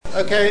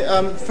Okay,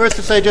 first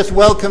to say just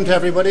welcome to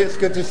everybody. It's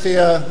good to see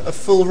a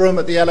full room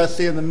at the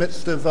LSE in the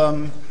midst of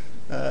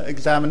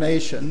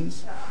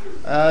examinations.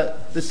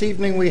 This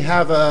evening we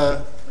have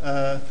a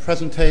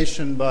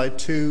presentation by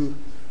two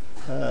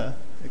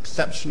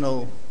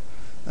exceptional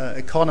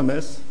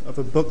economists of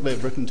a book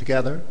they've written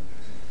together.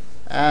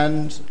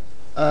 And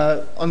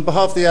on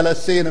behalf of the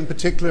LSE, and in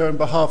particular on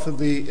behalf of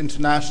the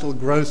International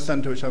Growth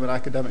Centre, which I'm an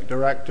academic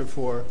director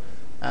for,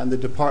 and the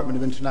Department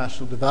of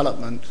International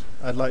Development,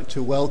 I'd like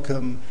to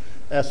welcome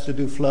Esther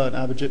Duflo and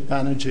Abhijit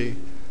Banerjee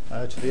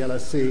to the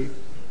LSE.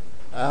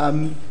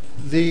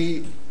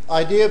 The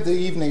idea of the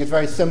evening is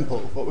very simple.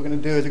 What we're going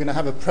to do is we're going to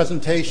have a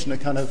presentation, a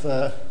kind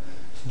of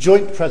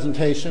joint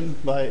presentation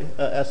by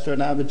Esther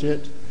and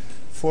Abhijit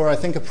for, I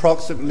think,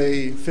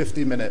 approximately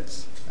 50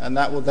 minutes. And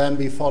that will then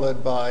be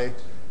followed by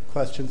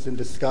questions and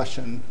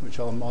discussion, which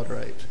I'll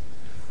moderate.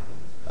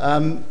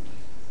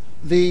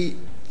 The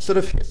sort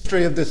of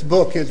history of this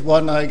book is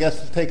one, I guess,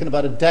 has taken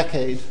about a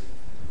decade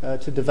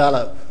to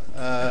develop.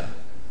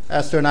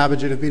 Esther and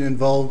Abhijit have been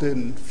involved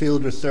in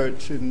field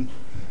research in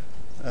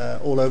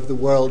all over the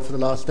world for the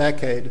last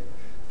decade.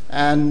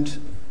 And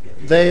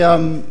they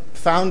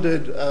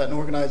founded an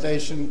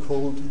organization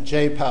called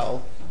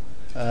JPAL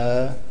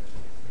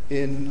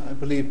in, I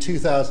believe,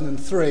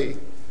 2003.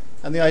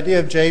 And the idea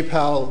of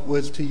JPAL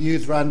was to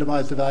use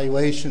randomized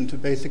evaluation to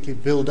basically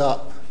build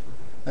up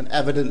an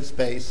evidence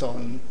base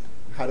on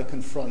how to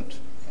confront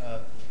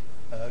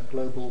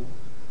global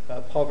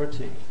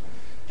poverty.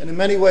 And in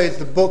many ways,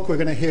 the book we're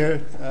going to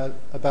hear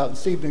about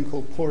this evening,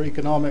 called Poor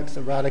Economics,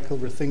 A Radical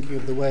Rethinking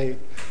of the Way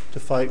to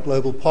Fight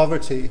Global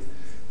Poverty,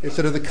 is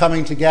sort of the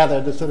coming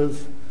together, the sort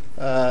of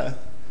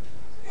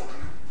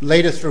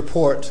latest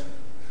report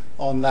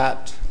on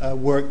that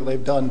work that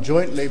they've done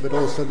jointly, but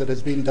also that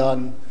has been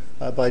done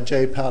by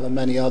JPAL and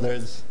many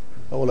others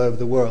all over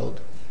the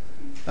world.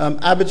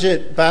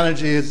 Abhijit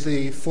Banerjee is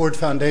the Ford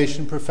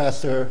Foundation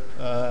Professor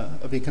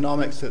of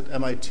Economics at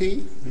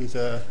MIT. He's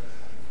a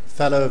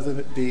fellow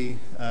of the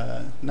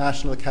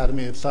National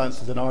Academy of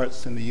Sciences and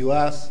Arts in the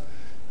US,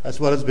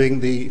 as well as being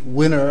the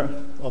winner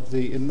of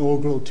the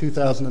inaugural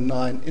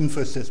 2009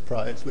 Infosys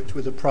Prize, which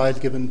was a prize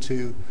given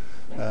to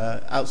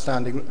an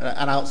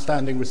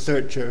outstanding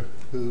researcher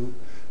who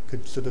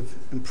could sort of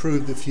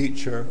improve the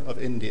future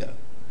of India.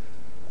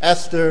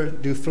 Esther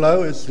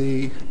Duflo is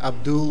the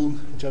Abdul,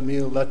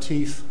 Jameel,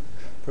 Latif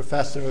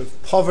Professor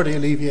of Poverty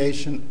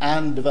Alleviation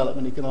and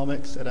Development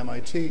Economics at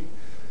MIT.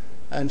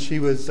 And she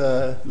was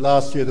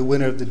last year the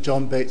winner of the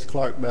John Bates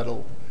Clark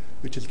Medal,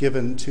 which is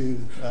given to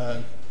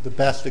the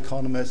best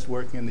economists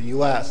working in the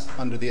US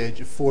under the age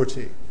of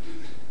 40.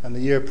 And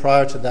the year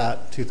prior to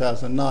that,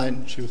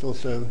 2009, she was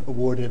also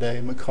awarded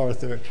a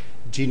MacArthur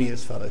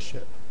Genius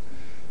Fellowship.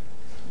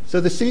 So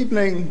this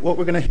evening, what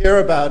we're going to hear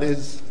about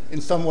is,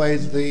 in some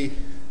ways, the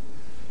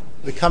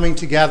coming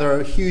together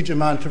of a huge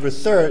amount of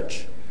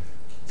research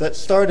that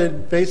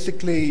started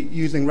basically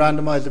using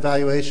randomized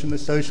evaluation in the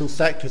social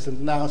sectors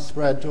and now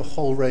spread to a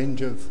whole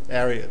range of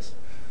areas,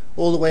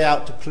 all the way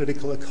out to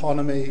political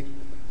economy,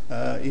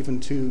 even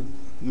to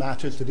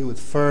matters to do with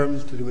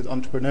firms, to do with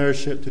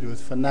entrepreneurship, to do with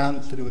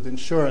finance, to do with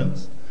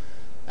insurance.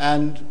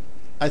 And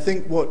I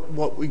think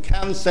what we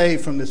can say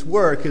from this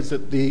work is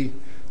that the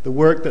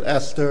work that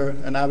Esther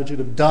and Abhijit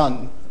have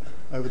done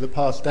over the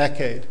past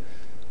decade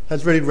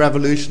has really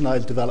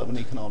revolutionized development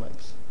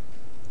economics.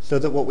 So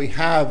that what we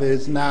have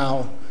is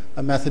now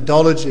a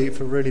methodology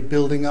for really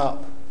building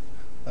up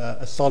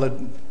a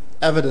solid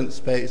evidence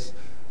base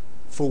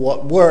for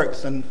what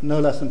works, and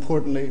no less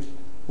importantly,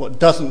 what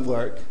doesn't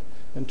work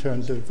in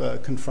terms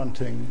of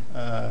confronting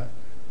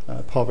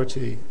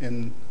poverty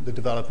in the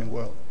developing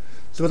world.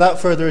 So without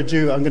further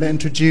ado, I'm going to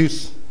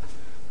introduce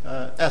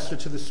Esther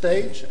to the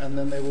stage, and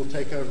then they will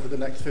take over for the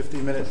next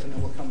 15 minutes, and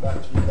then we'll come back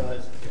to you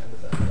guys at the end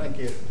of that. Thank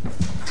you.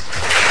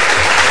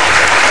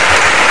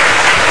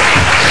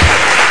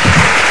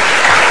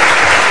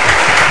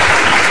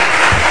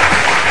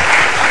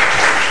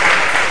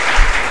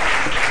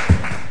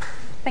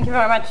 Thank you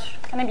very much.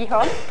 Can I be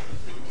heard?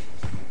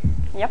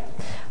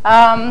 Yep.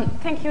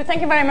 Thank you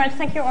very much.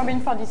 Thank you, Robin,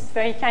 for this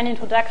very kind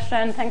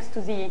introduction. Thanks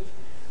to the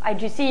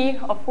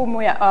IGC, of whom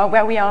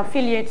where we are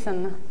affiliates,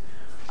 and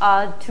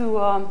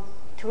to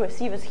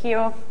receive us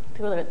here,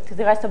 to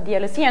the rest of the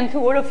LSE, and to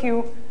all of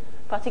you,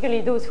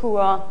 particularly those who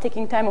are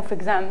taking time off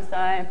exams.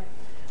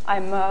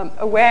 I'm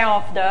aware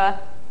of the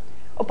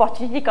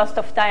opportunity cost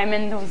of time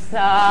in those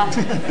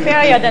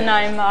period, and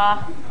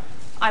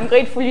I'm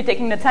grateful you're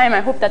taking the time. I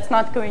hope that's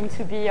not going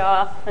to be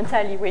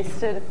entirely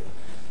wasted.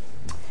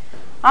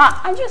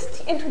 I'll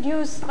just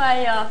introduce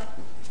by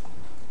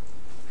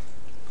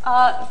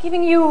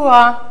giving you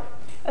a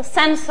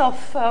sense of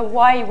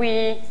why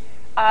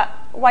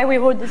we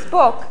wrote this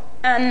book,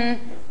 and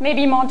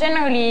maybe more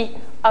generally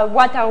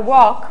what our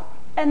work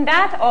and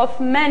that of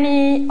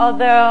many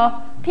other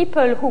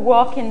people who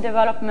work in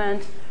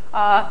development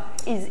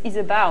is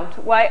about,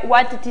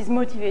 what it is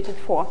motivated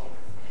for.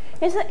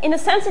 In a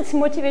sense, it's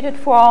motivated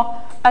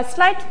for a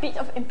slight bit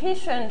of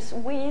impatience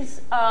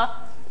with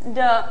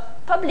the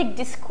public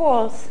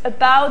discourse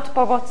about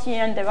poverty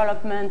and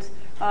development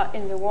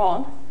in the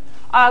world,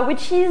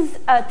 which is,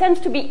 tends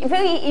to be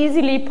very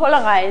easily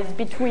polarized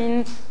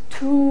between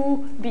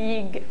two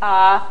big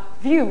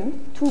views,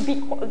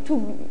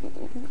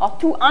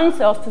 two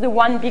answers to the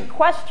one big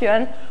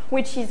question,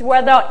 which is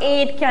whether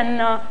aid can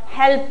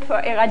help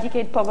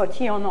eradicate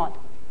poverty or not.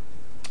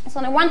 So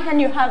on the one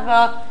hand, you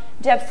have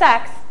Jeff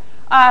Sachs,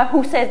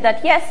 who says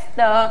that yes,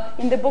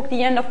 in the book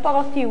The End of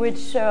Poverty,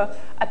 which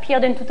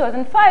appeared in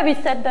 2005, he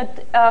said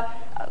that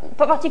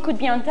poverty could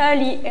be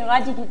entirely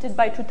eradicated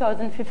by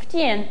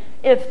 2015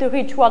 if the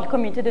rich world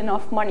committed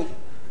enough money.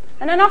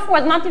 And enough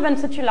was not even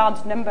such a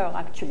large number,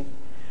 actually.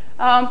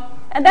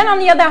 And then on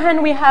the other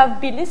hand, we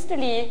have Bill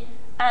Easterly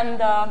and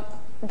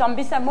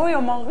Dambisa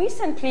Moyo more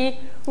recently,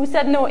 who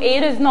said, no,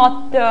 aid is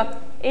not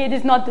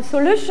the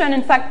solution.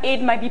 In fact,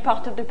 aid might be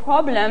part of the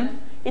problem.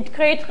 It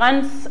creates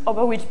rents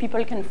over which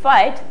people can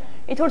fight.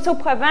 It also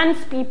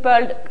prevents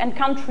people and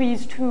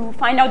countries to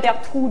find out their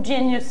true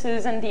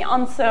geniuses and the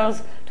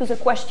answers to the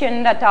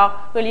questions that are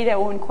really their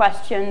own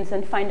questions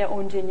and find their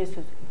own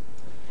geniuses.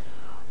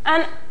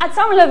 And at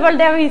some level,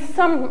 there is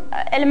some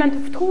element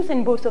of truth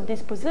in both of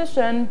these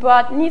positions,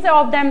 but neither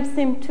of them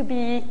seem to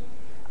be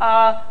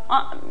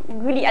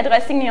really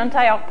addressing the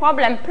entire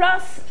problem.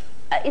 Plus,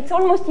 it's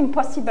almost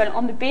impossible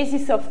on the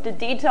basis of the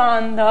data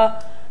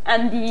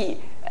and the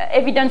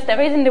evidence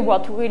there is in the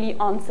world to really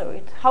answer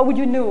it. How would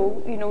you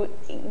know? You know,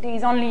 there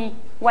is only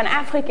one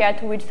Africa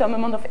to which some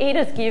amount of aid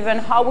is given.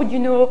 How would you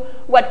know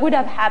what would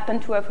have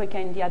happened to Africa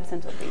in the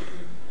absence of aid?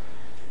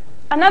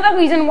 Another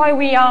reason why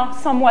we are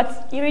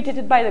somewhat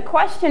irritated by the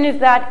question is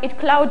that it's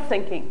cloud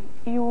thinking.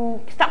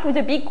 You start with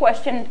a big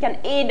question, can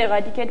aid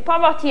eradicate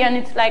poverty? And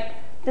it's like,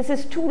 this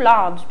is too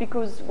large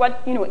because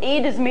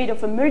aid is made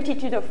of a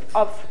multitude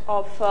of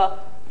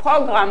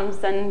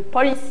programs and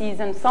policies,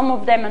 and some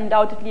of them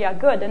undoubtedly are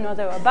good and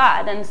others are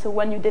bad. And so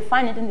when you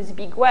define it in this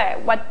big way,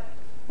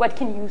 what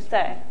can you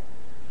say?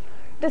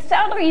 The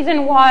third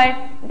reason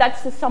why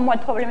that's a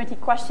somewhat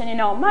problematic question in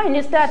our mind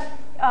is that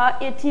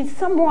it is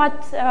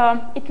somewhat,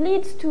 it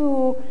leads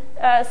to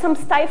some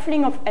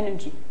stifling of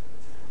energy.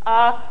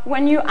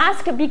 When you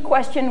ask a big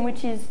question,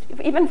 which is,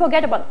 even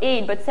forget about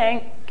aid, but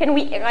saying, can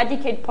we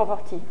eradicate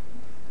poverty?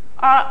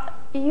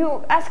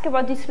 You ask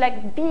about this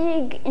like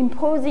big,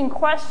 imposing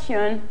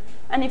question,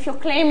 and if you're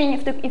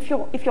claiming, if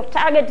your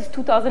target is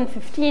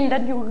 2015,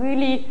 then you're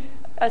really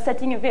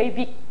setting a very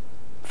big,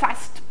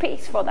 fast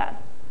pace for that.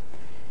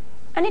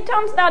 And it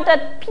turns out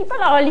that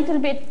people are a little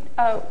bit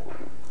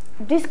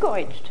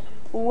discouraged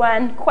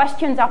when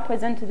questions are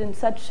presented in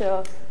such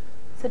a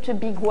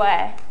big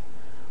way.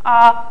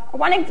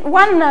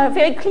 One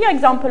very clear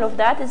example of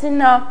that is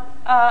in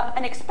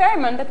an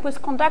experiment that was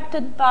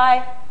conducted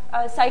by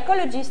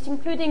psychologists,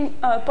 including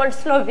Paul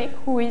Slovic,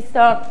 who is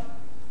a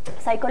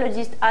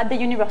psychologist at the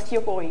University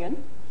of Oregon.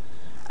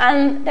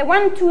 And they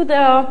went to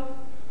the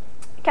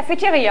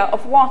cafeteria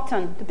of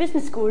Wharton, the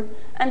business school,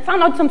 and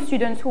found out some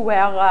students who were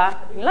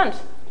having lunch.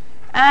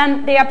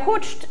 And they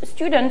approached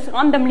students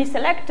randomly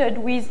selected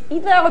with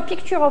either a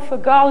picture of a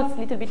girl, a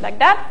little bit like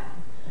that,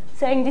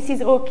 saying, this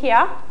is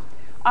Rokia.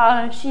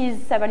 She's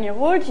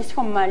 7-year-old, she's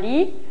from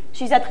Mali,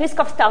 she's at risk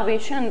of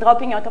starvation and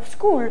dropping out of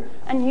school,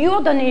 and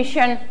your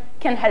donation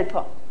can help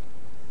her.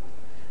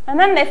 And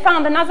then they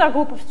found another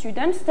group of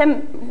students,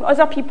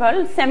 other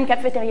people, same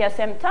cafeteria,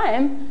 same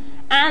time,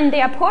 and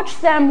they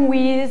approached them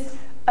with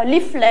a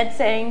leaflet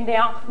saying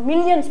there are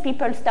millions of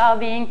people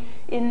starving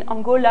in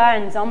Angola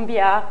and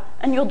Zambia,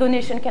 and your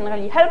donation can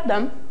really help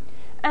them.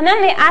 And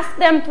then they asked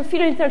them to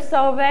fill a little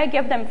survey,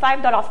 gave them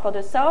 $5 for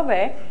the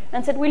survey,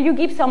 and said, will you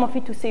give some of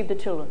it to save the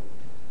children?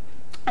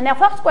 And their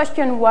first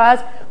question was,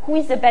 who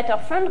is the better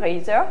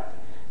fundraiser?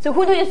 So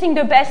who do you think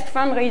the best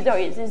fundraiser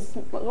is? Is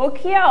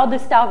Rokia or the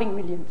starving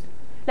millions?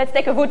 Let's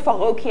take a vote for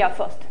Rokia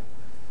first.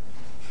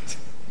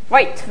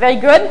 Right, very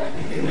good.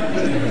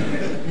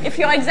 If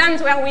your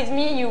exams were with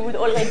me, you would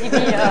already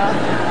be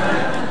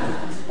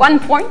 1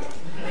 point.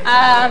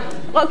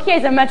 Rokia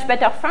is a much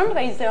better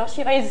fundraiser.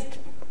 She raised,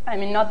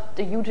 not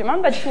a huge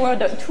amount, but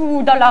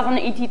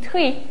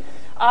 $2.83,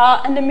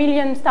 and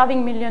the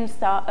starving millions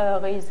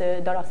raised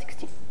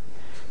 $1.60.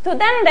 So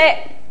then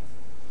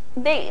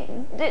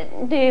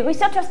the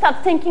researchers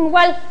start thinking,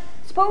 well,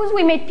 suppose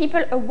we made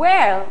people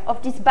aware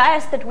of this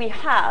bias that we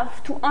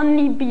have to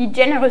only be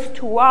generous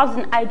towards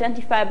an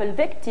identifiable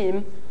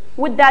victim,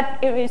 would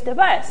that erase the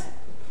bias?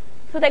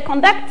 So they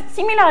conduct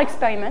similar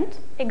experiment,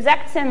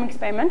 exact same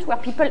experiment, where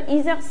people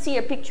either see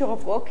a picture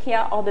of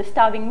Rokia or the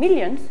starving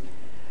millions,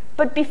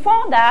 but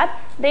before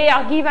that, they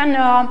are given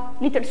a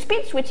little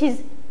speech, which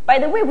is, by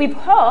the way, we've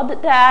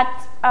heard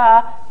that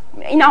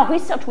in our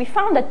research, we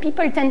found that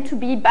people tend to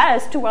be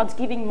biased towards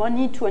giving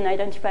money to an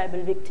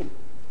identifiable victim.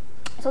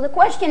 So the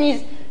question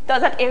is,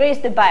 does that erase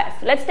the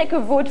bias? Let's take a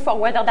vote for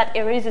whether that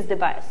erases the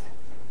bias.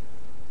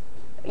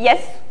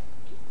 Yes?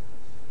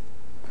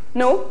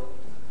 No?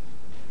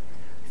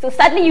 So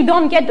sadly, you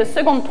don't get the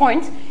second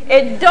point.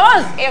 It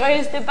does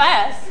erase the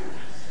bias,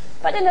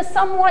 but in a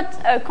somewhat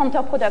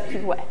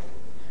counterproductive way.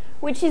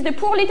 which is the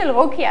poor little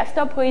Ruqyah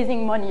stop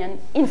raising money. And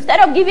instead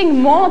of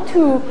giving more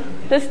to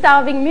the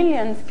starving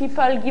millions,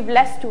 people give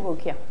less to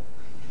Ruqyah.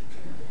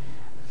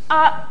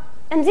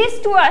 And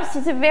this to us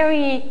is a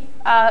very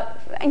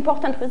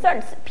important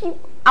result.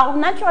 Our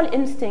natural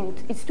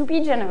instinct is to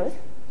be generous.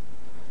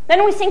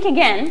 Then we think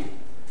again,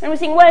 and we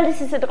think, well,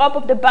 this is a drop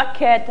of the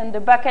bucket, and the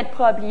bucket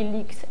probably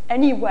leaks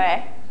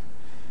anyway.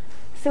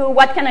 So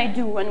what can I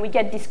do? And we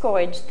get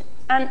discouraged.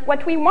 And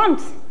what we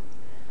want,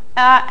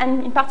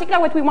 and in particular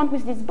what we want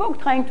with this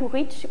book, trying to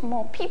reach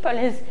more people,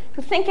 is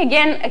to think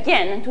again,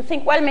 and to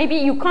think, well, maybe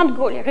you can't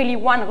go really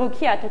one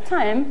Ruqyah at a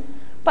time,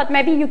 but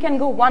maybe you can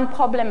go one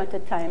problem at a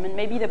time, and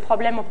maybe the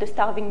problem of the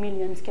starving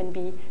millions can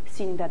be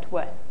seen that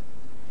way.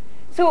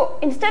 So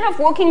instead of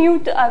walking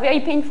you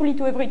very painfully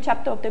to every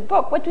chapter of the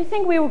book, what we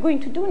think we are going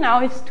to do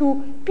now is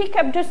to pick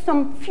up just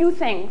some few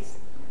things,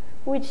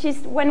 which is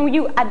when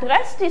you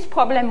address this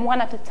problem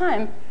one at a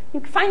time, you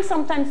find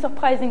sometimes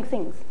surprising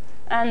things.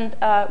 And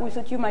we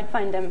thought you might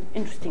find them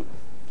interesting.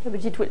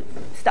 Abhijit will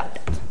start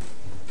that.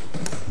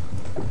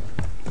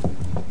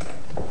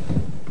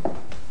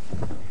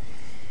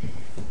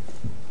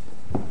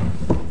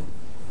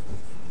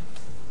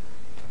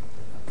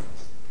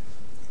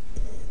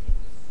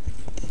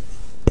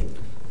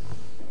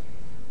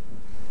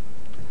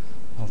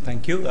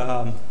 Thank you.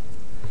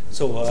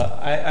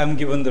 I'm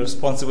given the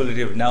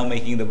responsibility of now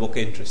making the book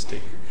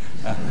interesting.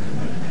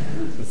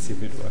 Let's see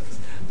if it works.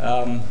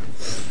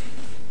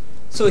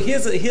 So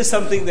here's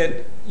something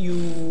that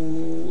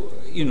you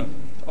know,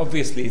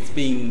 obviously it's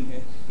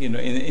being, you know,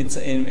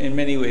 in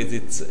many ways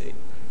it's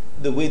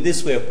the way,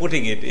 this way of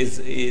putting it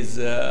is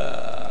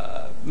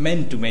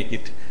meant to make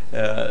it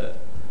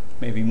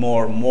maybe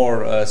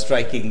more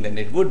striking than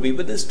it would be.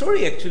 But the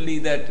story actually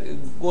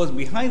that goes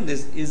behind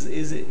this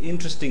is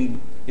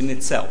interesting in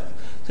itself.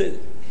 So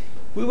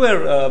we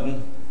were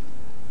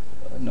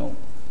no,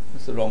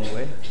 it's the wrong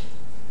way.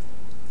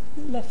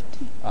 Left.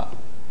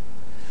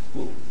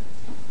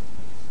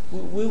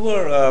 We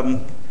were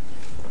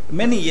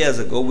many years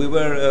ago. We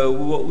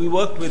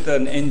worked with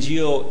an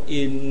NGO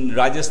in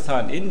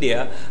Rajasthan,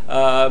 India,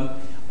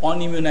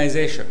 on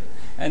immunization,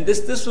 and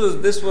this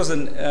was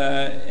an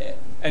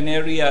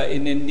area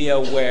in India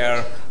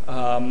where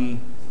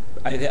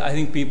I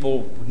think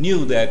people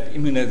knew that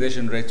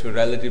immunization rates were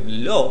relatively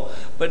low.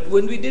 But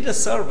when we did a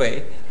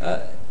survey,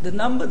 the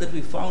number that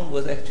we found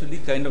was actually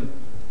kind of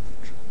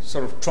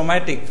sort of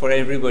traumatic for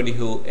everybody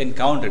who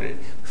encountered it.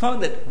 We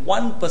found that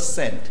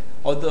 1%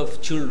 of the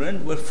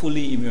children were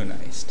fully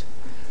immunized.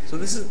 So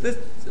this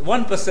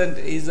 1%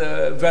 is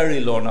a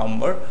very low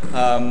number,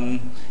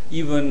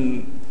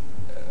 even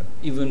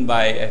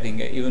by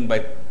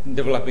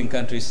developing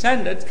country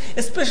standards,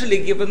 especially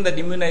given that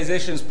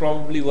immunization is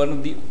probably one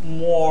of the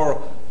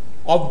more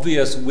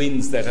obvious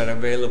wins that are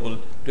available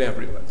to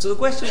everyone. So the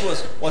question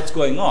was, what's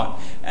going on?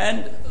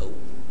 And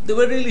there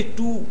were really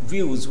two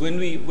views when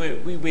we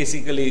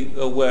basically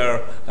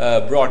were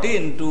brought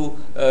in to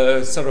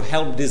sort of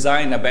help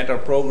design a better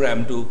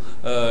program to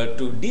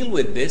deal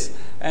with this.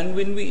 And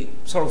when we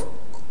sort of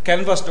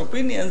canvassed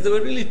opinions, there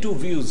were really two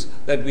views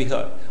that we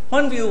heard.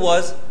 One view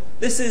was,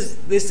 this is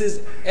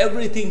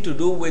everything to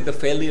do with the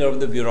failure of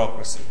the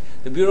bureaucracy.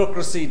 The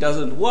bureaucracy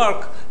doesn't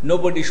work,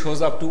 nobody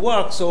shows up to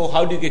work, so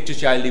how do you get your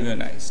child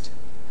immunized?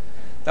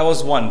 That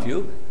was one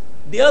view.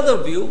 The other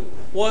view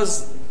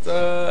was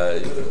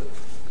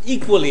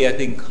equally,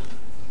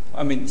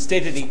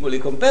 stated equally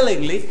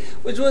compellingly,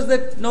 which was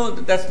that, no,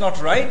 that's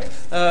not right.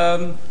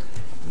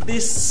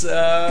 This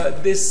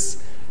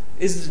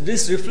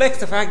reflects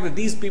the fact that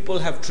these people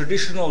have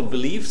traditional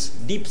beliefs,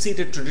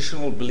 deep-seated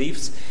traditional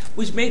beliefs,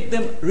 which make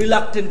them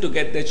reluctant to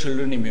get their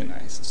children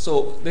immunized.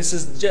 So this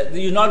is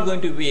you're not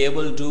going to be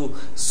able to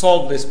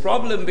solve this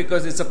problem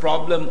because it's a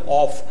problem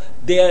of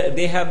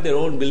they have their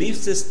own belief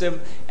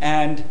system,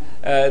 and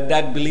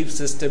that belief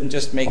system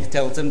just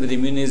tells them that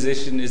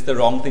immunization is the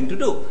wrong thing to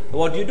do.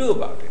 What do you do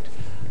about it?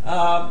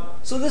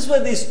 So these were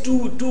these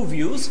two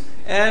views,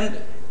 and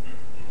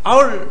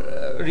our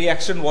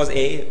reaction was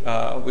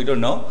we don't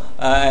know,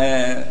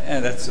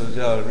 and that's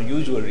our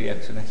usual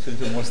reaction actually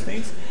to most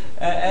things.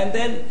 And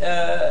then,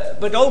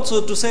 but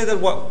also to say that,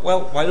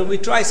 well, why don't we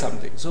try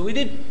something? So we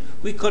did.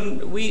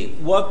 We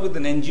worked with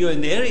an NGO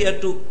in the area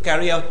to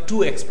carry out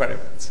two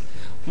experiments.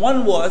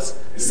 One was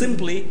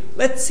simply,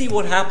 let's see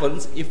what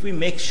happens if we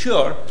make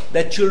sure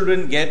that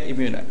children get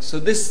immunized.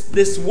 So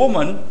this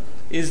woman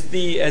is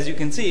as you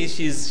can see,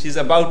 she's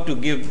about to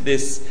give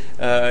this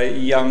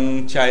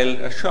young child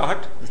a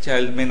shot. The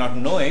child may not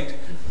know it,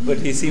 but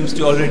he seems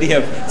to already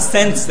have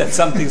sensed that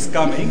something's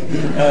coming.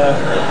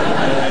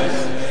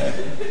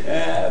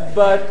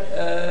 But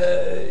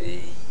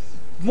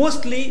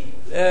mostly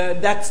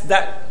that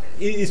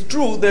it is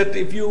true that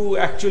if you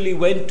actually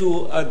went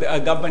to a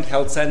government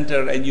health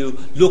center and you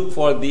look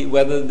for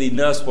whether the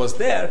nurse was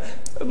there,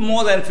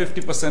 more than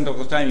 50% of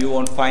the time you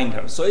won't find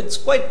her. So it's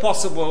quite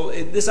possible.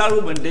 This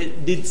argument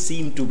did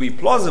seem to be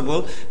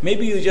plausible.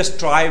 Maybe you just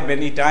try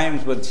many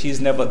times, but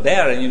she's never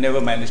there and you never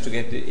manage to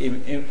get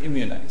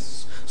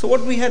immunized. So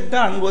what we had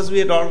done was we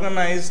had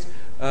organized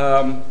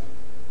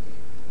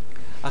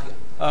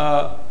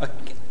a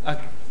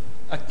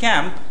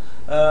camp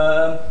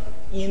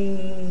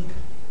in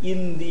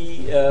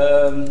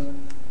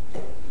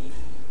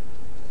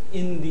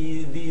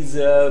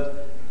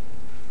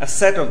a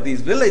set of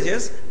these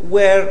villages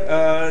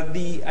where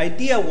the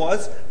idea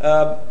was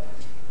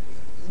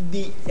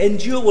the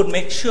NGO would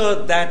make sure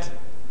that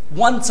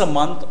once a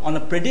month on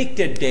a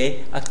predicted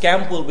day, a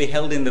camp will be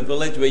held in the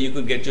village where you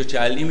could get your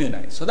child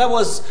immunized. So that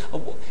was,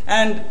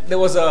 and there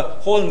was a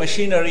whole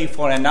machinery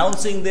for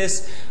announcing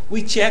this.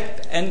 We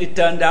checked, and it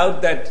turned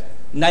out that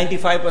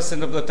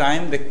 95% of the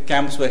time the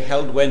camps were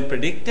held when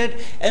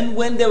predicted, and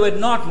when they were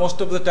not,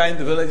 most of the time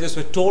the villagers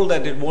were told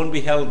that it won't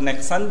be held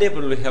next Sunday, but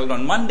it will be held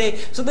on Monday.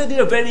 So they did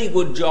a very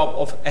good job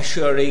of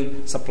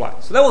assuring supply.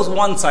 So that was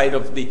one side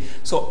of the,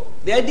 so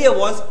the idea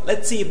was,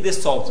 let's see if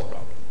this solves the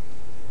problem.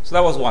 So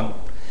that was one.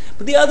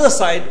 But the other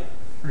side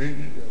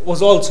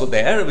was also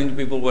there. I mean,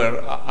 people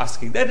were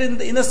asking that.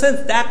 In a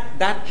sense,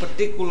 that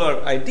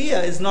particular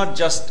idea is not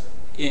just,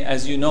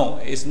 as you know,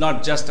 it's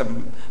not just a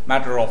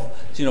matter of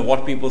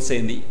what people say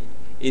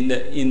in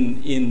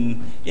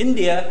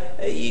India.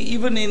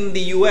 Even in the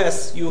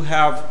U.S., you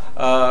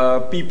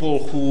have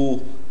people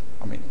who,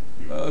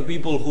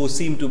 people who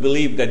seem to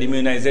believe that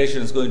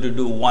immunization is going to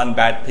do one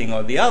bad thing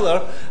or the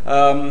other,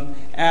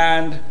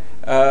 and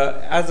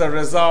as a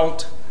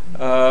result,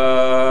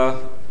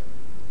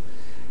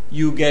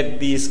 you get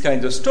these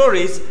kinds of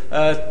stories.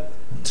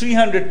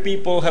 300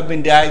 people have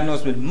been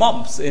diagnosed with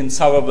mumps in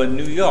suburban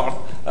New York.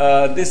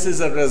 This is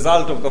a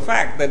result of the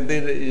fact that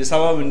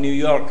suburban New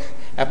York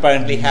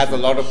apparently has a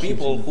lot of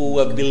people who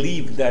have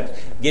believed that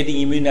getting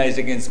immunized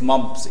against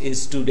mumps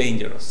is too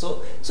dangerous.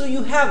 So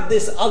you have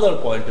this other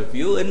point of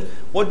view, and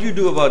what do you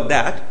do about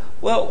that?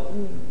 Well,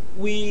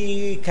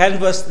 we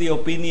canvassed the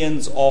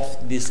opinions of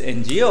this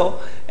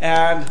NGO,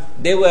 and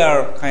they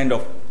were kind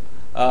of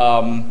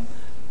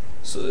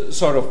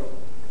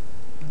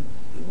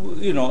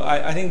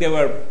I think they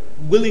were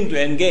willing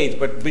to engage,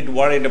 but a bit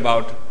worried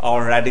about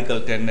our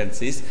radical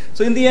tendencies.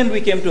 So in the end,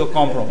 we came to a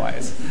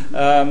compromise.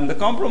 The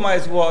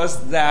compromise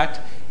was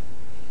that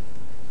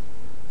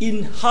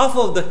in half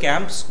of the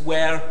camps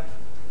where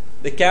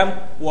the camp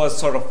was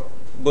sort of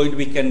going to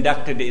be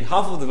conducted, in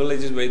half of the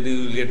villages where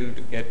you will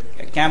get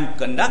a camp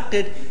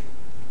conducted,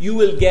 you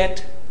will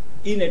get,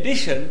 in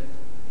addition,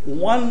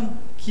 1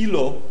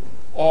 kilo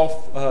of,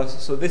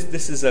 so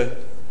this is a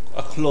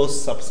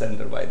closed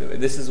subcenter, by the way.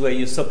 This is where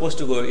you're supposed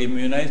to go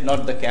immunized,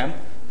 not the camp.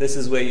 This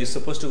is where you're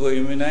supposed to go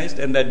immunized,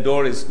 and that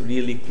door is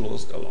really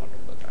closed a lot of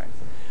the time.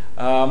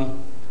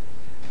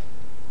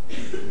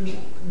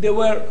 There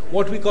were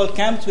what we call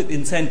camps with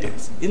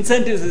incentives.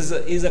 Incentives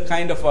is a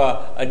kind of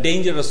a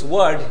dangerous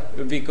word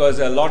because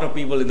a lot of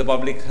people in the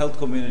public health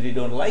community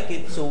don't like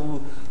it.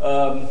 So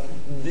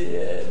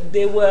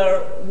they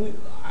were,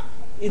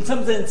 in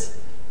some sense,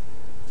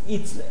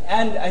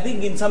 and I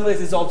think in some ways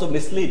it's also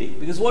misleading,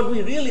 because what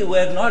we really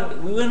were not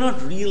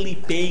really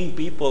paying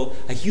people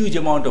a huge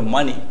amount of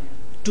money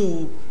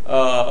to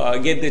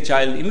get their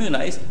child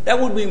immunized. That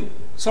would be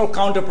sort of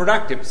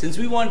counterproductive, since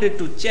we wanted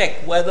to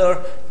check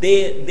whether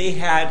they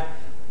had,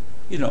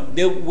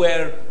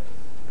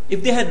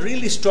 if they had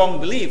really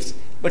strong beliefs,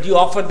 but you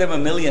offered them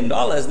 $1 million,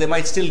 they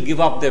might still give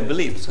up their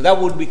beliefs. So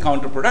that would be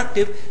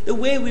counterproductive. The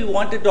way we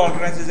wanted to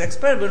organize this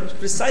experiment was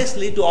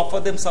precisely to offer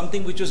them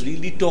something which was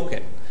really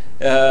token.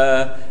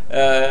 So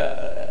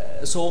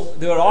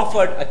they were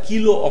offered 1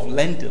 kilo of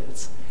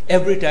lentils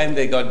every time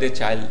they got their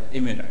child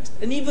immunized.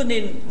 And even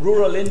in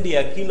rural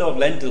India, 1 kilo of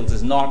lentils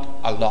is not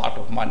a lot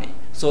of money.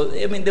 So,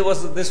 I mean,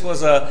 this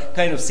was a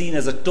kind of seen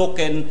as a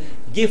token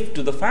gift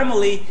to the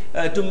family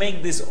to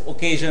make this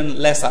occasion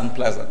less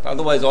unpleasant.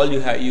 Otherwise, all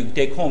you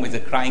take home is a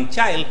crying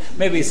child.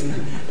 Maybe it's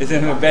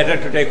better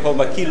to take home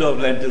 1 kilo of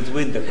lentils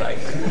with the crying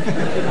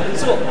child.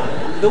 So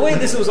the way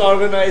this was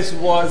organized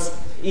was,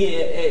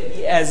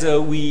 as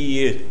all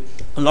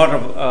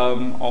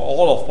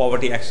of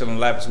Poverty Action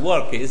Lab's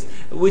work is,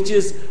 which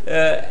is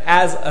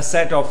as a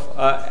set of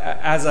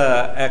as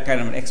a kind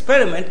of an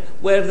experiment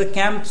where the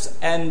camps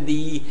and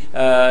the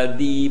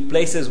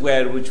places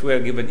which were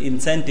given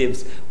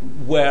incentives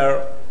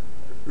were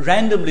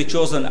randomly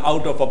chosen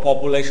out of a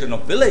population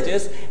of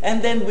villages,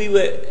 and then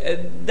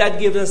that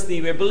gives us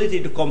the ability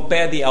to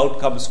compare the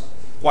outcomes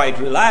quite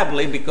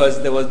reliably,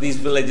 because these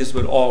villages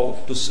were all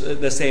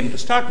the same to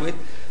start with.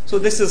 So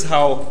this is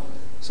how.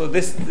 So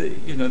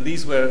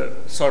these were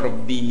sort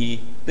of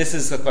this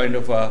is a kind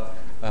of a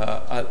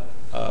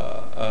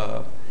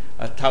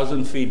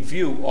 1,000 feet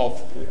view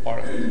of,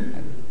 or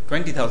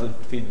 20,000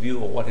 feet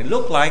view of what it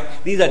looked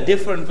like. These are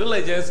different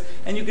villages,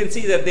 and you can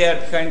see that they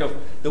are kind of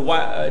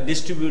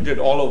distributed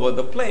all over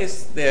the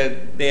place. They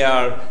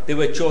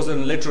were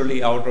chosen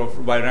literally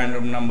by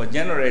random number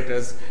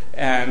generators,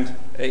 and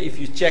if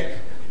you check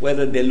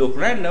whether they look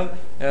random.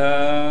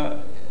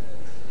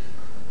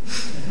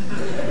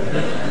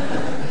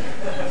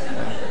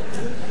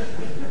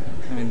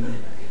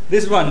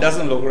 This one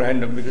doesn't look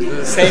random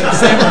because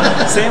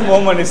the same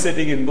woman is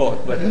sitting in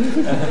both. But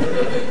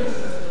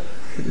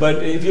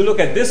But if you look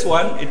at this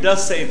one, it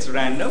does say it's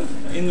random,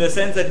 in the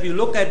sense that if you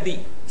look at the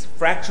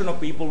fraction of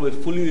people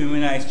with fully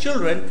immunized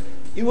children,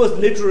 it was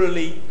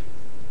literally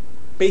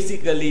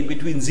basically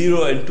between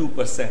 0 and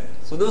 2%.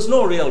 So there was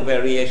no real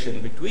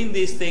variation between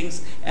these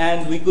things,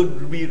 and we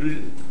could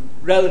be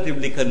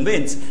relatively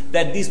convinced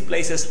that these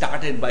places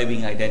started by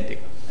being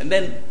identical. And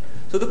then,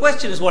 so the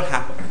question is what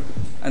happened?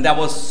 And that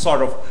was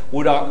sort of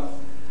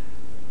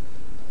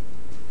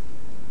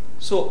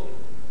so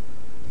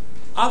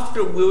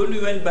after when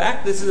we went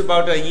back, this is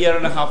about a year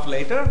and a half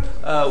later,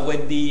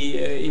 when the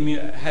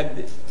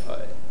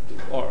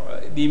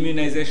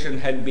immunization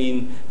had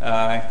been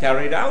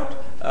carried out.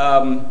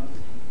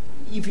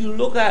 If you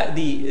look at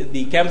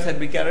the camps had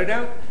been carried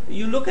out,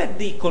 you look at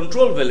the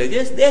control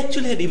villages, they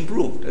actually had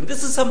improved. And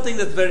this is something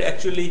that's very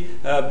actually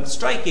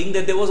striking,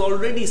 that there was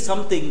already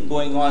something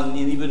going on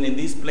even in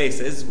these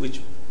places, which,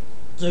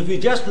 so if you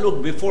just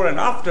look before and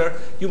after,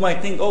 you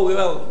might think, oh,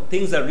 well,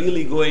 things are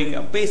really going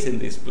apace in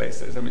these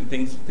places. I mean,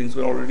 things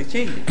were already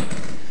changing.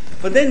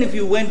 But then if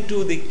you went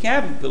to the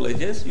camp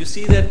villages, you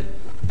see that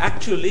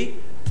actually,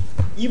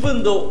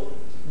 even though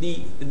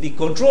the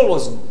control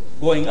was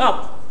going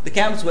up, the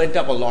camps went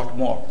up a lot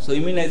more. So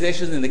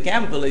immunizations in the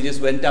camp villages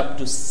went up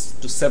to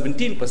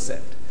 17%.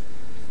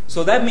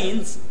 So that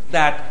means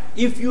that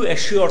if you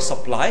assure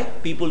supply,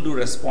 people do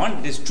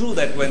respond. It is true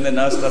that when the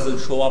nurse doesn't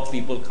show up,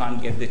 people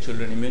can't get their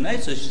children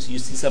immunized. So you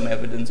see some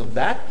evidence of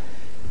that.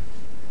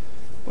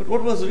 But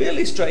what was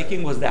really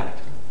striking was that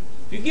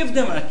if you give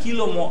them a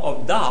kilo more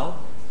of dal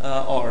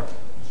or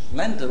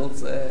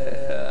lentils,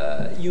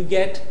 you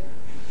get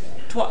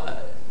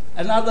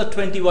another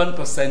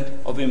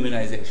 21% of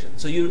immunization.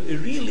 So you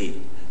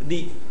really,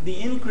 the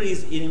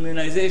increase in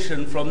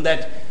immunization from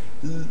that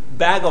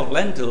bag of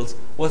lentils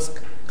was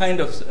kind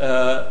of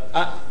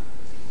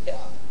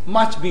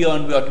much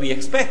beyond what we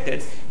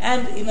expected.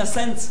 And in a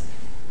sense,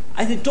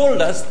 I think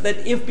told us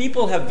that if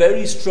people have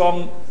very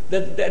strong,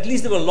 that at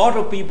least there were a lot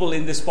of people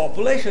in this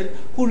population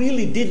who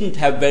really didn't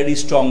have very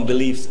strong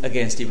beliefs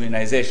against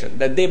immunization.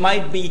 That they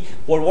might be,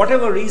 for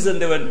whatever reason,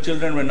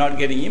 children were not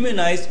getting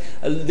immunized.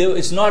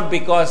 It's not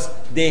because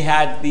they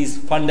had these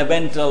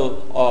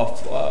fundamental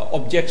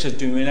objections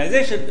to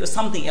immunization. There was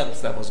something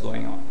else that was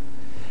going on.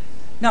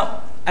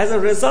 Now, as a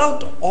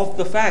result of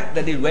the fact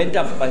that it went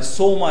up by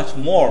so much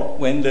more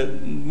when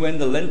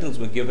the lentils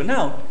were given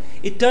out,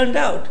 it turned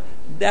out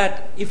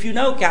that if you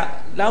now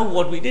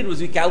what we did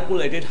was we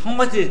calculated how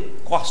much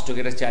it cost to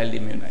get a child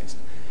immunized,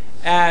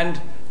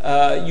 and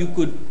you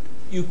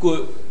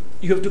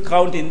have to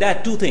count in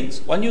that two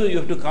things. One, you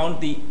have to count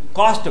the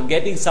cost of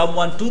getting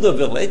someone to the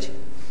village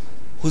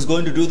who's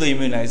going to do the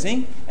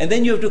immunizing, and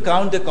then you have to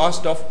count the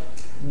cost of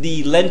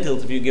the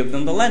lentils if you give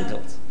them the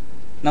lentils.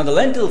 Now the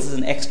lentils is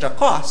an extra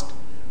cost,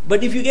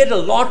 but if you get a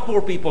lot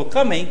more people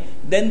coming,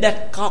 then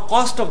that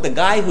cost of the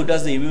guy who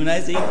does the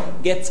immunizing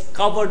gets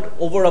covered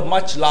over a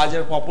much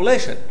larger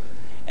population.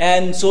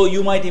 And so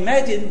you might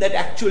imagine that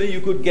actually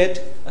you could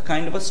get a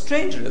kind of a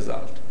strange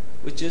result,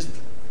 which is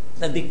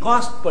that the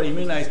cost per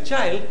immunized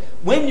child,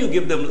 when you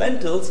give them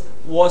lentils,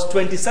 was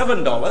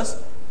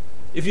 $27.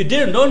 If you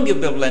don't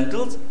give them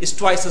lentils, it's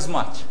twice as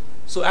much.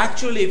 So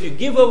actually, if you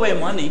give away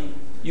money,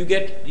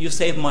 you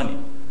save money.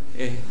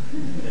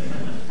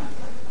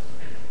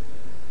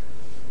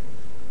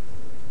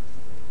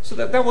 So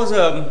that was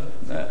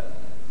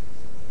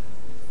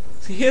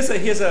here's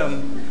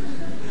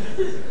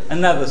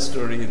another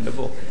story in the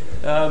book.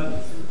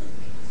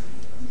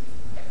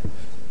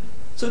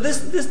 So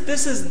this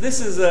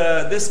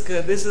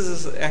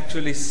is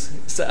actually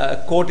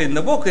a quote in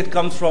the book. It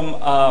comes from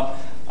a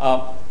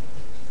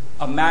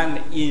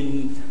man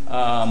in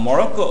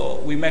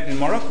Morocco. We met in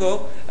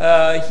Morocco.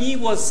 He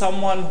was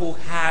someone who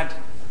had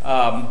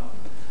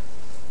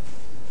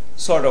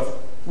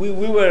we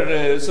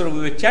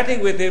were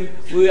chatting with him.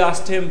 We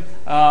asked him,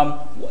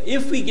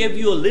 if we gave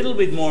you a little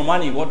bit more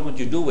money, what would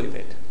you do with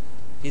it?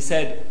 He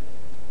said,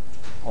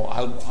 oh,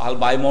 I'll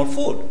buy more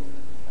food.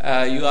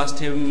 You asked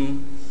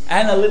him,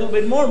 and a little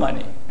bit more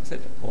money. I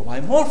said, oh,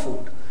 buy more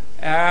food.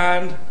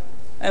 And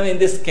I mean,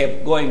 this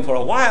kept going for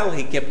a while.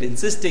 He kept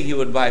insisting he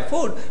would buy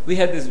food. We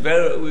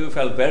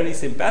felt very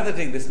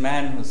sympathetic. This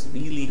man was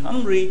really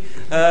hungry.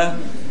 Then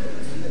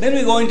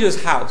we go into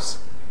his house.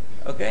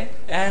 Okay,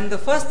 and the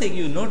first thing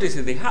you notice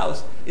in the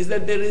house is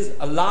that there is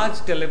a large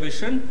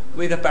television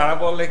with a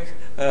parabolic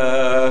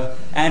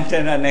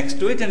antenna next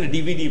to it and a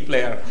DVD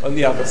player on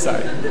the other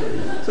side.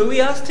 So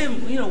we asked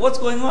him, what's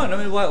going on? I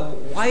mean,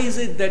 why is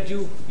it that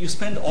you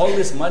spend all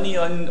this money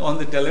on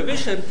the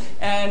television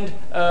and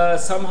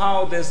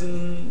somehow there's,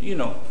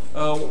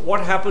 what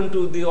happened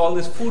to all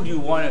this food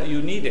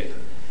you needed?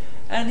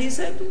 And he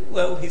said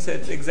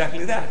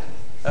exactly that.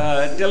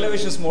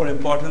 Television is more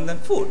important than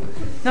food.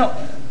 Now,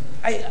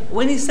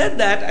 when he said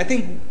that, I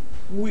think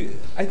we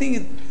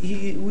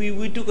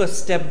took a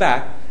step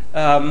back.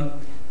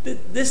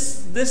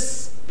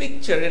 This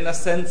picture, in a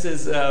sense,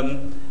 is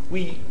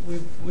we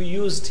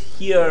used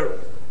here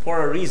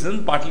for a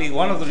reason. Partly,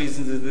 one of the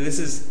reasons is that this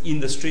is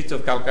in the streets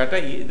of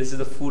Calcutta. This is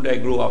the food I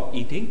grew up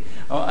eating,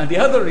 and the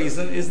other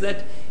reason is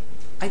that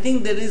I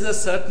think there is a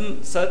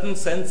certain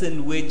sense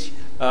in which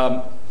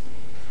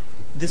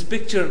this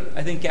picture,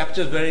 I think,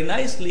 captures very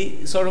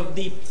nicely sort of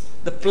the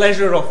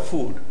pleasure of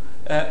food.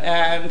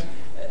 And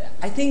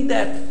I think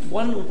that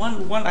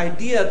one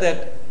idea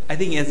that I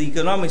think as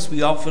economists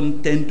we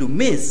often tend to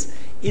miss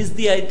is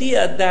the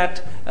idea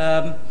that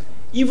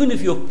even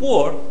if you're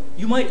poor,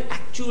 you might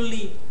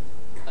actually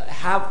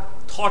have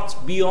thoughts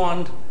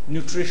beyond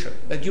nutrition.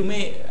 That you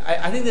may,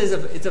 I think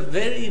it's a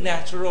very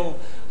natural,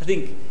 I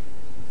think,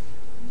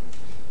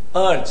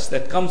 urge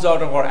that comes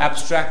out of our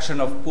abstraction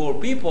of poor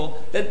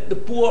people, that the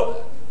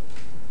poor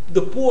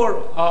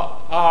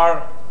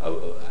are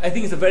I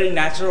think it's very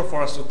natural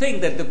for us to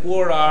think that the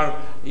poor are,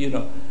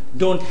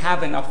 don't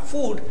have enough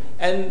food,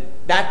 and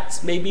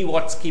that's maybe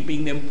what's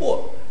keeping them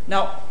poor.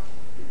 Now,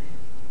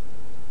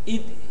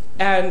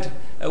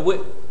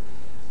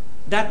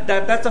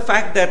 that's a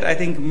fact that I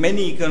think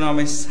many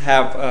economists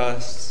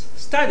have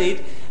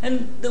studied,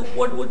 and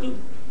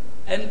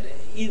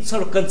it's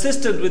sort of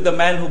consistent with the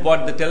man who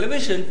bought the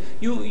television.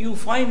 You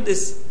find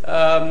this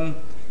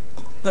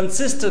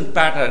consistent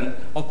pattern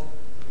of,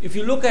 if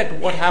you look at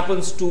what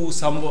happens to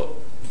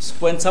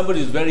when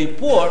somebody is very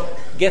poor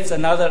gets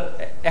another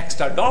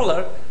extra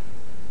dollar,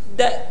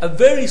 that a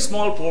very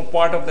small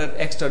part of that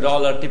extra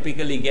dollar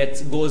typically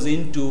goes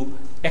into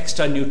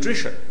extra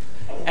nutrition,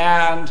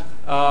 and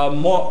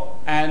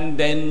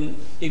then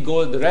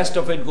the rest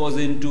of it goes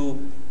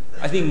into,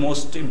 I think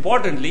most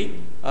importantly,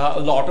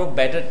 a lot of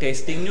better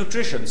tasting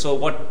nutrition. So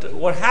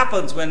what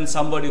happens when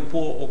somebody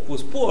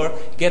who's poor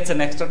gets an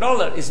extra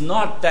dollar is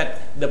not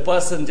that the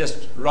person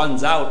just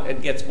runs out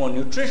and gets more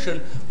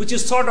nutrition, which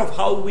is sort of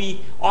how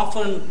we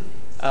often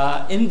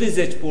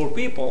envisage poor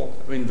people.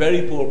 I mean,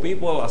 very poor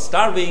people are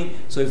starving,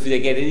 so if they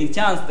get any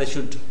chance, they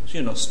should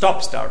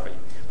stop starving.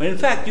 But in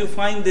fact, you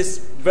find this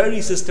very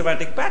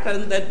systematic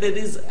pattern that there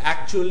is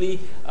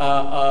actually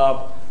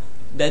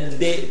that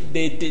they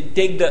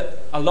take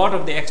a lot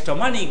of the extra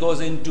money goes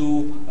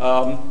into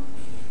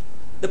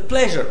the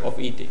pleasure of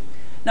eating.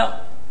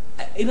 Now,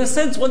 in a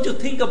sense, once you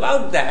think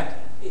about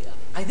that,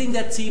 I think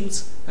that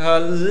seems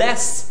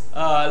less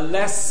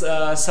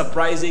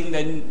surprising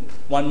than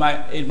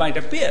it might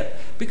appear,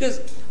 because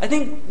I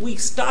think we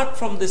start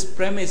from this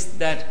premise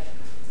that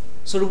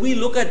sort of we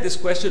look at this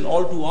question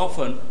all too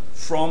often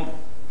from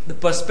the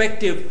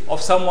perspective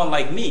of someone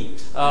like me,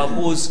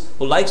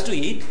 who likes to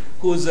eat,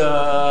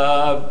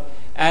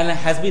 and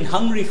has been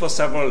hungry for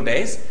several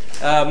days,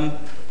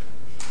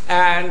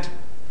 and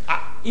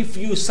if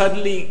you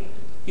suddenly,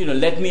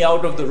 let me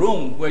out of the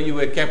room where you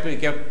were kept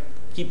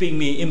keeping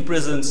me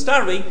imprisoned,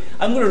 starving,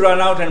 I'm going to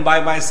run out and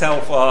buy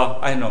myself,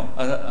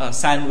 a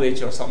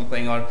sandwich or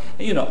something, or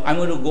I'm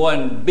going to go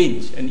and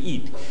binge and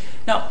eat.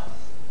 Now,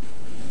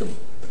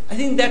 I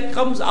think that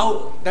comes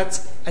out.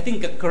 That's, I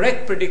think, a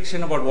correct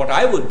prediction about what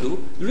I would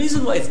do. The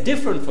reason why it's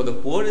different for the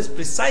poor is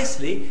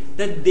precisely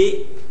that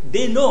they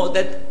know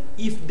that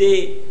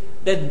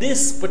that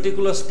this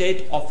particular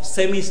state of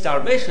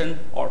semi-starvation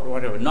or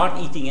whatever, not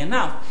eating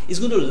enough, is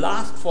going to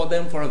last for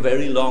them for a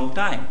very long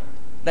time.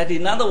 That,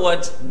 in other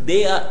words,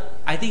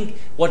 I think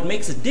what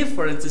makes a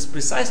difference is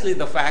precisely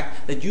the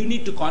fact that you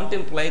need to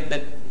contemplate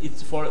that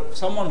it's for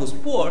someone who's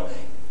poor,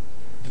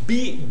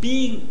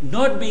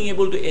 not being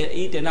able to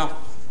eat enough,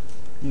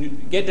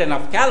 get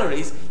enough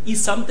calories is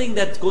something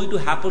that's going to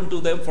happen to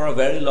them for a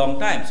very long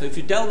time. So if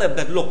you tell them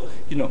that, look,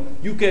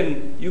 you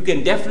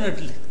can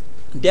definitely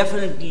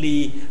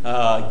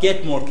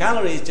get more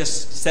calories,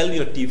 just sell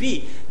your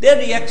TV, their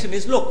reaction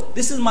is, look,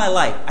 this is my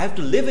life, I have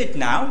to live it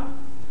now,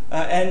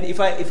 and if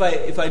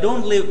I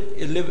don't live,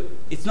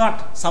 it's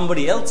not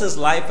somebody else's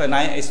life, and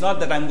it's not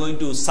that I'm going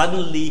to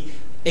suddenly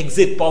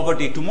exit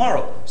poverty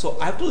tomorrow. So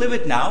I have to live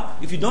it now.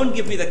 If you don't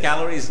give me the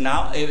calories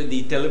now,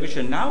 the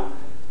television now,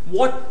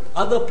 what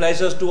other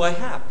pleasures do I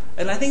have?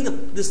 And I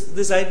think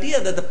this idea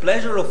that the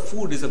pleasure of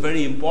food is a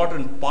very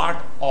important part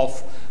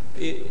of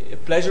the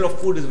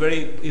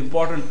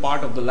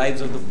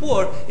lives of the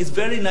poor is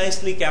very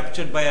nicely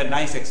captured by a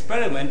nice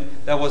experiment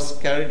that was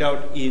carried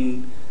out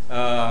in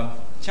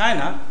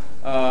China.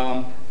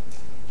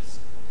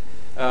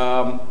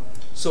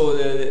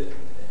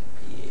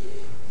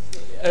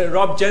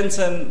 Rob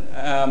Jensen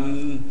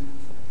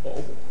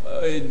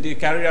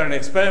carried out an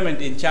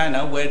experiment in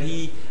China where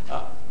he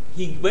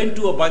went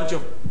to a bunch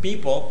of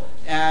people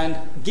and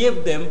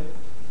gave them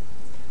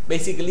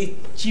basically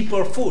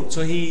cheaper food.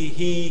 So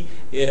he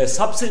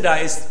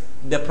subsidized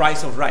the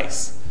price of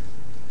rice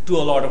to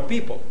a lot of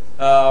people.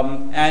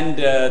 And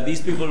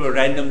these people were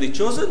randomly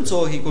chosen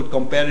so he could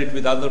compare it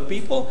with other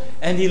people,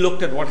 and he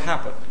looked at what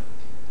happened.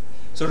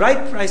 So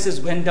rice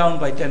prices went down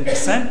by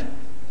 10%.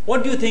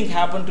 What do you think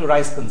happened to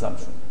rice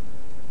consumption?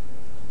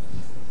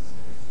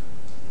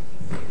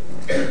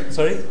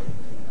 Sorry?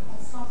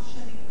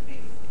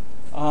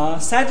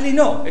 Sadly,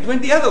 no. It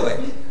went the other way.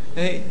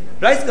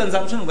 Rice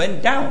consumption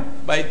went down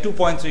by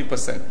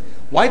 2.3%.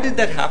 Why did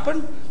that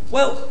happen?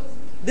 Well,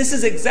 this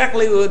is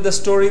exactly the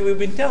story we've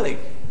been telling.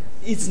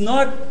 It's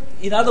not,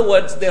 in other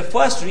words, their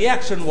first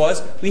reaction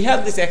was, we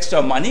have this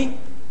extra money,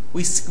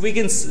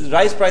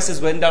 rice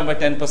prices went down by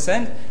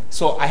 10%,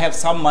 so I have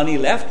some money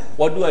left.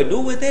 What do I do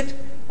with it?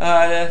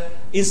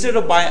 Instead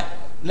of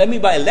let me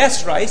buy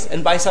less rice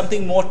and buy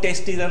something more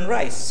tasty than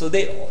rice. So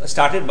they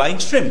started buying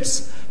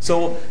shrimps.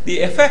 So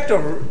the effect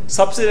of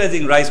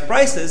subsidizing rice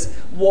prices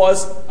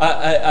was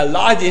a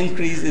large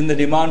increase in the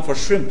demand for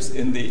shrimps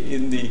in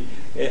the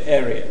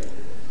area.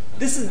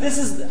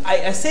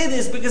 I say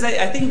this because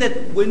I think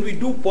that when we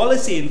do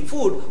policy in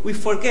food, we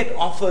forget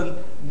often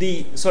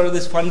the sort of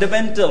this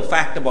fundamental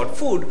fact about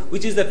food,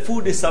 which is that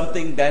food is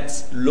something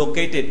that's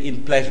located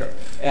in pleasure.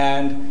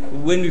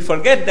 And when we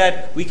forget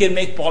that, we can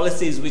make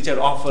policies which are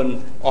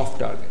often off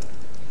target.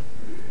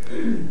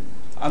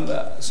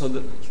 So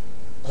the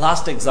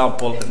last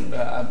example, and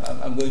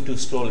I'm going too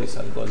slowly, so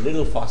I'll go a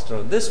little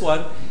faster. This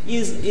one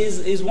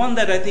is one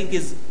that I think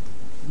is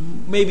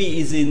maybe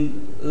is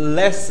in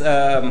less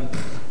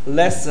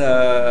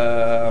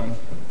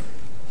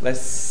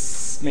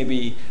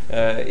maybe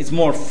it's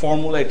more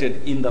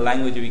formulated in the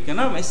language of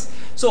economists.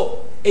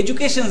 So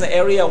education is an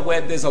area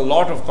where there's a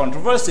lot of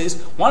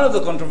controversies. One of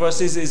the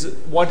controversies is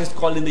what is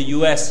called in the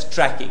US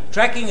tracking.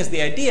 Tracking is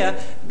the idea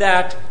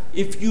that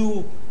if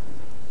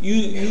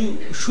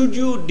should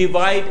you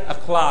divide a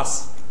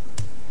class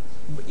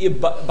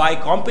by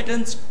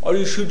competence,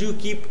 or should you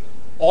keep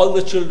all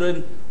the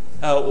children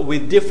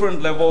with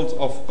different levels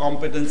of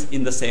competence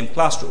in the same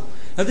classroom?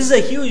 Now, this is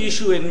a huge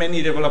issue in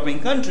many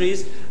developing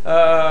countries.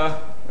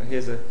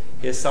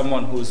 Here's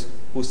someone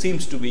who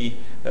seems to be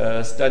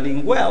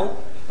studying well,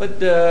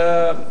 but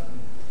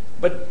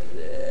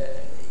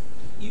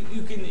you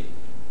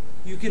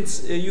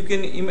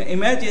can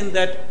imagine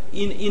that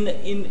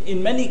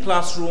in many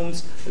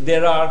classrooms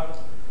there are,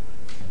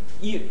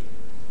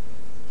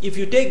 if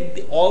you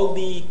take all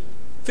the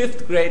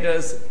fifth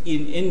graders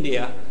in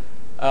India,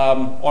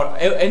 or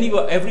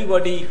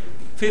everybody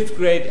 5th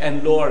grade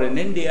and lower in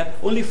India,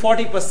 only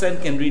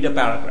 40% can read a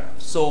paragraph.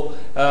 So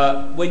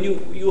when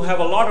you have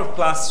a lot of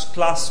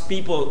class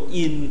people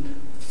in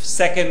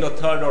 2nd or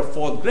 3rd or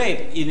 4th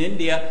grade in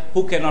India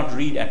who cannot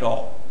read at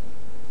all,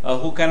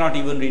 who cannot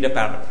even read a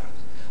paragraph.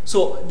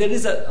 So there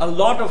is a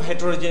lot of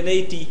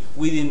heterogeneity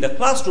within the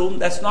classroom.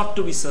 That's not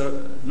to be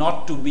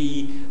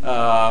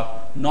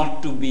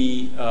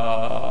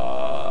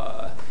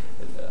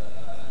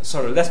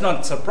that's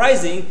not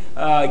surprising,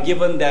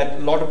 given that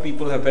a lot of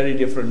people have very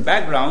different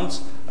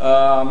backgrounds.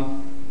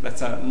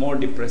 That's a more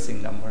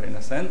depressing number in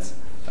a sense.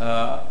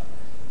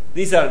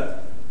 These are,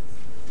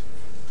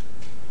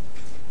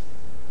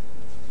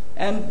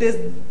 and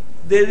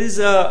there's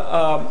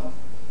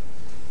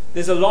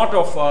a lot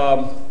of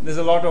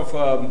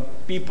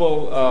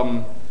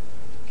people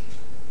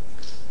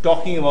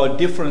talking about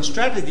different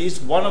strategies.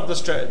 One of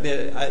this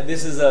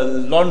is a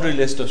laundry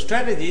list of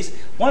strategies.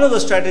 One of the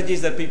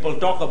strategies that people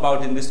talk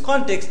about in this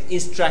context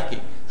is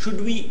tracking.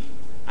 Should we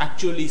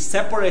actually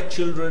separate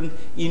children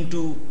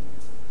into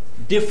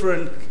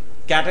different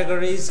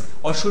categories,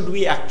 or should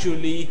we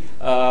actually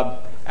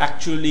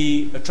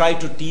try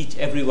to teach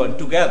everyone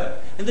together?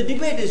 And the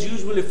debate is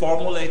usually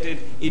formulated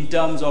in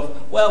terms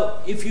of,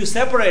 well, if you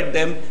separate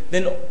them,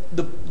 then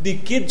the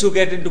kids who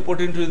get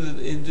put into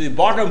the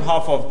bottom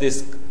half of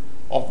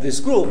this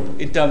group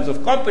in terms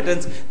of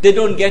competence,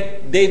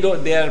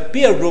 their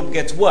peer group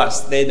gets worse.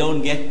 They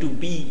don't get to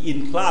be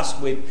in class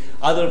with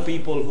other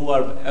people who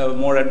are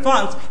more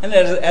advanced, and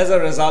as a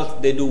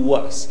result, they do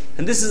worse.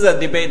 And this is a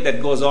debate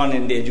that goes on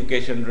in the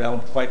education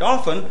realm quite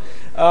often,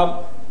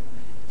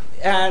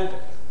 and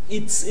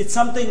it's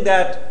something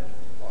that,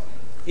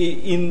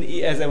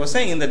 as I was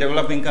saying, in the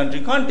developing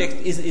country context,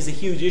 is a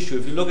huge issue.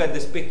 If you look at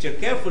this picture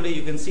carefully,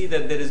 you can see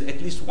that there is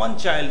at least one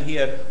child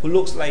here who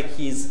looks like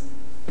he's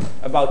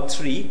about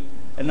 3,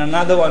 and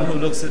another one who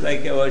looks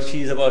like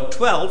she's about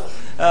 12.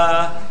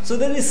 So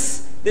there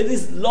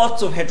is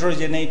lots of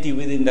heterogeneity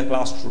within the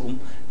classroom,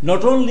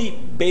 not only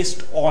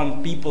based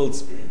on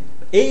people's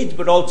age,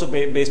 but also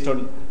based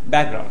on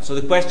background. So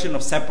the question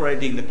of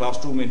separating the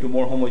classroom into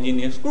more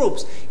homogeneous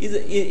groups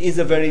is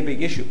a very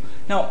big issue.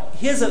 Now,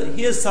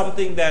 here's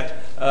something that,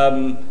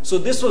 so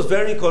this was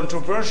very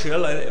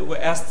controversial.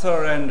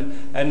 Esther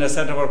and a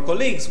set of our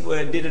colleagues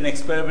did an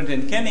experiment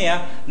in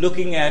Kenya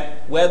looking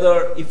at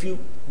whether if you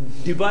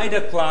divide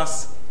a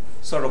class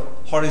sort of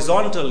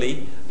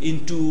horizontally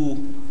into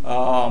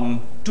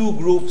 2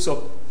 groups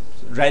of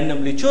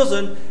randomly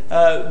chosen,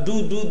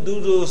 do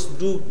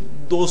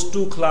those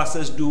 2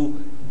 classes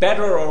do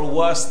better or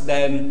worse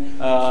than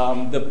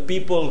the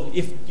people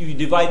if you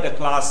divide the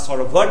class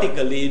sort of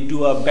vertically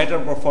into a better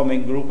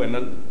performing group and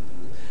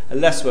a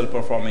less well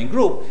performing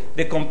group?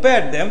 They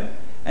compared them,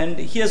 and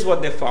here's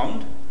what they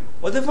found.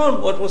 What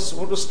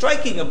was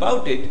striking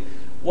about it,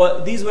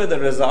 these were the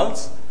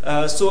results.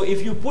 So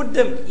if you put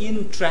them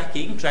in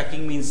tracking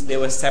means they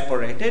were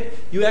separated,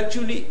 you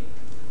actually,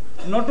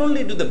 not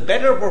only do the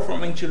better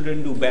performing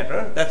children do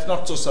better, that's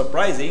not so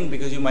surprising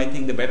because you might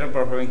think the better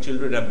performing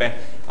children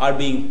are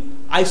being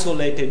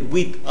isolated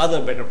with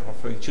other better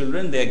performing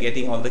children, they are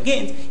getting all the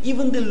gains.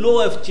 Even the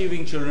low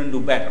achieving children do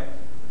better.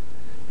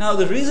 Now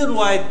the reason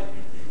why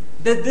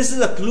that this is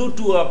a clue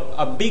to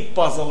a big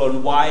puzzle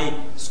on why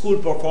school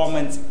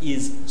performance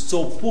is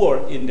so poor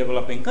in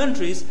developing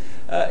countries.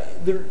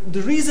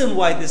 The reason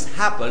why this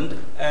happened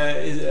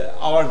is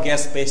our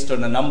guess, based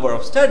on a number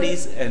of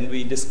studies, and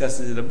we discuss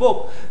this in the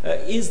book,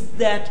 is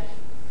that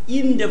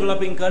in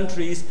developing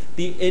countries,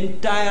 the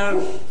entire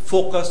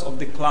focus of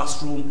the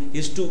classroom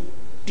is to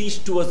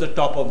teach towards the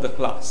top of the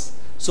class.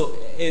 So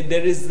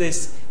there is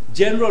this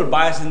general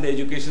bias in the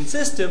education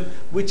system,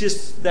 which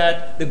is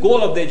that the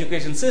goal of the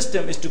education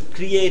system is to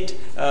create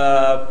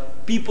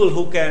people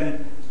who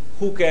can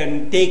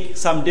take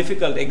some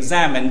difficult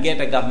exam and get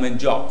a government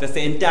job. That's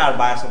the entire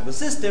bias of the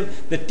system.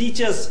 The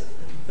teachers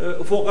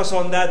focus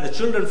on that, the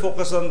children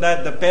focus on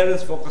that, the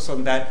parents focus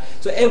on that.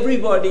 So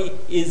everybody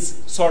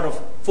is sort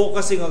of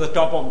focusing on the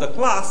top of the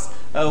class,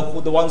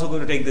 the ones who are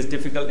going to take this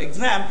difficult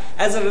exam.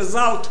 As a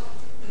result,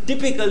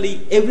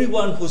 typically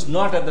everyone who's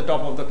not at the top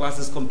of the class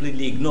is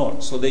completely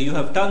ignored. So that you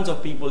have tons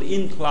of people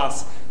in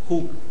class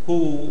who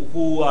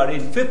are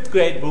in 5th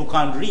grade but who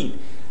can't read.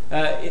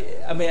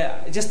 I mean,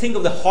 just think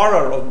of the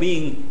horror of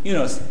being,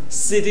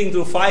 sitting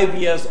through 5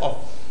 years of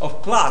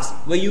class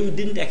where you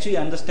didn't actually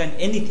understand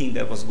anything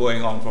that was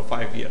going on for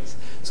 5 years.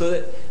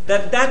 So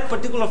that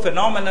particular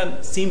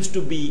phenomenon seems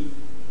to be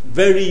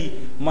very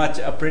much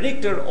a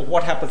predictor of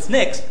what happens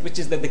next, which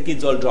is that the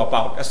kids all drop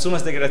out. As soon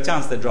as they get a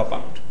chance, they drop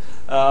out.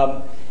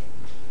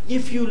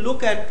 If you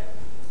look at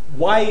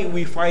why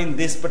we find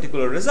this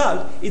particular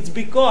result, it's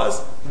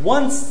because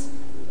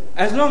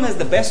as long as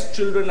the best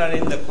children are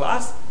in the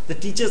class, the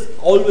teachers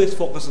always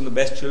focus on the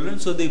best children,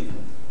 so the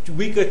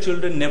weaker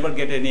children never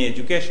get any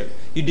education.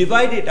 You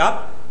divide it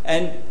up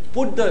and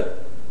put the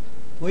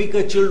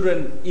weaker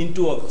children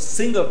into a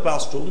single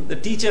classroom. The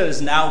teacher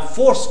is now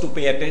forced to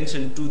pay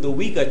attention to the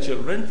weaker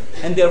children,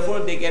 and therefore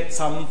they get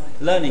some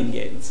learning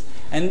gains.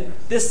 And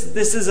this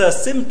is a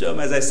symptom,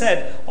 as I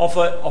said, of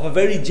a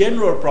very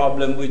general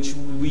problem, which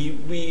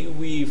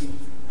we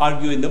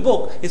argue in the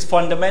book is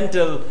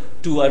fundamental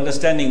to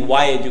understanding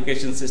why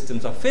education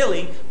systems are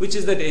failing, which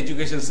is that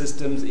education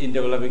systems in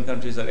developing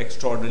countries are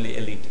extraordinarily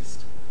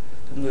elitist.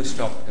 I'm going to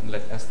stop and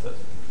let Esther.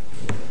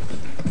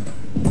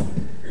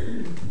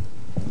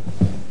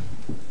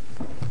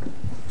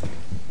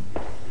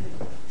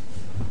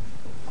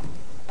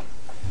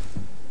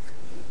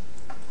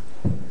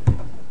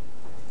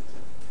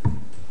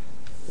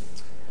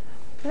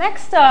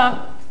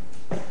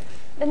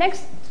 The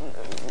next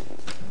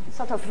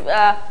sort of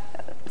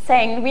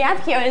saying we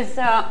have here is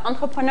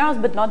entrepreneurs,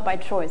 but not by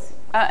choice.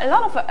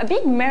 A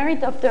big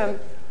merit of the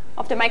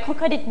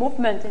microcredit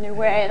movement, in a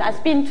way, has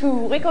been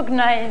to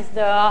recognize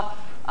the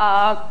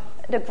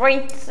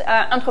great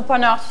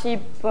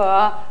entrepreneurship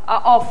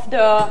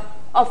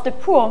of the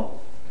poor.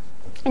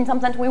 In some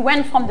sense, we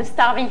went from the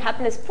starving,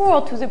 hapless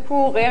poor to the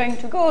poor raring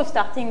to go,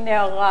 starting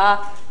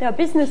their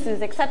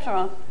businesses,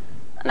 etc.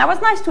 And that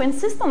was nice to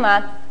insist on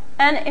that.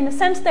 And in a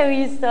sense, there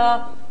is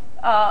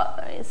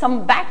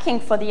some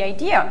backing for the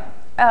idea.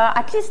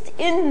 At least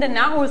in the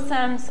narrow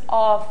sense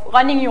of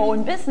running your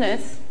own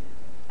business,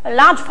 a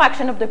large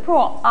fraction of the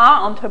poor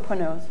are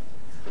entrepreneurs.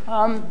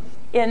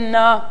 In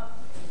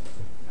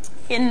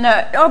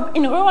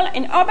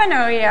urban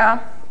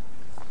area,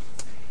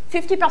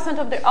 50%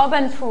 of the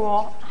urban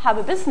poor have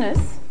a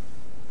business,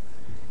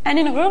 and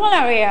in rural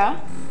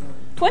area,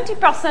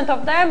 20%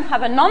 of them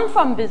have a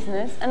non-farm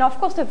business, and of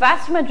course the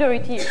vast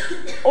majority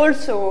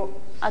also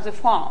has a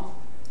farm.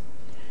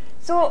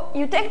 So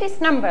you take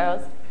these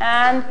numbers,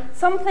 and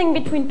something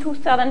between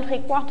 2/3 and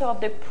 3/4 of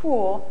the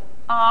poor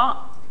are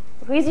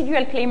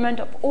residual claimant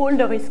of all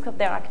the risks of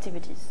their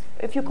activities.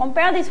 If you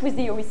compare this with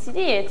the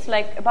OECD, it's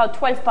like about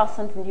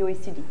 12% in the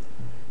OECD.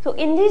 So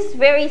in this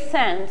very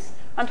sense,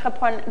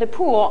 the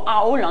poor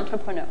are all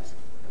entrepreneurs.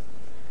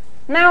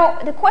 Now,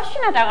 the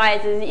question that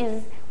arises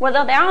is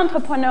whether they are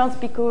entrepreneurs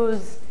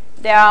because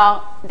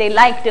they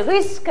like the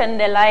risk and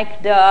they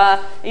like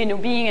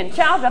being in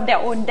charge of their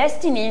own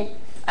destiny,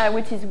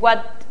 which is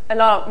why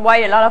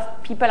a lot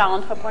of people are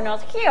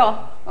entrepreneurs here,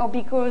 or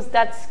because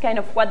that's kind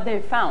of what they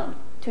found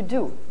to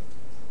do.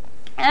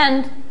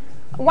 And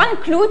one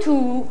clue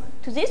to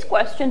this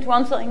question, to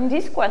answering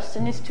this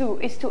question, is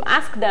to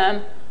ask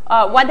them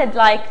what they'd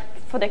like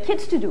for their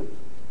kids to do.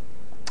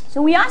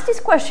 So we asked this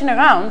question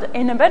around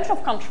in a bunch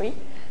of countries.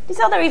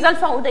 These are the results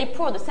for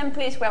Udaipur, the same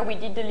place where we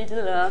did the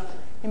little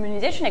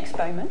immunization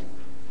experiment.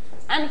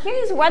 And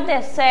here's what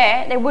they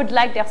say they would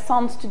like their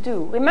sons to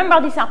do.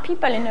 Remember, these are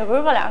people in the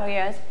rural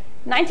areas.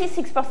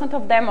 96%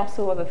 of them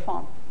also have a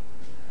farm.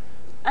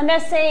 And they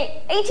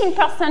say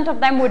 18% of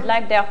them would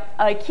like their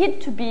kid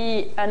to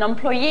be an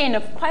employee in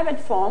a private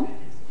firm.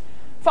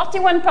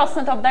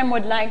 41% of them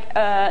would like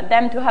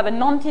them to have a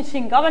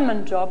non-teaching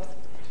government job.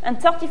 And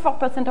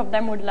 34% of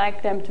them would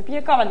like them to be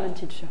a government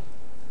teacher.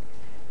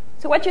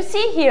 So what you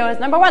see here is,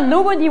 number one,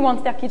 nobody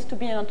wants their kids to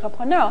be an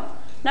entrepreneur.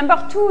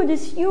 Number two,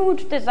 this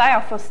huge desire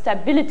for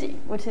stability,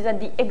 which is at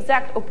the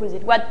exact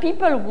opposite. What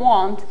people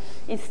want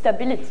is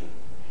stability.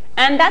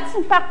 And that's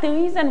in fact the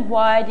reason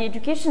why the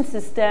education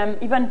system,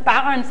 even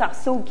parents are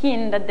so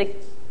keen that the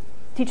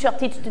teacher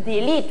teach to the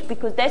elite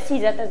because they see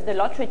that as the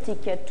lottery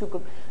ticket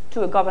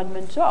to a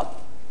government job.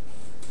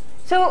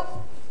 So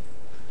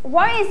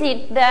why is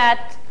it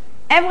that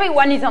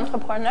everyone is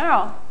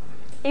entrepreneur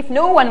if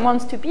no one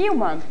wants to be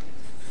one?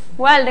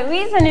 Well, the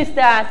reason is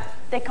that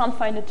they can't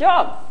find a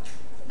job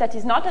that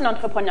is not an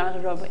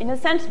entrepreneurial job. In a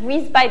sense,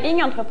 by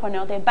being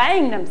entrepreneur, they're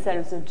buying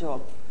themselves a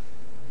job.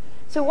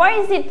 So why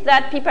is it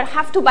that people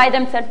have to buy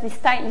themselves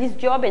this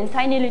job in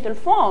tiny little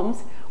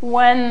firms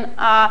when,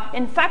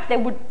 in fact, they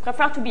would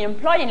prefer to be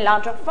employed in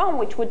larger firms,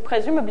 which would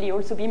presumably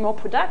also be more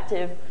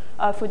productive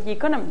for the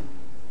economy?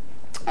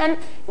 And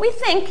we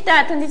think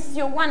that, and this is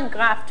your one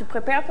graph to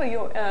prepare for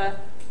your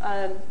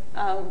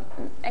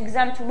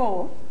exam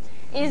tomorrow,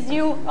 is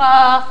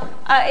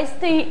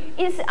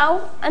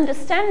our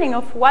understanding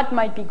of what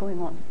might be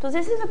going on. So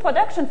this is a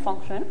production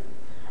function.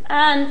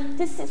 And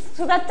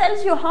so that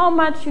tells you how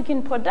much you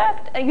can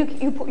product,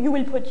 you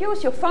will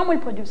produce, your firm will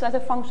produce as a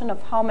function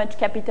of how much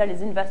capital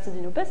is invested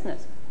in your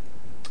business.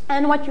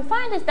 And what you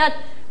find is that,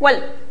 well,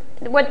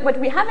 what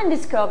we have in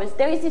this curve is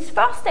there is this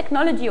first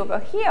technology over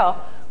here,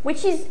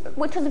 which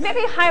has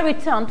very high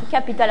return to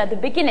capital at the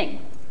beginning,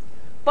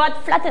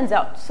 but flattens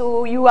out.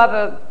 So you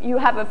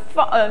have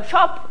a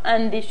shop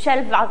and the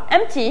shelves are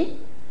empty.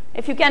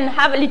 If you can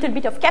have a little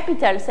bit of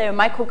capital, say a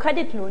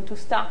microcredit loan to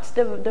start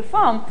the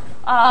firm,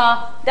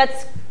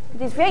 that's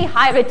this very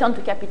high return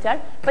to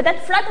capital. But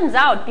that flattens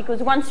out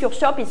because once your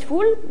shop is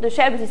full, the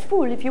shelves is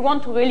full. If you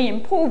want to really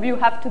improve, you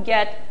have to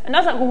get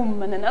another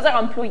room and another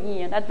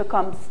employee, and that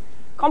becomes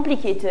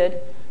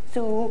complicated.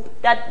 So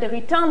that the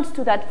returns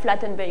to that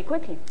flatten very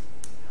quickly.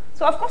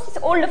 So of course,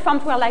 if all the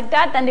firms were like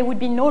that, then there would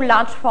be no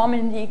large firm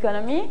in the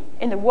economy,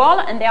 in the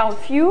world, and there are a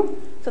few.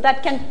 So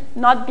that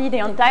cannot be the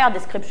entire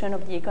description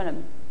of the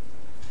economy.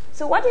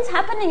 So what is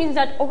happening is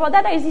that over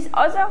that there is this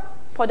other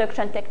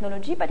production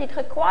technology, but it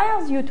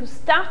requires you to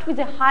start with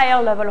a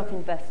higher level of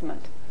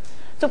investment.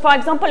 So for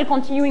example,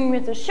 continuing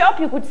with the shop,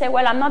 you could say,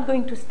 well, I'm not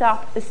going to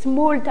start a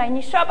small,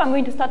 tiny shop, I'm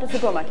going to start a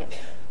supermarket.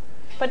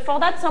 But for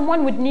that,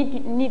 someone would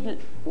need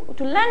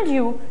to lend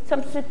you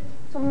some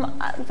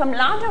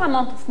larger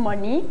amount of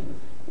money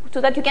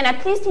so that you can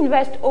at least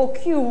invest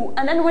OQ,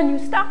 and then when you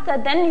start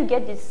that, then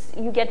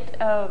you get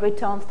a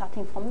return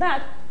starting from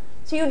that.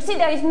 So you'll see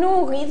there is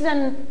no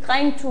reason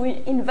trying to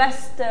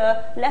invest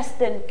less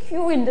than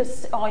Q in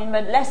this, or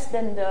even less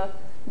than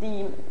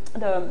the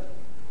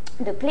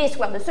place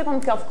where the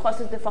second curve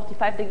crosses the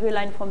 45-degree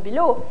line from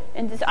below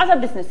in these other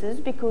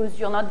businesses, because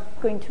you're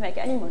not going to make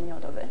any money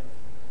out of it.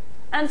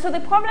 And so the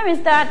problem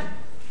is that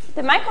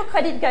the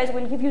microcredit guys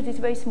will give you this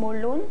very small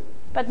loan,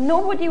 but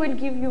nobody will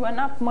give you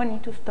enough money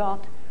to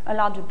start a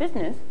larger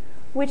business,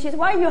 which is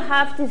why you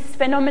have this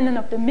phenomenon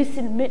of the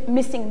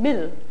missing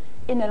middle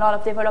in a lot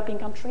of developing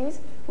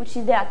countries, which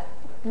is that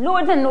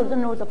loads and loads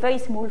and loads of very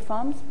small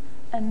firms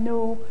and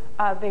no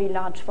very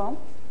large firms,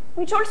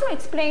 which also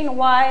explain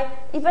why,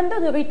 even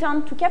though the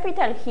return to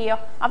capital here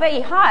are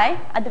very high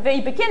at the very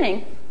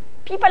beginning,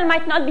 people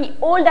might not be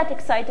all that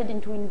excited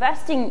into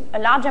investing a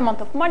large amount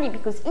of money,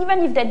 because even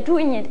if they're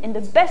doing it in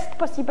the best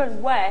possible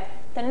way,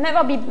 they'll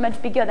never be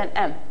much bigger than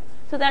M.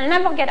 So they'll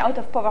never get out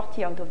of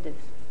poverty out of this.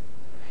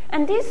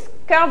 And these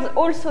curves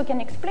also can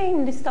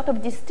explain this sort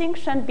of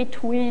distinction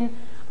between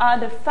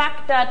the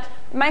fact that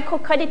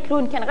microcredit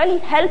loan can really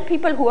help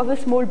people who have a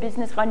small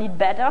business run it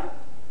better,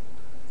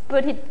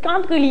 but it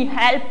can't really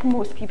help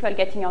most people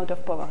getting out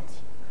of poverty.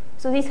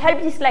 So this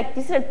helps,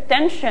 this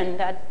tension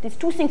that these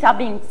two things are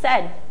being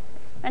said,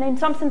 and in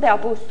some sense they are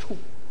both true.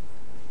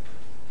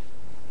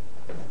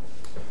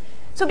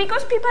 So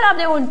because people have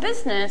their own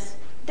business,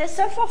 they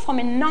suffer from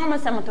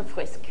enormous amount of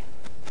risk.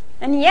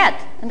 And yet,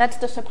 and that's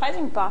the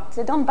surprising part,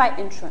 they don't buy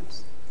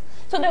insurance.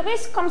 So the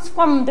risk comes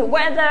from the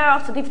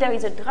weather. So if there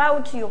is a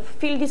drought, your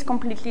field is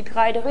completely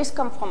dry. The risk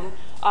comes from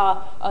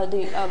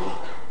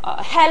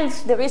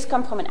health. The risk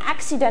comes from an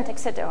accident,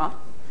 etc.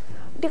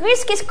 The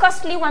risk is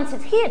costly once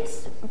it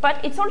hits, but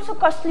it's also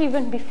costly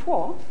even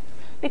before,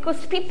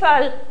 because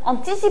people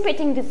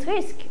anticipating this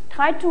risk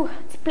try to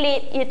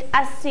play it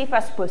as safe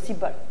as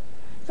possible.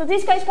 So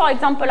these guys, for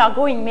example, are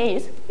growing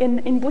maize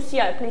in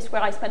Busia, a place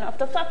where I spend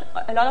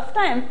a lot of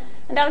time,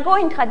 and they're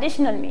growing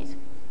traditional maize.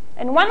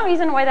 And one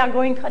reason why they're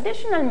growing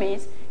traditional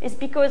maize is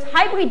because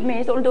hybrid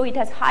maize, although it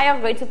has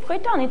higher rates of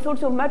return, it's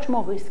also much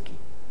more risky.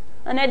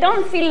 And they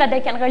don't feel that they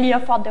can really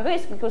afford the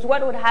risk, because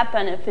what would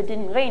happen if it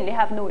didn't rain? They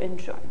have no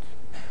insurance.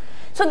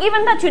 So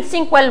given that, you'd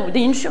think, well,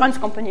 the insurance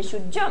company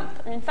should jump.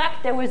 And in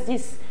fact, there was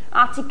this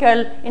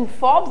article in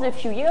Forbes a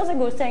few years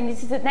ago saying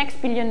this is the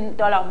next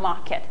billion-dollar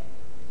market.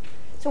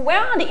 So where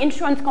are the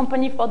insurance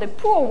companies for the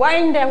poor? Why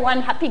isn't there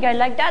one happy guy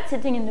like that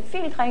sitting in the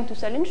field trying to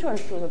sell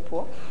insurance to the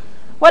poor?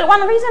 Well,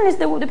 one reason is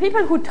the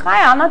people who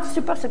try are not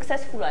super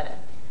successful at it.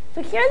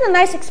 So here's a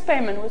nice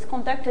experiment. It was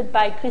conducted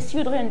by Chris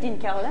Udry and Dean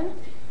Carolan.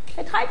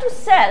 They tried to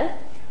sell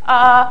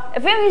a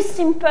very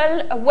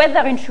simple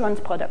weather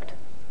insurance product.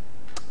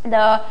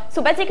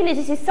 So basically,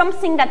 this is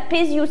something that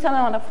pays you some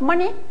amount of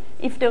money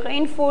if the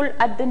rainfall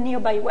at the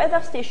nearby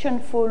weather station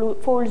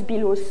falls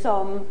below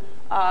some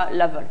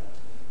level.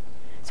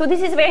 So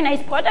this is a very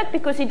nice product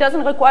because it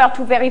doesn't require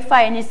to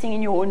verify anything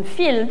in your own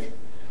field.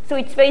 So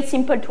it's very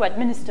simple to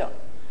administer.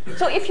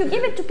 So if you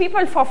give it to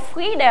people for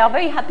free, they are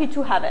very happy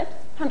to have it.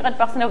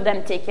 100% of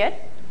them take it.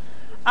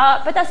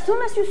 But as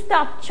soon as you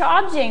start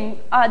charging,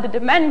 the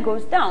demand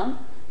goes down.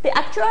 The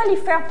actually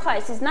fair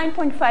price is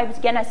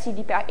 9.5 Ghana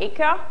cedi per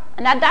acre.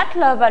 And at that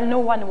level, no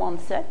one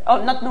wants it.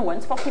 Or not no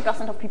one,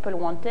 40% of people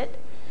want it.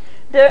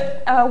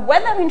 The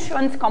weather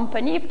insurance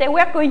company, if they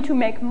were going to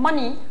make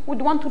money,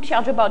 would want to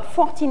charge about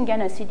 14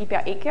 Ghana cedi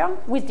per acre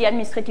with the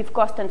administrative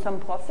cost and some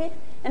profit.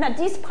 And at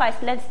this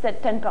price, less than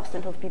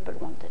 10% of people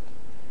want it.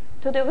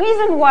 So the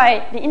reason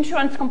why the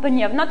insurance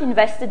company have not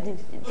invested in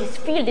this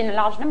field in a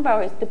large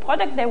number is the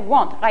product they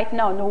want right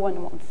now no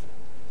one wants.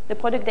 The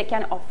product they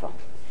can offer.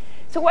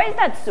 So why is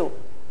that so?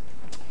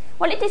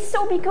 Well, it is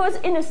so because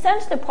in a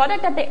sense the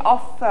product that they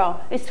offer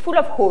is full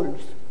of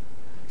holes.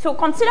 So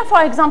consider,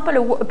 for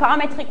example, a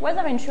parametric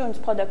weather insurance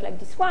product like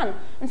this one.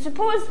 And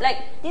suppose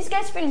this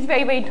gas field is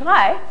very, very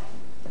dry,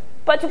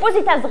 but suppose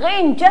it has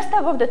rained just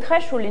above the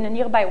threshold in a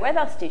nearby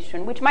weather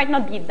station, which might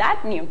not be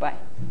that nearby.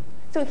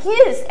 So he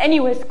is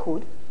anyways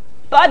good,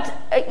 but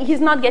he's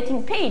not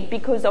getting paid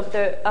because of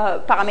the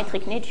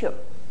parametric nature.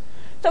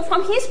 So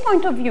from his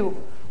point of view,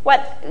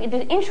 what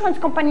the insurance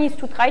company is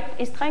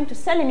trying to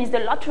sell him is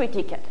the lottery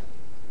ticket.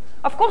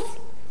 Of course,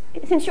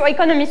 since you're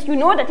economists, you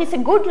know that it's a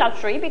good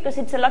lottery because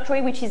it's a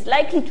lottery which is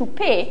likely to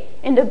pay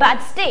in the bad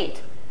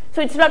state.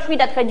 So it's a lottery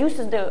that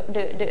reduces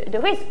the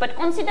risk. But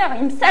consider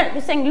himself,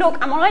 he's saying, look,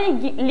 I'm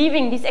already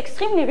living this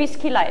extremely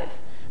risky life,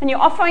 and you're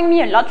offering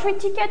me a lottery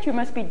ticket, you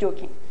must be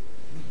joking.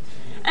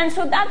 And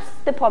so that's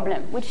the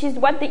problem, which is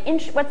what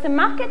the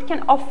market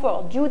can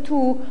offer due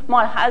to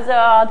moral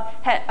hazard,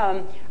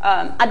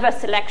 adverse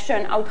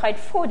selection, outright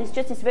fraud is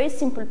just this very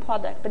simple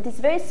product. But this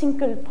very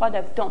simple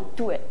product don't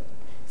do it.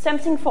 Same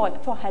thing for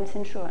health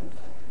insurance.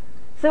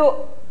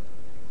 So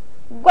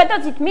what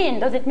does it mean?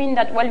 Does it mean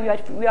that, well, we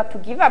have to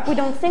give up? We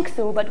don't think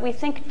so, but we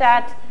think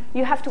that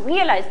you have to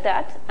realize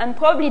that and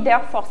probably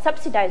therefore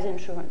subsidize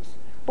insurance.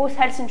 Both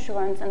health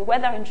insurance and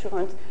weather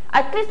insurance,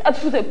 at least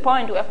up to the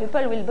point where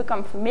people will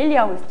become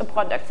familiar with the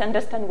products,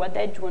 understand what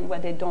they do and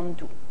what they don't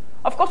do.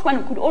 Of course,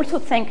 one could also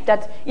think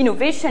that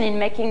innovation in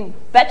making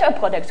better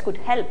products could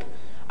help,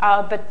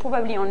 but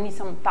probably only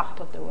some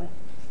part of the way.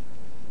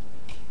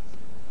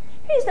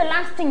 Here's the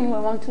last thing we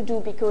want to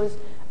do because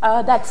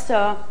it's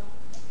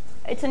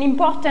an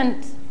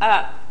important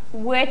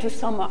way to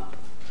sum up.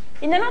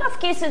 In a lot of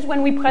cases,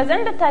 when we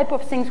present the type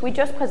of things we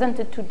just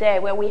presented today,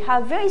 where we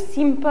have very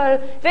simple,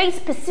 very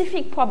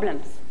specific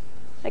problems,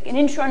 like an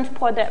insurance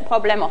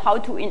problem or how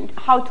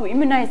to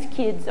immunize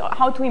kids or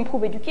how to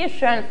improve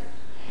education,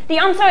 the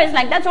answer is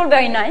that's all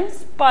very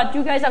nice, but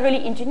you guys are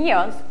really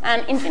engineers,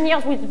 and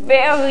engineers with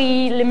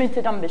very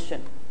limited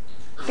ambition.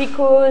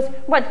 Because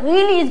what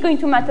really is going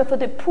to matter for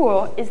the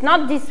poor is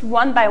not this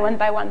one by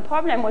one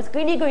problem. What's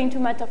really going to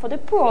matter for the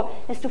poor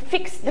is to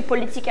fix the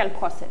political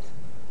process.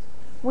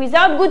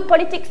 Without good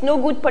politics,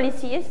 no good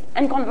policies.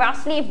 And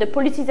conversely, if the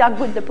policies are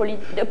good,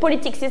 the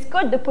politics is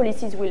good, the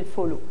policies will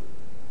follow.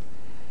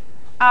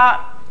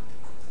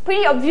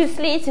 Pretty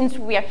obviously, since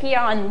we are here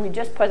and we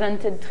just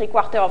presented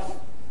 3/4 of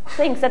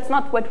things, that's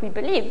not what we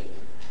believe.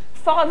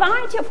 For a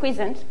variety of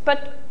reasons,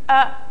 but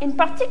in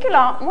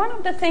particular, one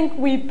of the things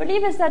we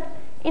believe is that,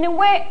 in a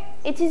way,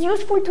 it is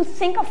useful to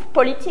think of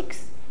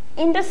politics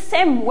in the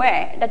same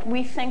way that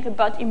we think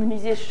about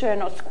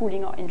immunization or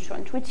schooling or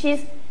insurance, which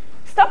is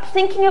stop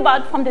thinking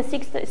about from the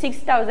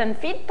 6,000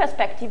 feet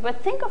perspective, but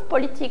think of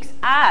politics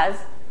as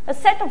a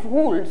set of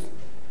rules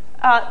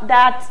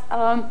that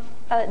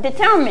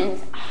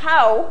determines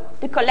how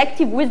the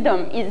collective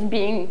wisdom is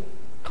being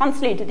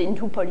translated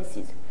into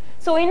policies.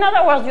 So in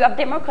other words, you have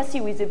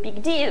democracy with a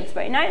big D, it's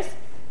very nice.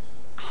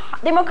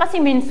 Democracy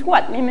means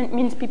what? It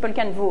means people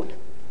can vote.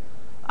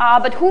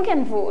 But who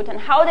can vote and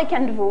how they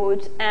can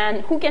vote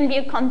and who can be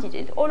a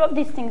candidate, all of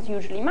these things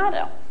usually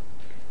matter.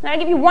 Now I'll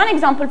give you one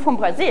example from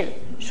Brazil,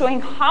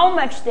 showing how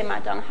much they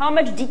matter and how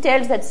much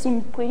details that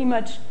seem pretty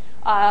much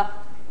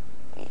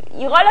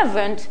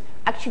irrelevant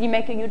actually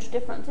make a huge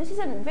difference. This is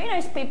a very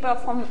nice paper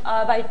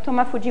by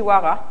Thomas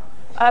Fujiwara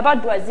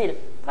about Brazil.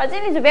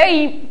 Brazil is a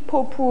very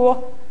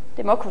poor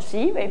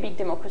democracy, very big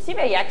democracy,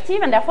 very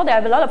active, and therefore they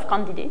have a lot of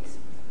candidates.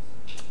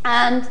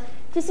 And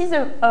this is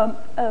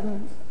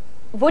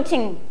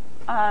voting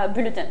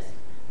bulletins.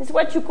 This is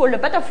what you call a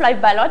butterfly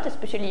ballot,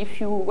 especially if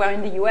you were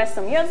in the US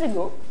some years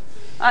ago.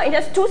 It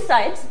has two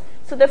sides.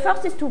 So the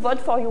first is to vote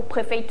for your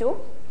prefeito.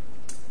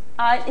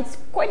 It's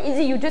quite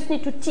easy. You just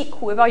need to tick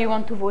whoever you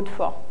want to vote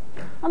for.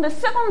 On the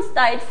second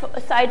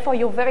side for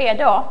your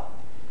vereador,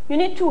 you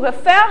need to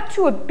refer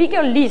to a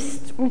bigger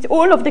list with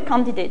all of the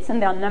candidates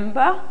and their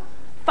number.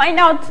 Find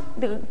out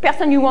the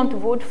person you want to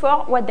vote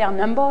for, what their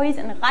number is,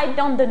 and write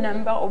down the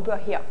number over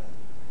here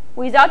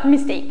without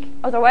mistake.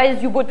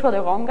 Otherwise, you vote for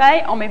the wrong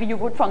guy, or maybe you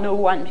vote for no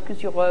one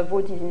because your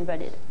vote is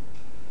invalid.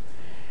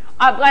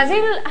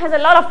 Brazil has a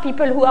lot of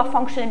people who are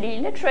functionally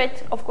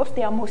illiterate. Of course,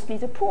 they are mostly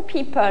the poor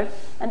people,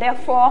 and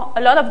therefore,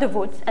 a lot of the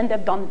votes end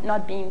up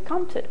not being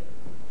counted.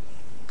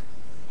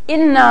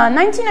 In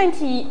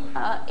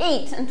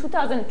 1998 and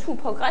 2002,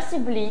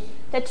 progressively,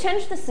 they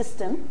changed the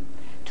system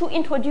to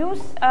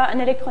introduce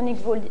an electronic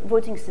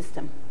voting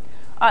system.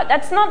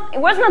 It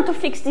was not to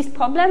fix this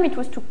problem, it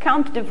was to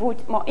count the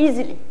vote more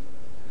easily.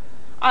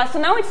 So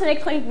now it's an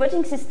electronic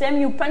voting system.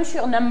 You punch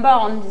your number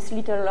on this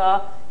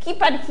little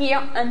keypad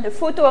here, and the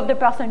photo of the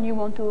person you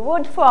want to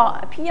vote for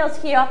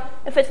appears here.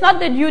 If it's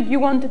not the dude you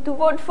wanted to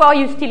vote for,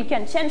 you still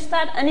can change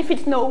that. And if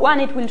it's no one,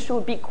 it will show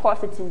a big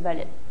cross, it's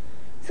invalid.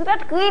 So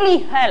that really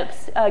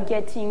helps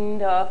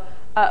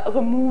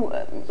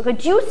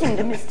reducing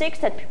the mistakes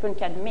that people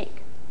can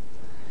make.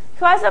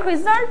 So as a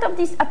result of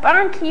this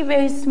apparently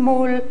very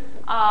small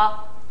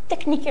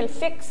technical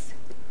fix,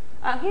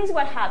 here's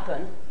what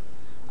happened.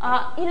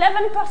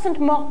 11%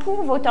 more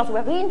poor voters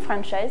were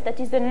re-enfranchised. That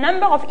is the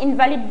number of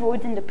invalid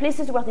votes in the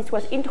places where this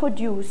was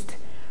introduced.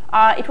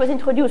 It was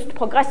introduced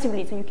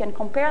progressively, so you can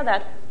compare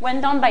that.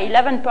 Went down by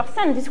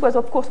 11%. This was,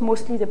 of course,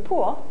 mostly the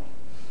poor.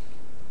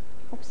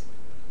 Oops.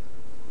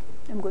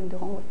 I'm going the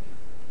wrong way.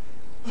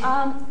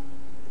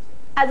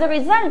 As a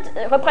result,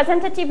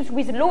 representatives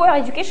with lower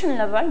education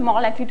level,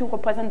 more likely to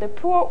represent the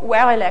poor,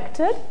 were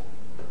elected.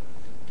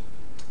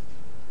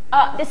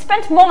 They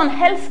spent more on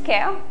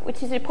healthcare,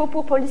 which is a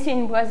pro-poor policy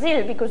in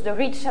Brazil because the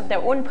rich have their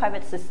own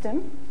private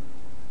system.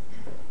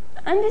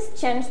 And this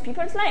changed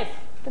people's life.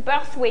 The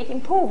birth rate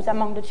improves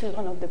among the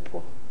children of the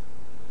poor.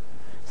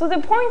 So the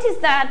point is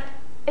that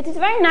it is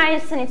very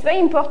nice and it's very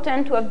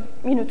important to have,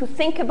 to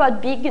think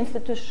about big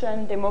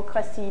institutions,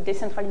 democracy,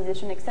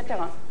 decentralization,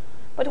 etc.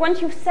 But once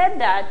you've said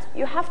that,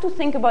 you have to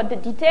think about the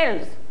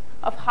details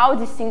of how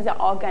these things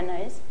are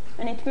organized,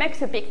 and it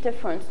makes a big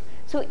difference.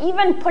 So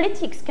even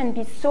politics can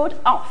be thought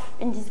of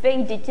in this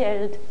very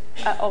detailed,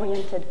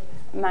 oriented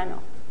manner.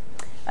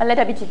 I'll let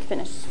Abhijit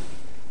finish.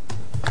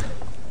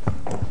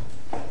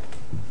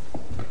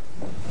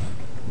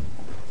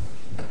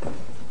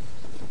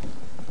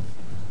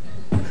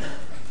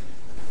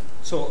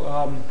 So,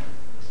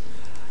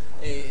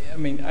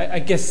 I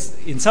guess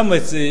in some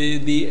ways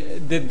the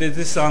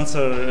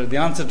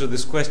answer to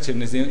this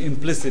question is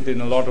implicit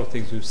in a lot of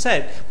things we've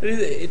said.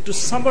 But to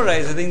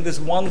summarize, I think there's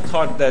one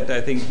thought that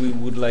I think we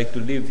would like to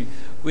leave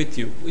with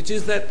you, which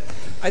is that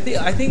I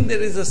think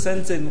there is a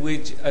sense in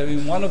which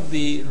one of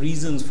the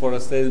reasons for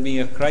us there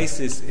being a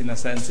crisis in a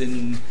sense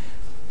in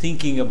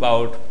thinking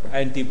about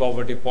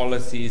anti-poverty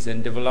policies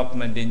and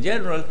development in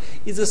general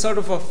is a sort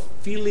of a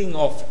feeling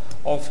of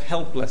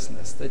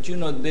helplessness, that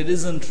there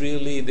isn't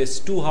really, there's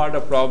too hard a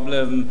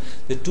problem,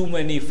 there are too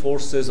many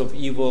forces of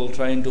evil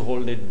trying to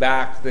hold it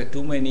back, there are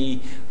too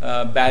many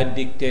bad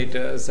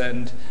dictators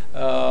and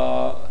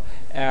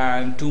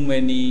too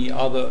many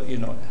other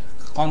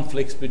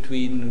conflicts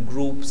between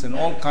groups and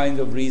all kinds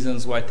of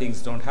reasons why things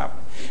don't happen.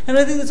 And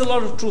I think there's a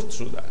lot of truth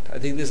through that. I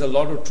think there's a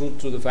lot of truth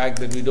through the fact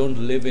that we don't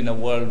live in a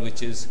world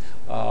which is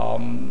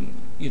run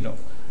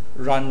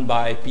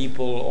by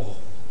people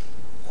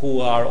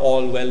who are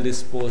all well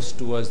disposed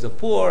towards the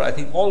poor. I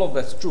think all of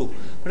that's true.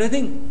 But I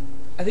think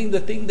the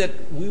thing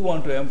that we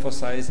want to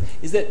emphasize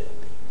is that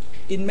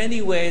in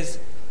many ways,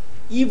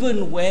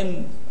 even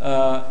when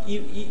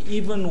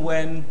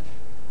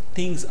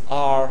things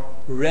are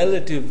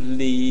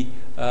relatively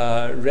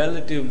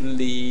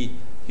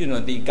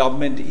the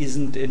government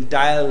isn't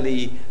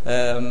entirely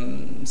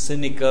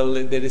cynical,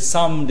 there is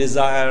some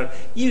desire.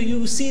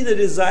 You see the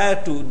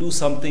desire to do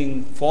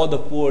something for the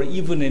poor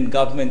even in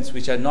governments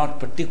which are not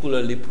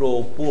particularly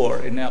pro-poor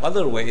in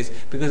other ways,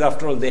 because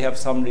after all they have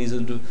some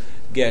reason to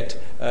get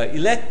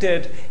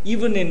elected,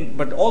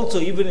 but also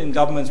even in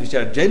governments which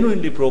are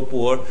genuinely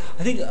pro-poor.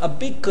 I think a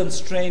big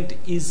constraint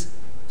is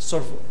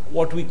sort of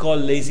what we call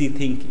lazy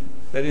thinking.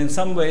 That in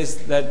some ways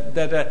that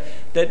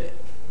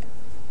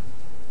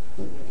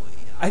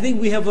I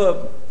think we have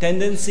a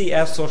tendency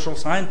as social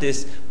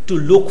scientists to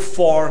look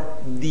for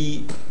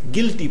the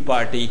guilty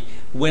party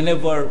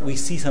whenever we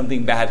see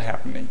something bad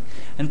happening.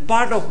 And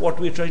part of what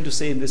we're trying to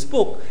say in this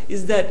book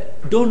is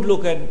that don't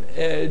look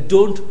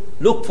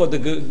for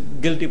the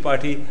guilty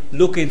party,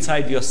 look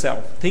inside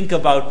yourself. Think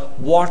about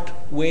what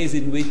ways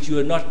in which you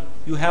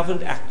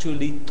haven't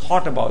actually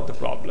thought about the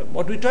problem.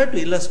 What we try to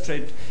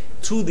illustrate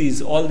through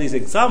all these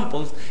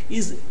examples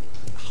is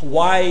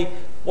why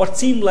what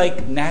seem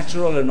like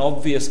natural and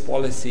obvious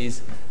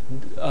policies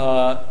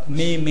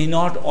may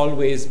not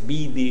always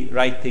be the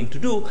right thing to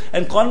do,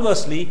 and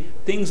conversely,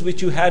 things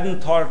which you hadn't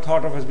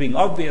thought of as being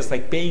obvious,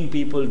 like paying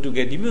people to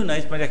get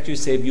immunized, might actually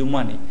save you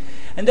money.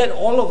 And that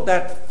all of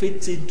that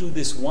fits into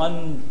the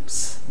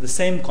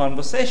same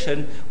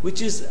conversation,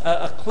 which is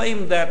a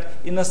claim that,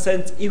 in a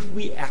sense, if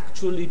we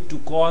actually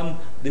took on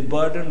the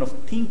burden of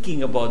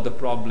thinking about the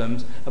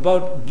problems,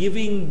 about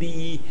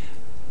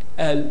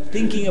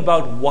thinking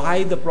about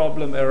why the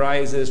problem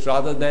arises,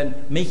 rather than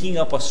making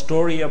up a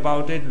story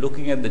about it,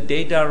 looking at the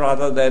data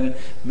rather than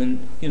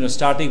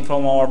starting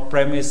from our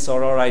premise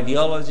or our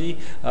ideology,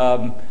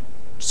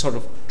 sort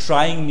of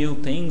trying new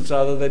things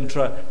rather than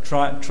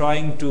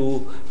trying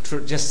to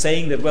just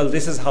saying that, well,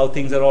 this is how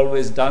things are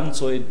always done,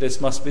 so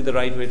this must be the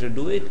right way to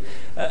do it.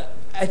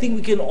 I think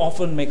we can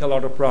often make a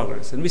lot of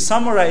progress. And we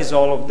summarize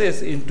all of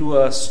this into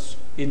a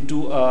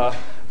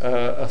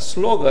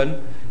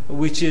slogan,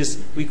 which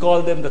is, we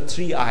call them the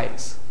 3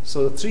 I's.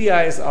 So the 3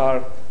 I's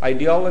are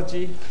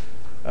ideology,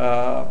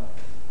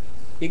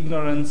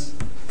 ignorance,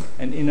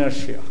 and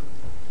inertia.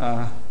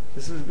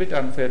 This is a bit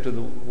unfair to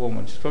the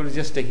woman. She's probably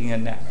just taking a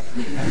nap.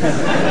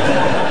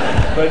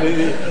 But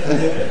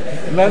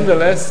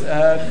nonetheless,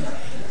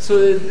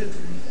 so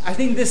I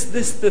think the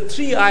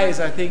 3 I's,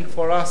 I think,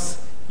 for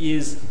us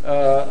is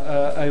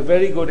a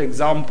very good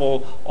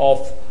example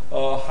of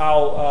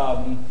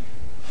how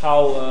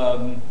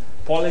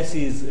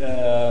policies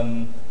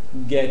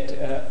get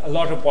a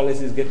lot of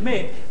policies get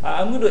made.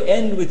 I'm going to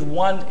end with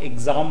one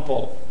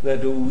example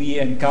that we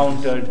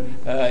encountered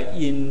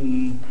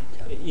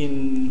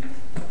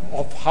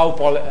of how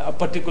a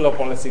particular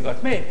policy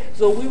got made.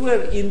 So we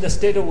were in the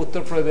state of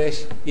Uttar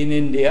Pradesh in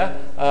India.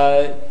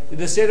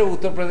 The state of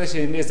Uttar Pradesh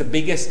in India is the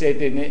biggest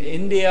state in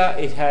India.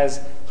 It has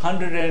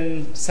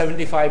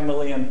 175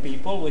 million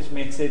people, which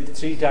makes it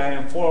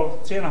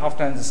 3.5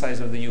 times the size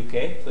of the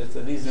UK. So it's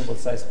a reasonable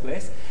sized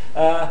place.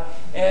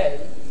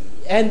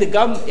 And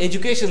the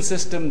education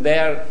system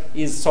there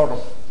is sort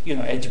of,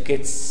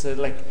 educates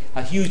like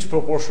a huge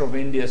proportion of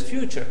India's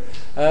future.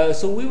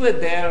 So we were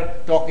there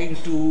talking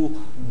to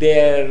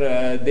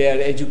their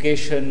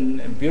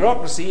education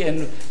bureaucracy,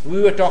 and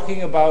we were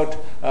talking about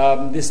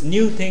this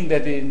new thing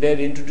that they're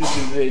introduced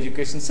into the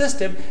education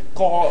system,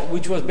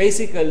 which was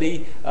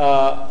basically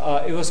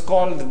it was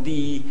called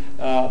the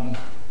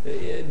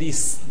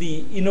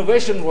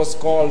innovation was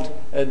called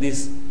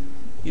this.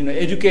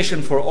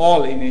 Education for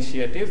All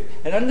initiative.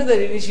 And under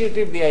that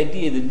initiative,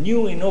 the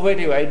new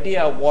innovative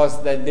idea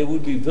was that there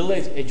would be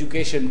village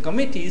education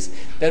committees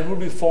that would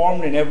be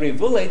formed in every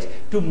village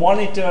to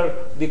monitor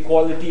the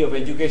quality of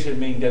education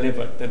being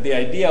delivered. That the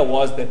idea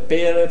was that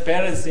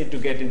parents need to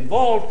get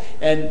involved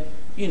and,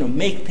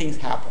 make things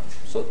happen.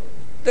 So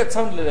that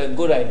sounded like a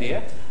good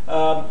idea.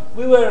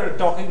 We were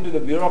talking to the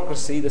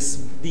bureaucracy,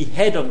 the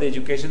head of the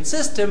education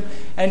system,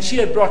 and she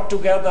had brought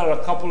together a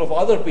couple of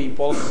other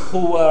people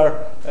who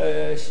were,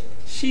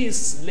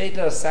 she's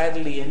later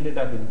sadly ended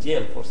up in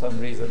jail for some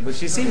reason, but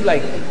she seemed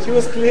like she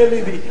was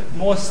clearly the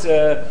most,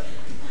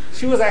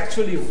 she was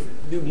actually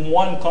the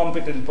one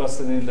competent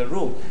person in the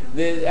room.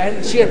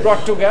 And she had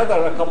brought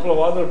together a couple of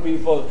other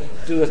people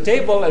to the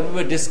table, and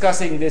we were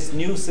discussing this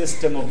new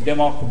system of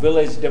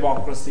village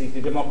democracy,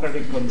 the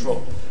democratic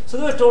control. So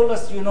they told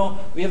us,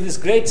 we have this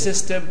great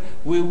system,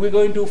 we're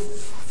going to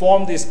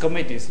form these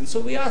committees. And so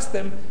we asked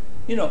them,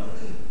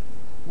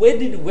 where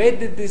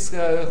did this,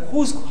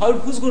 who's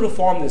going to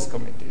form these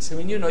committees? I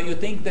mean, you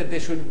think that there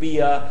should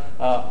be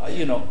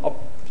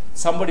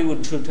somebody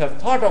should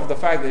have thought of the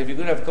fact that if you're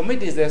going to have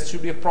committees, there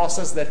should be a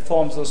process that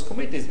forms those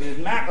committees. It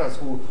matters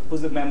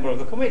who's the member of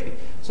the committee.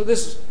 So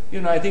this,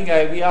 I think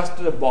we asked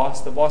the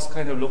boss. The boss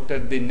kind of looked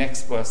at the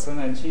next person,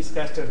 and she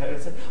scratched her head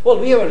and said, well,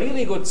 we have a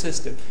really good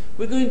system.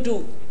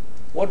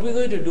 What we're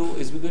going to do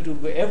is we're going to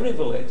go every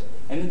village,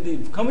 and the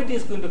committee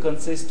is going to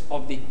consist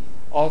of the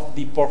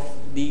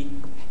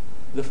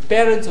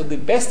parents of the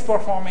best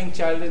performing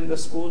child in the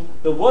school,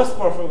 the worst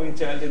performing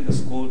child in the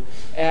school,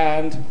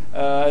 and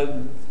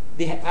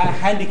the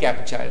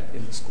handicapped child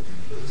in the school.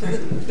 So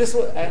this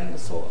was, and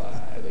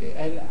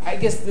I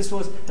guess this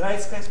was, and I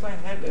scratched my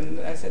head and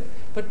I said,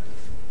 but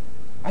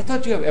I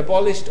thought you have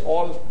abolished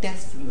all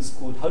tests in the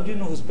school. How do you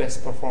know who's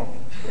best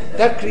performing?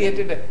 That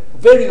created a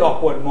very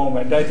awkward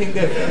moment. I think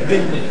that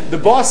the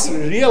boss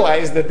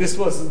realized that this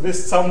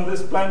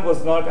plan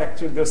was not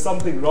actually, there's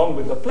something wrong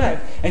with the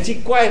plan, and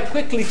she quite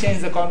quickly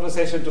changed the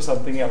conversation to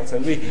something else.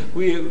 And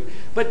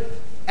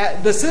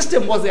the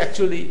system was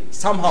actually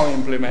somehow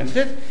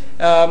implemented.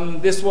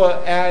 And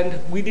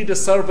we did a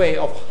survey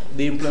of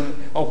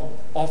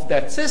of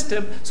that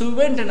system. So we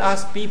went and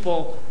asked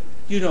people,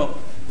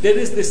 there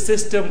is this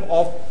system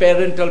of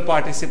parental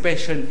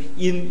participation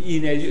in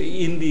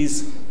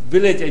these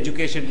village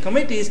education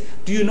committees.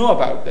 Do you know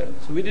about them?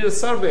 So we did a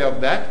survey of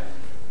that.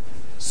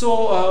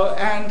 So,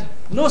 and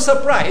no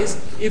surprise,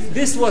 if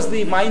this was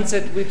the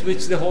mindset with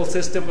which the whole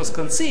system was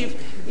conceived,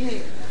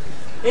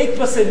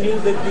 8% knew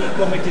that the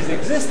committees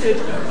existed,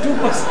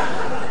 2%.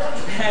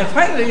 And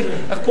finally,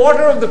 a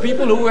quarter of the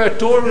people who were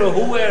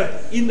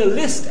in the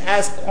list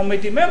as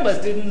committee members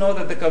didn't know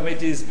that the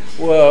committees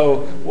they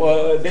were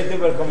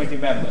committee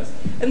members.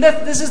 And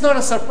this is not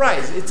a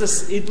surprise.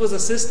 It was a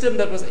system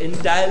that was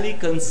entirely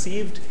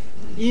conceived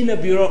in a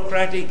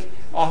bureaucratic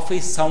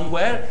office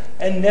somewhere,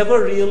 and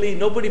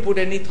nobody put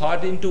any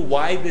thought into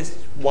why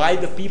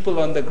the people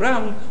on the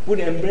ground would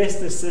embrace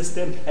this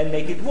system and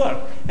make it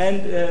work.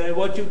 And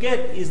what you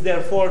get is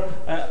therefore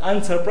the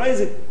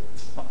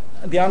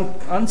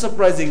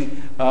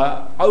unsurprising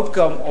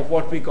outcome of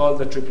what we call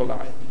the triple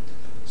I.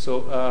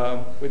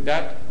 So with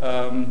that,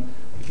 I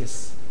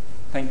guess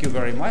thank you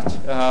very much.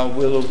 I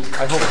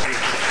hope.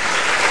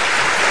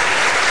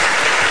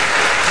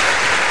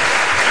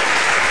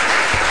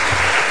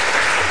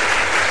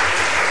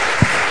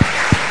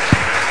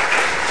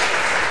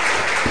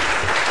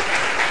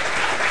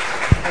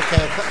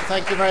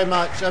 Thank you very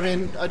much. I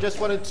mean, I just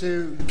wanted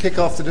to kick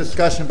off the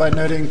discussion by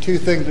noting two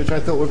things which I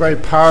thought were very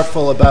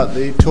powerful about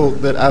the talk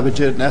that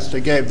Abhijit and Esther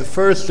gave. The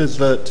first is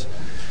that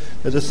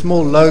there's a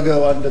small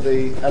logo under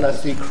the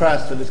LSE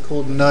crest that is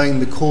called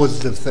Knowing the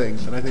Causes of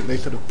Things, and I think they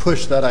sort of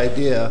push that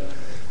idea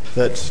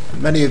that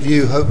many of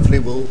you hopefully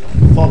will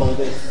follow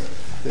this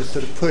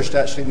sort of push to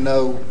actually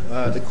know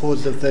the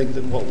causes of things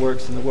and what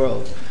works in the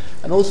world.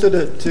 And also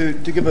to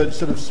give a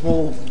sort of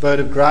small vote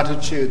of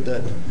gratitude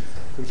that,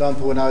 for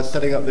example, when I was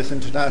setting up this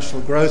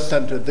International Growth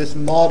Center, this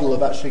model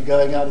of actually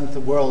going out into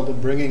the world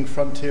and bringing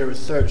frontier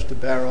research to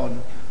bear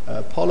on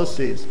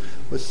policies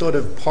was sort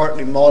of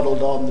partly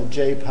modeled on the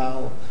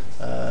JPAL,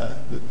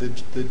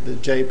 the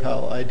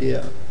JPAL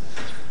idea.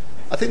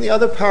 I think the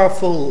other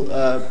powerful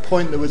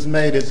point that was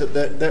made is that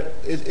there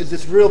is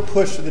this real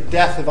push for the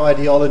death of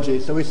ideology.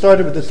 So we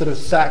started with this sort of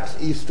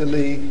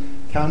Sachs-Easterly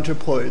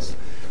counterpoise.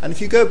 And if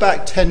you go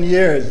back 10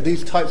 years,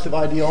 these types of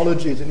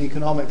ideologies in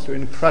economics are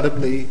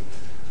incredibly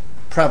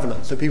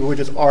prevalent. So people would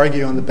just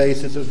argue on the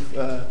basis of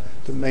the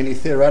mainly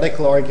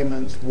theoretical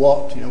arguments,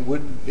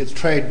 is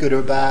trade good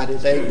or bad,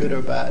 is aid good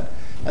or bad.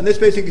 And this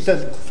basically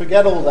says,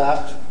 forget all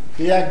that,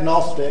 be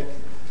agnostic,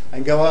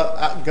 and go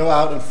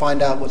out and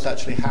find out what's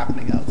actually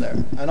happening out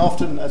there. And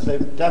often, as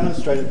they've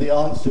demonstrated, the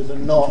answers are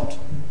not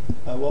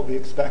what we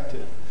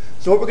expected.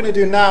 So what we're going to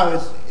do now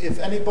is, if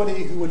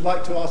anybody who would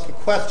like to ask a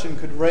question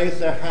could raise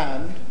their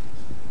hand.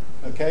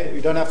 Okay,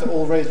 you don't have to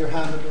all raise your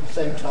hand at the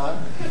same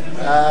time.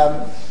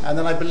 And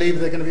then I believe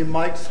there are going to be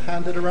mics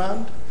handed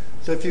around.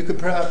 So if you could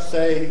perhaps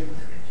say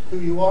who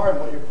you are and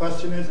what your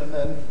question is, and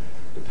then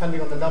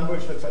depending on the number,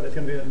 which looks like there's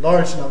going to be a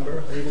large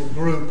number, we will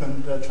group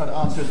and try to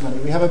answer as many.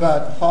 We have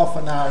about half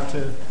an hour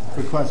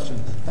for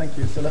questions. Thank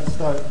you. So let's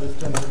start with this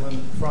gentleman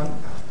in front.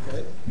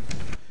 Okay.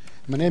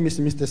 My name is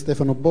Mr.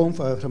 Stefano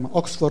Bonfa from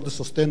Oxford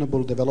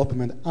Sustainable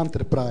Development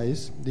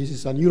Enterprise. This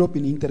is an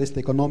European interest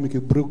economic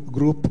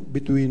group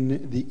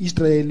between the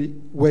Israeli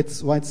White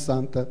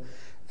Center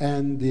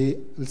and the,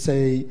 let's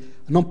say,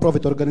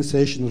 non-profit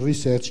organization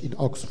Research in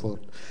Oxford.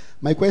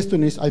 My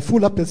question is, I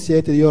fully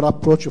appreciate your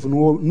approach of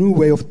new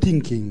way of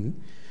thinking.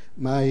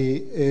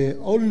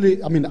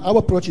 Our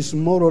approach is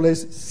more or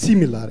less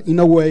similar in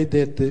a way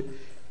that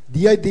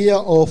the idea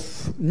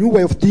of new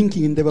way of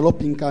thinking in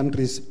developing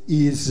countries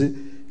is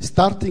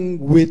starting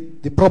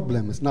with the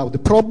problems. Now, the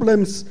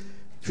problems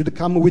should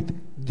come with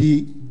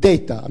the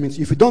data. I mean,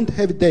 if you don't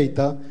have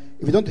data,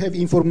 if you don't have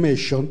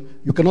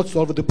information, you cannot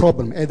solve the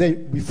problem. And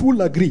then we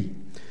fully agree.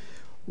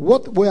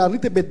 What we are a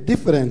little bit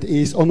different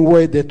is on the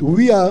way that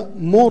we are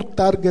more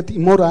targeting,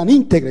 more an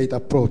integrated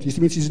approach. This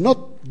means it's not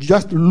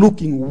just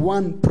looking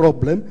one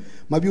problem,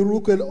 but you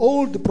look at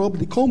all the problem,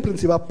 the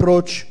comprehensive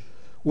approach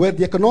where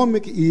the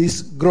economic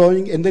is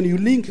growing, and then you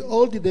link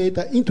all the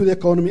data into the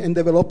economy and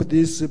develop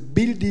this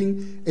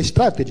building a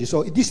strategy.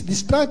 So it is the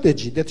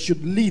strategy that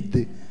should lead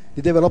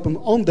the development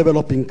on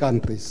developing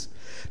countries.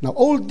 Now,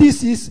 all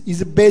this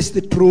is based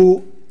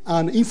through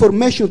an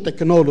information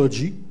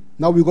technology.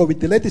 Now we go with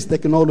the latest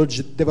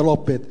technology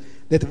developed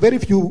that very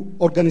few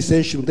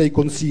organizations they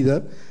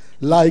consider,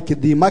 like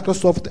the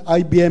Microsoft,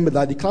 IBM,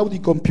 like the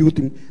cloud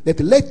computing, that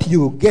let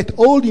you get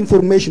all the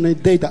information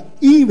and data,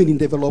 even in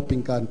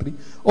developing country,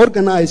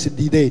 organize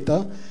the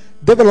data,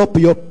 develop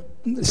your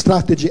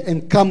strategy,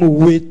 and come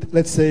with,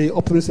 let's say,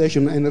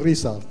 optimization and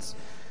results.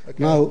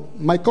 Okay. Now,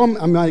 my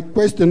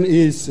question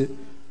is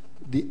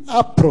the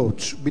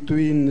approach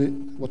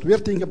between what we are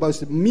thinking about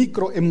is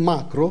micro and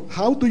macro.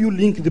 How do you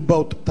link the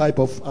both type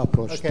of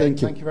approach? Okay, thank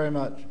you. Thank you very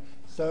much.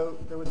 So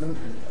there was a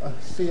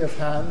sea of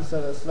hands,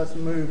 so let's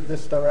move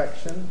this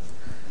direction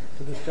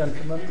to this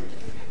gentleman.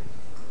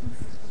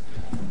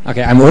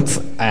 Okay, I'm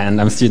Utz, and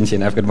I'm a student here,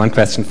 and I've got one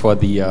question for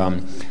the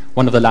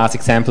one of the last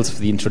examples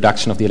for the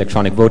introduction of the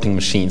electronic voting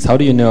machines. How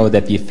do you know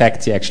that the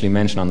effects you actually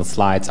mentioned on the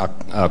slides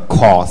are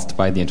caused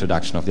by the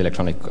introduction of the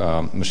electronic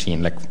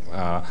machine? Like,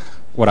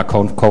 what are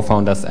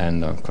co-founders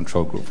and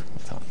control group?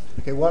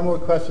 Okay, one more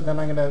question, then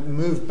I'm going to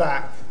move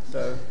back.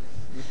 So.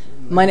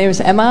 My name is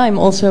Emma. I'm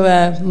also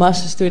a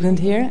master student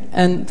here,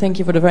 and thank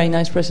you for the very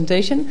nice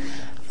presentation.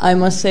 I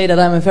must say that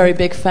I'm a very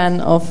big fan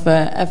of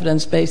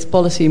evidence-based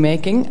policy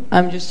making.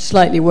 I'm just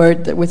slightly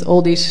worried that with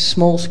all these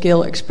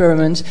small-scale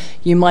experiments,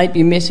 you might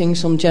be missing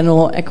some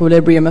general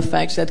equilibrium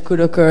effects that could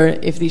occur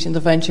if these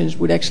interventions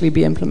would actually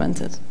be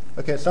implemented.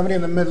 Okay, somebody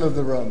in the middle of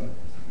the room.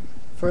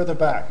 Further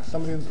back.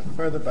 Somebody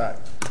further back.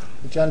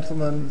 The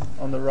gentleman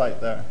on the right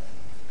there.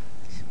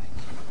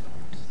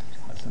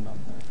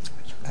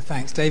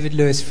 Thanks. David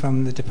Lewis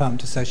from the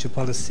Department of Social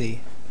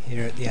Policy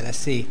here at the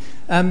LSE.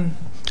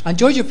 I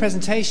enjoyed your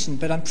presentation,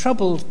 but I'm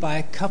troubled by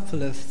a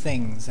couple of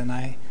things, and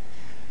I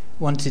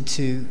wanted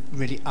to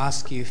really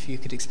ask you if you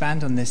could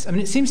expand on this. I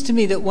mean, it seems to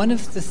me that one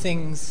of the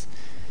things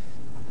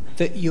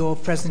that your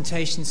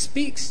presentation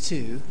speaks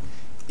to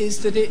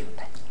is that it,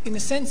 in a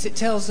sense, it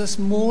tells us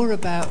more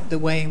about the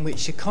way in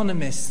which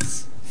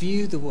economists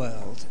view the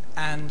world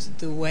and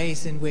the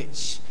ways in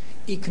which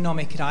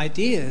economic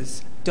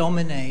ideas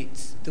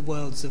dominate the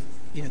worlds of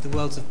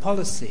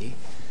policy,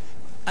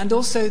 and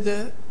also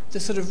the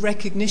sort of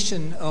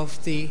recognition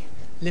of the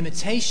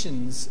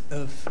limitations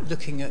of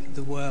looking at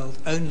the world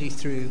only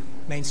through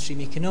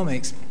mainstream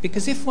economics,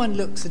 because if one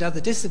looks at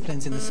other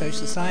disciplines in the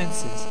social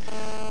sciences,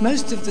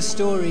 most of the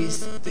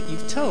stories that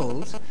you've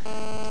told,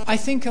 I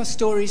think, are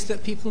stories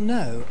that people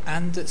know,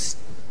 and that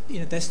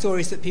they're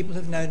stories that people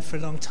have known for a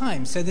long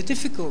time. So the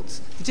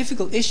difficult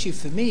issue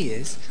for me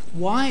is,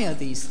 why are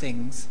these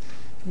things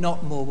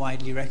not more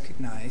widely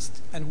recognized,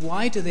 and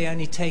why do they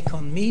only take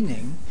on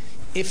meaning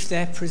if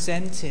they're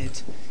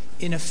presented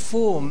in a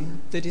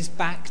form that is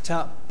backed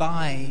up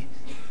by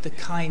the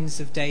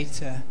kinds of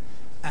data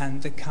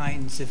and the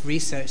kinds of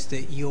research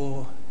that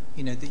you're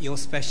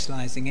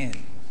specializing in?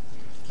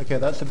 Okay,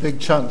 that's a big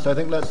chunk. So I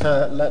think let's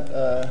let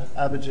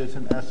Abhijit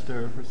and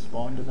Esther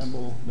respond, and then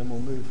we'll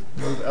move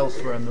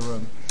elsewhere in the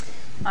room.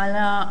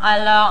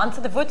 I'll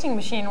answer the voting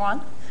machine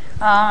one.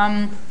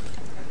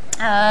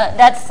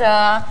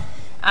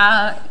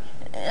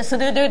 So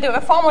the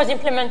reform was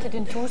implemented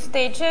in 2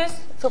 stages.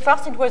 So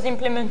first, it was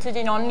implemented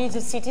in only the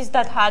cities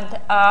that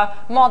had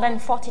more than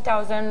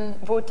 40,000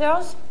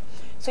 voters.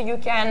 So you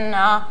can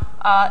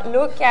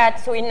look at,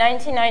 so in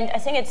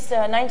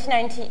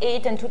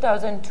 1998 and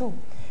 2002.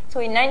 So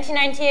in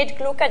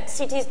 1998, look at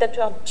cities that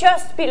were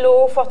just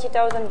below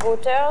 40,000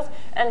 voters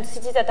and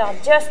cities that are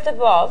just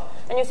above.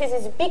 And you see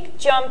this big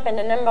jump in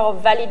the number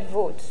of valid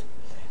votes.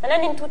 And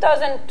then in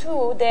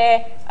 2002,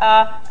 they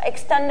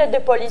extended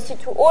the policy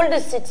to all the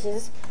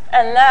cities.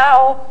 And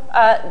now,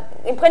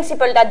 in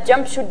principle, that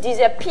jump should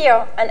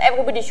disappear and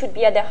everybody should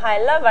be at a high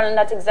level. And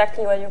that's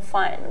exactly what you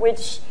find,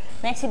 which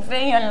makes it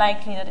very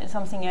unlikely that it's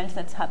something else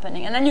that's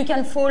happening. And then you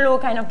can follow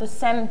kind of the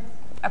same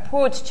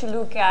approach to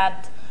look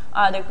at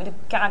the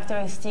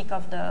characteristic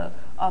of the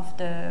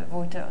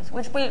voters,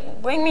 which will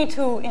bring me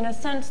to, in a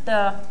sense,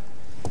 the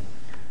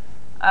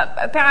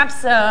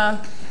perhaps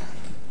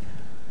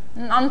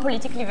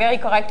non-politically very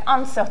correct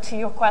answer to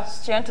your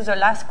question, to the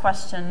last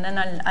question. Then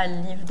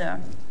I'll leave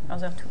the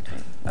other two to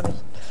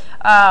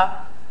Abhijit.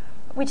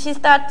 Which is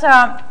that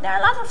there are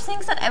a lot of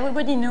things that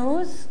everybody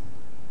knows.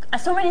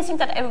 So many things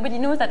that everybody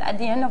knows that at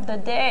the end of the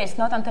day, it's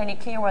not entirely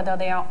clear whether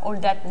they are all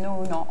that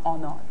known or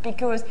not.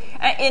 Because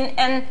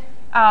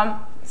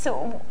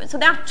so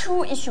there are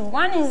 2 issues.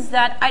 One is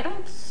that I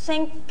don't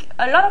think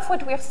a lot of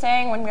what we're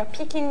saying when we're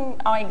picking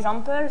our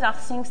examples are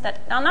things that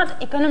are not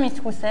economists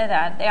who say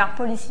that, they are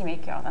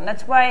policymakers, and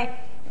that's why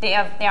they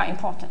are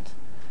important.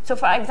 So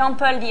for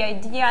example, the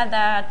idea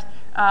that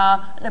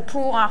the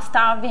poor are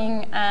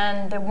starving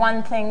and the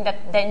one thing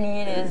that they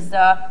need is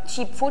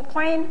cheap food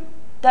grain,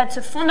 that's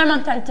a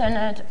fundamental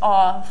tenet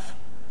of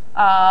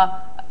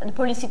the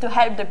policy to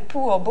help the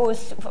poor,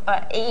 both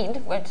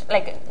aid, which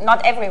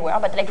not everywhere,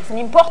 but it's an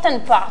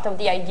important part of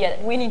the idea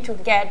that we need to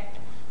get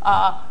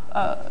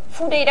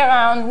food aid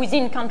around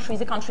within countries.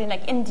 A country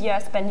like India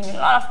spending a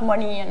lot of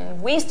money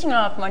and wasting a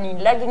lot of money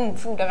lugging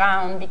food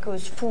around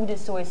because food is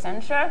so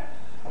essential,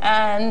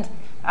 and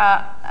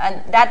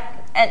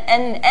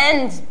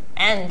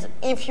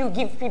if you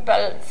give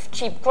people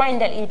cheap grain,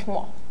 they'll eat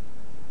more.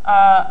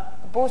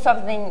 Both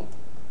of them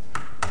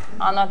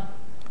are not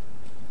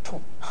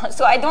true.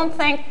 So I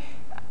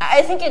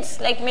think it's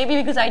maybe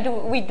because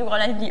we do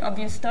relatively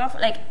obvious stuff.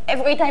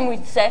 Every time we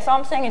say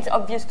something, it's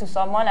obvious to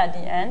someone at the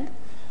end.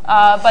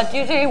 But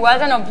usually it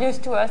wasn't obvious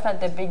to us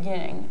at the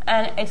beginning.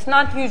 And it's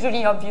not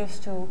usually obvious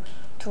to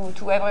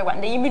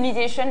everyone. The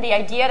immunization, the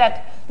idea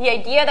that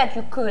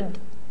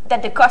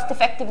the cost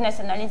effectiveness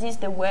analysis,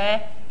 the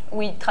way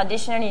we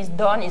traditionally is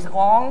done, is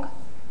wrong.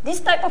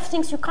 These type of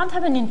things, you can't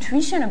have an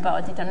intuition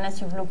about it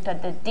unless you've looked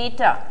at the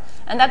data.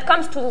 And that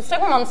comes to the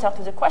second answer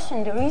to the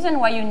question. The reason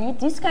why you need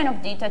this kind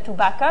of data to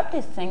back up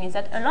this thing is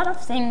that a lot of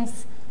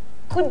things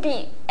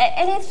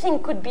anything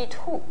could be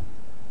true.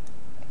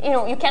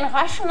 You can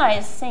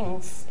rationalize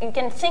things. You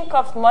can think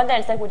of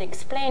models that would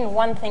explain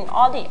one thing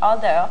or the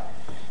other.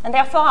 And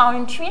therefore, our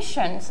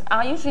intuitions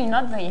are usually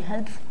not very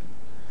helpful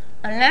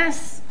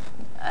unless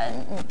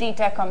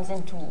data comes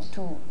in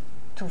to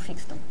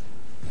fix them.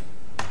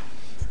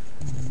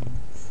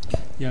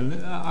 Yeah,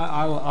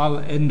 I'll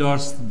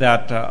endorse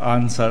that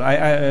answer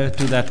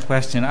to that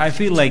question. I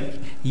feel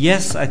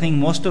yes, I think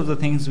most of the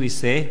things we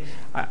say,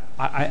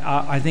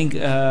 I think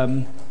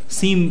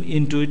seem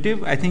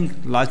intuitive. I think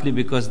largely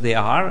because they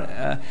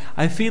are.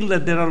 I feel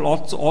that there are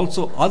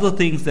also other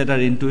things that are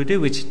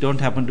intuitive which don't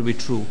happen to be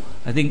true.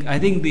 I think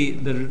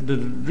the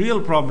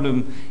real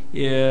problem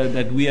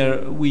that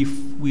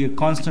we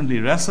constantly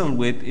wrestle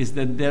with is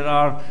that there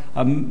are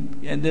a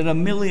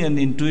million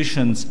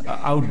intuitions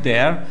out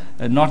there,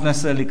 not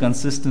necessarily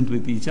consistent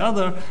with each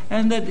other,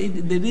 and that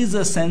there is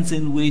a sense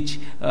in which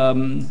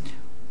the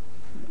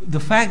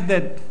fact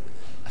that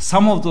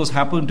some of those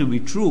happen to be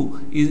true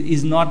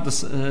is not the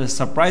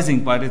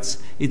surprising part. It's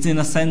in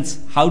a sense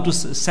how to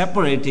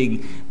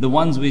separating the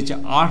ones which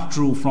are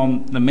true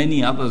from the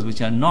many others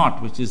which are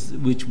not, which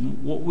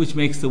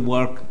makes the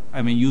work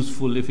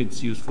useful, if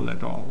it's useful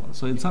at all.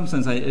 So in some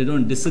sense, I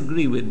don't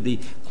disagree with the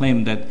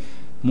claim that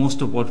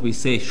most of what we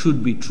say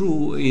should be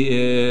true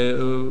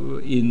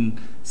in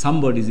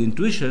somebody's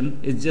intuition.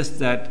 It's just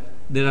that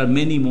there are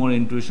many more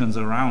intuitions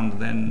around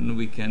than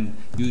we can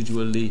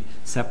usually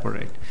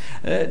separate.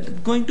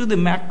 Going to the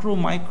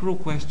macro-micro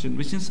question,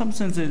 which in some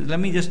sense, let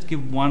me just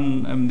give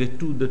one,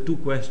 the two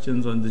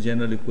questions on the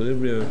general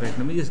equilibrium effect.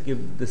 Let me just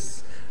give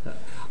this.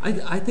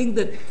 I think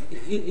that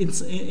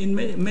in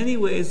many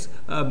ways,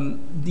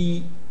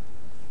 there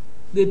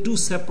are two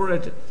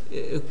separate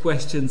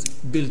questions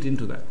built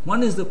into that.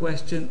 One is the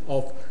question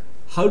of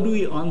how do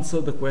we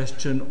answer the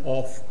question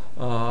of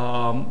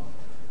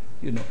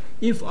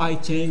if I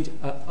change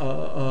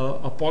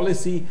a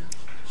policy,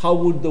 how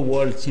would the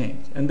world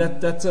change? And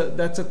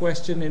that's a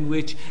question in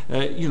which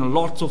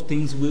lots of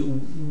things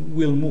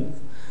will move.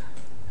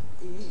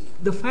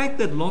 The fact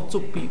that lots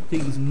of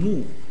things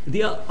move,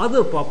 the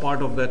other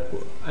part of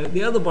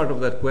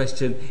that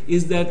question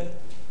is that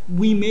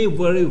we may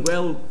very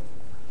well,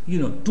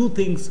 two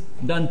things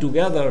done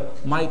together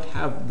might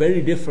have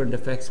very different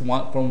effects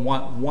from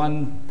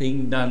one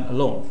thing done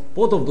alone.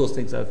 Both of those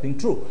things are, I think,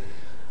 true.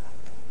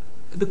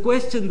 The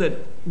question that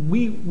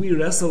we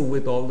wrestle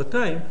with all the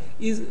time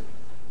is,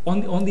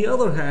 on the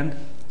other hand,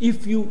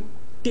 if you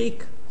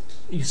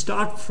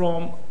start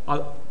from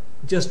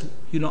just,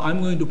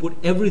 I'm going to put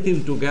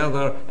everything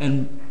together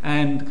and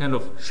kind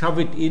of shove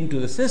it into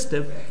the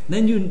system,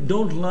 then you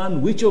don't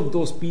learn which of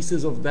those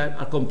pieces of that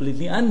are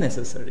completely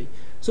unnecessary.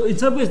 So in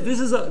some ways,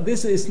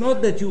 this is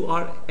not that you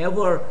are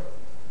ever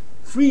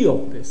free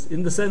of this,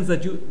 in the sense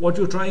that what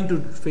you're trying to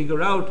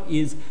figure out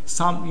is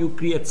you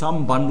create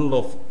some bundle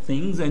of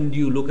things and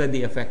you look at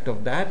the effect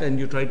of that and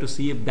you try to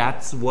see if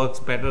that works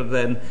better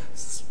than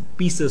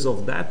pieces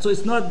of that. So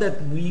it's not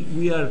that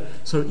we are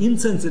sort of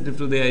insensitive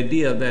to the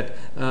idea that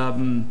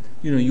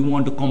you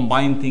want to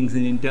combine things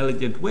in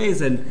intelligent ways,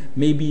 and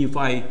maybe if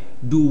I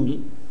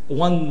do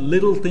one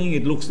little thing,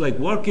 it looks like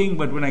working,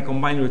 but when I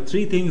combine it with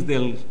three things,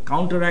 they'll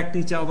counteract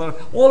each other.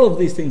 All of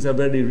these things are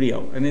very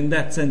real. And in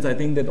that sense, I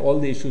think that all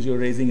the issues you're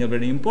raising are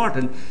very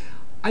important.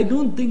 I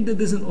don't think that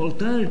there's an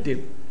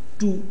alternative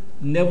to,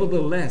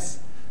 nevertheless,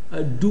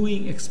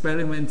 doing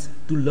experiments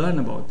to learn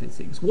about these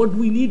things. What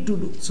we need to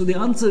do, so the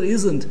answer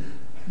isn't,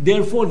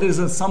 therefore there is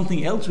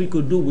something else we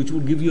could do which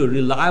would give you a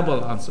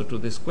reliable answer to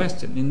this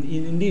question.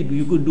 Indeed,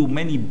 you could do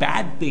many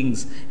bad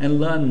things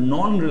and learn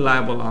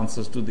non-reliable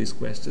answers to these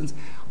questions.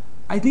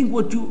 I think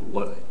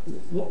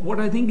what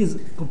I think is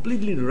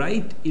completely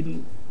right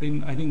in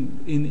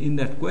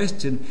that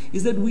question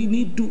is that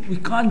we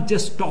can't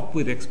just stop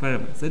with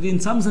experiments. That in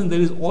some sense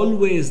there is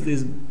always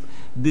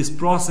this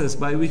process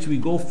by which we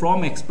go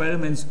from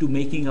experiments to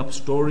making up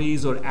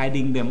stories or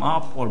adding them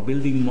up or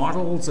building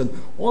models, and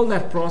all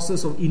that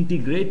process of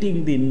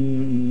integrating the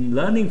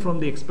learning from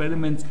the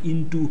experiments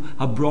into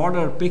a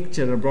broader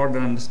picture, a broader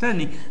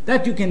understanding,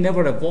 that you can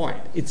never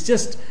avoid. It's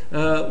just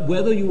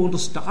whether you want to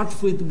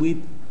start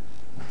with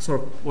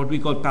sort of what we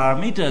call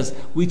parameters,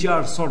 which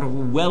are sort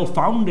of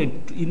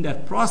well-founded in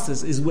that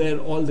process, is where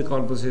all the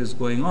conversation is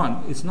going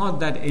on. It's not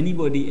that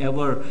anybody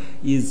ever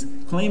is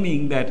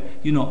claiming that,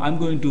 I'm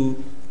going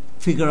to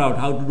figure out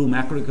how to do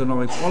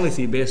macroeconomic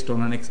policy based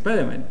on an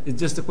experiment. It's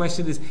just the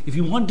question is, if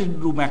you wanted to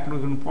do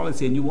macroeconomic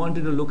policy and you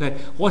wanted to look at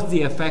what's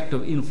the effect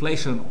of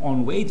inflation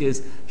on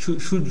wages,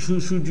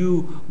 should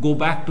you go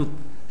back to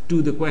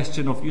the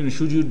question of,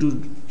 should you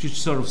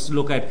sort of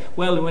look at,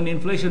 well, when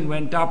inflation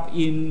went up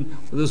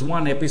there's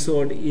one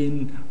episode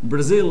in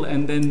Brazil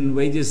and then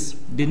wages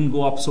didn't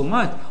go up so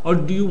much, or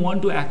do you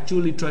want to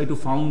actually try to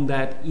found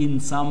that in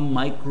some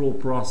micro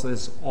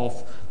process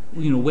of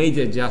wage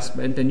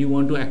adjustment, and you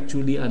want to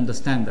actually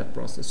understand that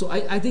process? So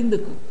I think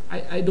that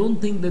I don't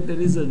think that there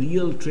is a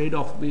real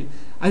trade-off.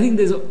 I think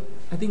there's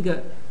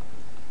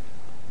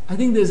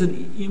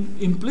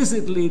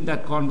implicitly in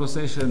that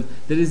conversation,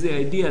 there is the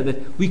idea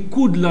that we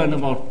could learn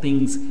about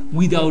things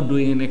without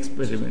doing an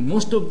experiment.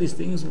 Most of these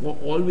things,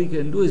 all we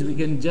can do is we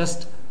can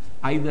just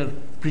either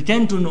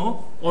pretend to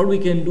know, or we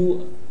can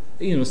do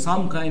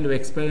some kind of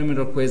experiment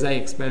or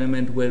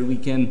quasi-experiment where we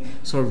can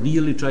sort of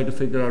really try to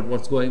figure out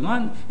what's going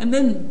on. And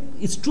then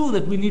it's true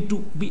that we need to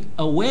be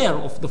aware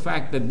of the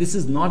fact that this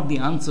is not the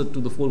answer to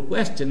the full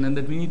question, and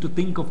that we need to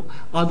think of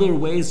other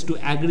ways to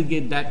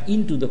aggregate that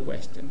into the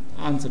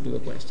answer to the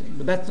question.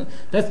 But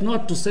that's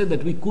not to say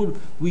that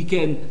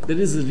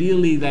there is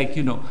really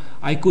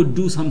I could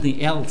do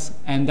something else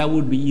and that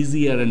would be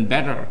easier and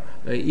better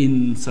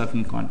in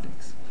certain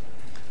contexts.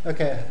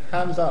 Okay,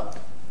 hands up.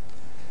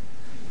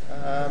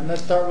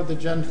 Let's start with the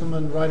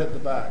gentleman right at the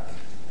back,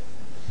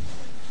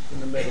 in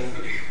the middle.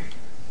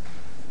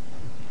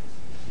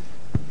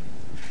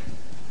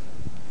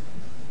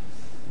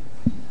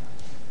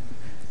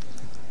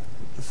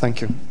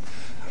 Thank you.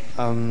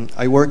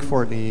 I work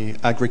for the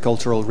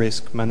agricultural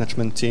risk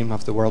management team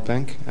of the World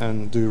Bank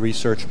and do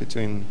research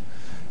between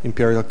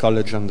Imperial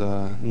College and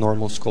the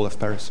Normal School of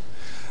Paris.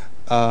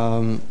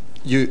 My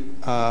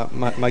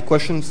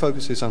question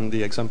focuses on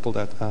the example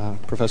that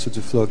Professor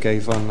Duflo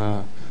gave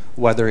on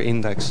weather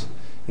index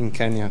in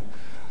Kenya.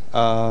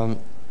 I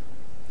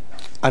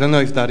don't know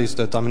if that is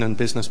the dominant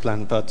business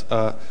plan, but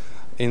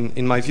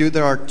in my view,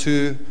 there are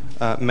two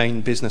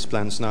main business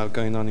plans now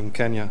going on in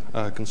Kenya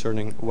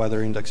concerning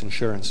weather index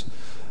insurance.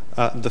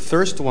 The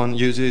first one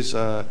uses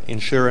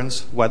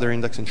insurance, weather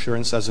index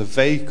insurance, as a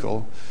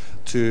vehicle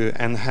to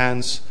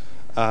enhance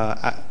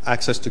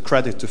access to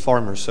credit to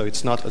farmers. So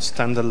it's not a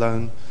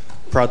standalone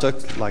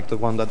product like the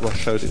one that was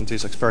showed in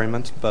this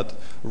experiment, but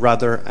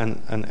rather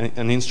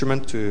an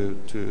instrument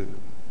to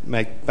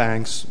make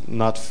banks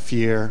not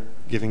fear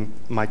giving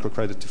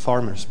microcredit to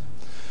farmers.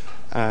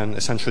 And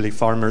essentially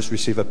farmers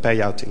receive a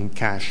payout in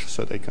cash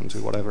so they can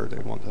do whatever they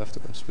want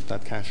afterwards with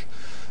that cash.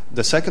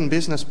 The second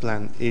business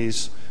plan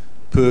is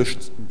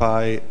pushed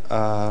by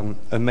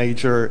a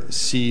major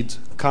seed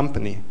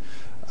company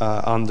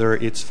under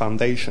its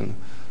foundation.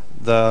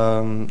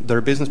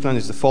 Their business plan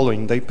is the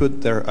following. They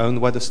put their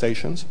own weather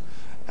stations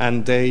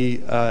and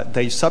they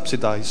heavily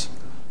subsidize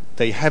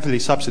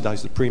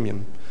the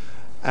premium,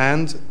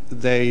 and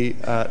they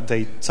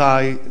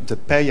tie the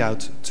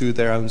payout to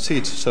their own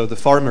seeds, so the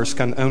farmers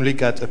can only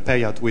get a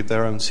payout with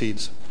their own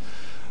seeds.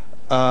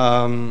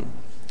 What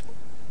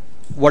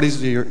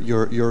is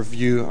your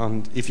view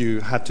on, if you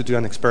had to do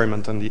an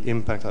experiment, on the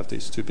impact of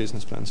these two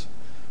business plans?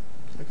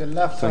 Okay,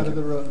 left side of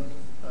the room.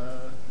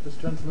 This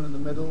gentleman in the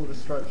middle with a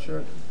striped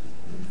shirt.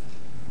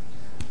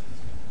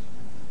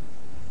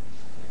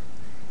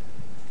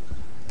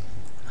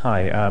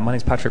 Hi, my name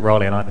is Patrick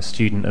Rowley and I'm a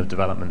student of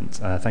development.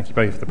 Thank you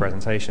both for the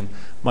presentation.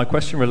 My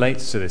question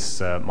relates to this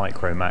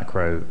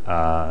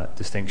micro-macro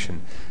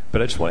distinction,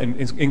 but I just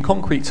want, in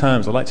concrete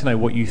terms, I'd like to know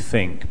what you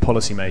think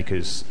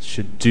policymakers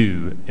should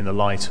do in the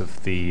light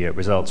of the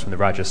results from the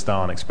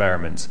Rajasthan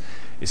experiment.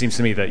 It seems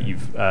to me that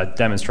you've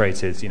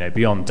demonstrated,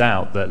 beyond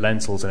doubt, that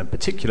lentils in a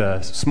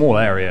particular small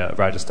area of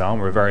Rajasthan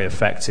were a very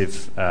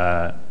effective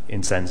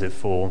incentive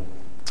for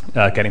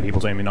getting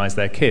people to immunise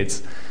their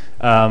kids.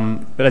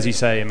 But as you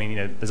say,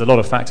 there's a lot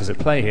of factors at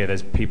play here.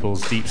 There's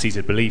people's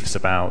deep-seated beliefs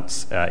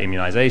about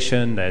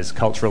immunization. There's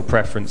cultural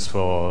preference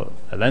for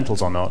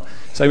lentils or not.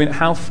 So,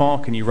 how far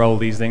can you roll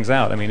these things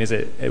out?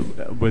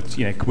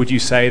 Would you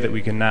say that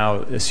we can now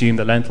assume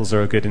that lentils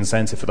are a good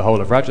incentive for the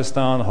whole of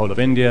Rajasthan, the whole of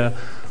India,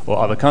 or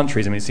other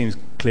countries? It seems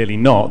clearly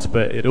not,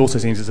 but it also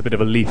seems it's a bit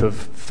of a leap of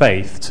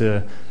faith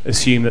to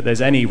assume that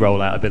there's any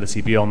rollout ability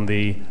beyond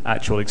the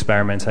actual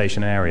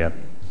experimentation area.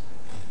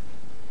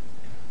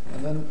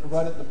 And then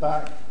right at the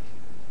back,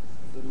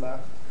 the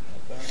left,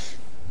 up there.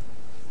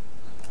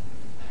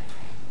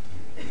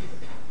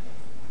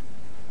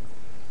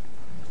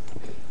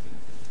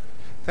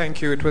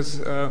 Thank you. It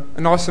was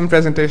an awesome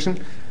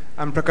presentation.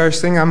 I'm Prakash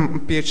Singh. I'm a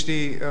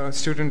PhD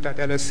student at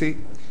LSE.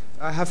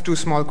 I have two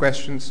small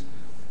questions.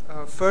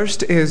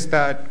 First is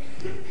that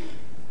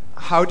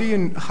how do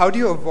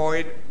you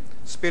avoid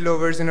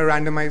spillovers in a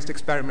randomized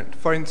experiment?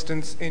 For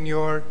instance, in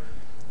your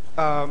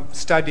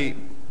study,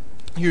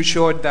 you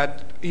showed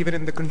that even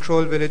in the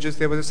control villages,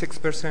 there was a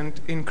 6%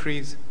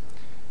 increase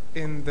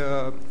in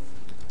the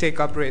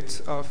take-up rates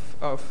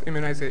of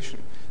immunization.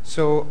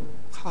 So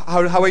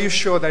how are you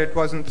sure that it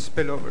wasn't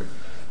spillover?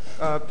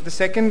 The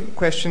second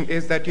question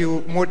is that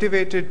you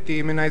motivated the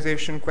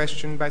immunization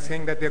question by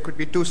saying that there could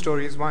be two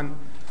stories. One,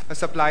 a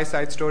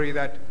supply-side story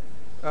that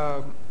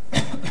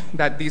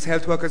that these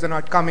health workers are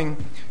not coming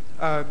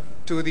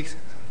to the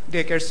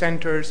daycare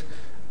centers,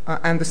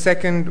 and the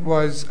second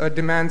was a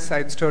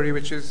demand-side story,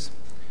 which is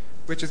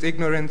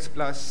ignorance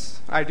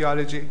plus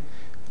ideology.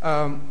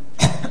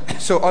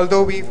 So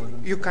although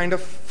you kind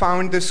of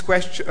found this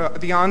question,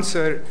 the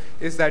answer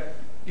is that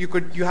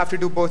you have to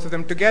do both of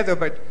them together,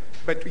 but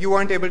you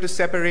weren't able to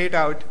separate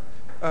out,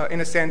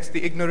 in a sense,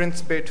 the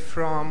ignorance bit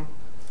from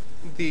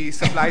the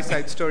supply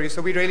side story.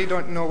 So we really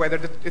don't know whether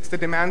it's the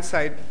demand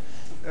side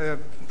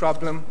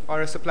problem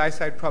or a supply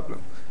side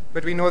problem.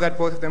 But we know that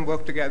both of them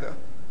work together.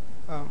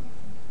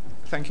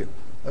 Thank you.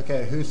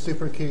 Okay, who's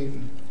super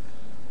keen?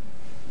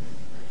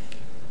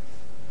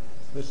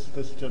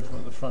 This gentleman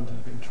at the front has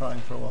been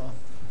trying for a while.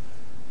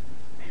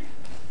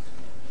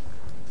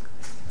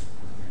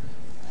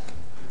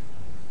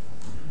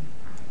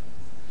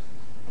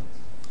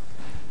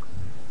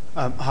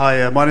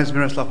 Hi, my name is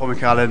Miroslav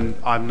Omikalan.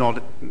 I'm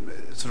not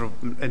sort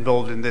of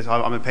involved in this.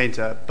 I'm a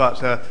painter,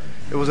 but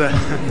it was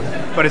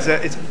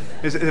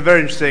it's a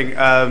very interesting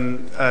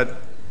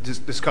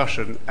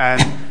discussion.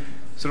 And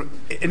sort of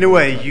in a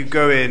way, you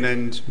go in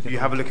and you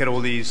have a look at all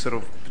these sort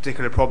of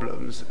particular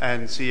problems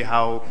and see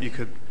how you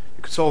could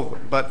solve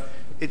them. But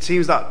it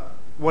seems that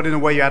what in a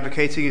way you're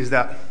advocating is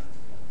that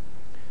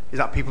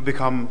people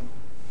become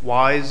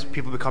wise,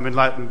 people become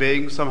enlightened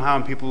beings somehow,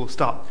 and people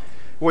start.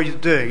 What you're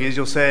doing is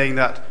you're saying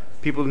that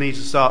people need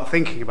to start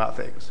thinking about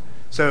things.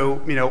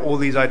 So, all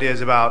these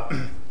ideas about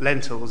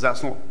lentils,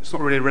 it's not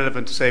really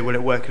relevant to say will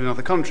it work in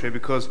another country,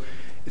 because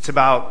it's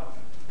about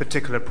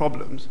particular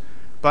problems.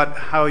 But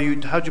how do you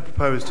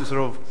propose to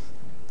sort of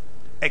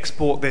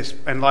export this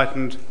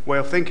enlightened way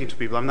of thinking to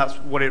people? That's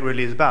what it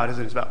really is about,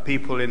 isn't it? It's about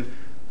people in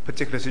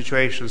particular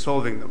situations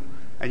solving them.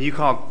 And you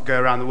can't go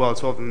around the world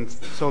solving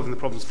the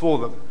problems for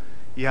them.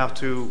 You have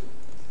to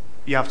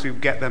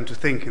get them to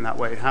think in that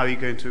way. How do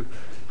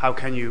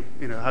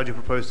you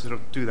propose to sort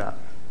of do that?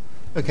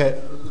 Okay,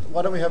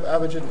 why don't we have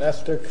Abhijit and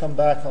Esther come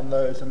back on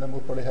those, and then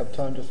we'll probably have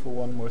time just for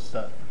one more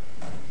set.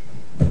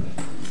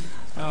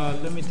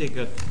 Let me take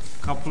a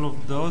couple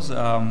of those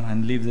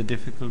and leave the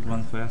difficult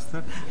one for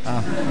Esther.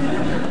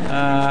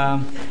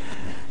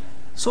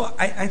 So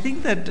I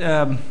think that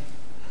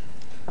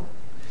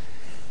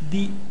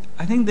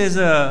I think there's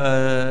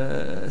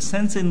a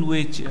sense in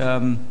which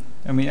I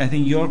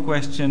think your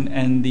question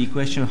and the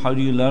question how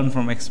do you learn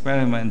from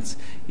experiments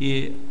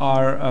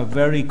are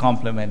very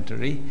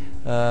complementary,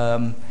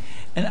 and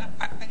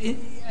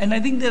I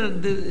think there are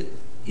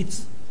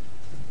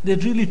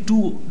really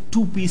two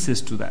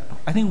pieces to that.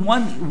 I think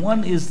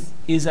one is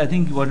I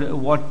think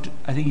what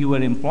I think you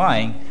were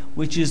implying,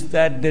 which is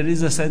that there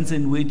is a sense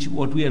in which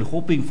what we are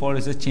hoping for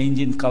is a change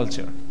in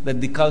culture,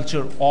 that the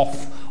culture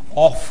of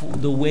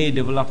the way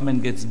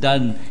development gets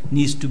done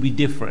needs to be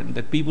different,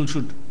 that people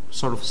should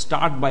sort of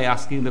start by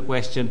asking the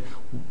question,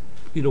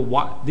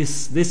 what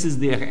this is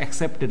the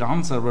accepted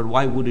answer, but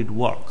why would it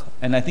work?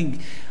 And I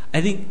think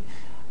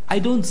I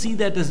don't see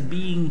that as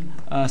being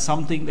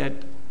something that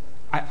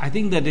I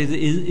think that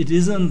it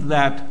isn't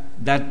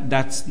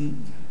that's.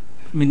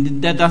 I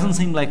mean, that doesn't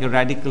seem like a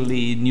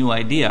radically new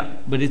idea,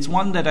 but it's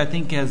one that I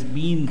think has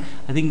been.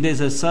 I think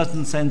there's a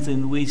certain sense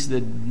in which the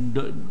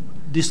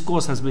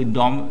discourse has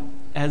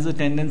a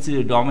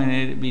tendency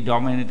to be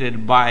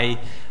dominated by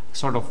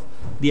sort of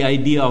the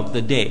idea of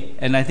the day,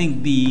 and I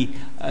think the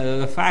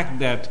fact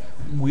that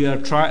we are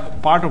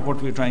part of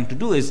what we're trying to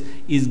do is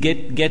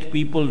get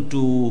people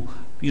to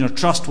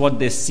trust what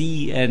they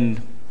see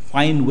and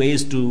find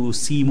ways to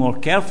see more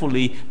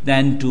carefully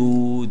than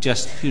to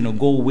just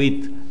go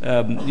with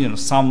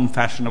some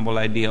fashionable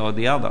idea or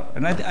the other.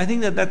 And I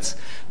think that's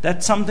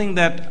something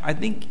that I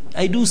think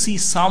I do see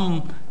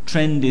some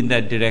trend in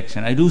that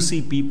direction. I do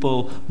see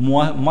people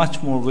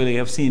much more willing.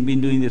 I've been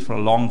doing this for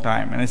a long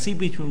time, and I see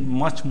people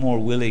much more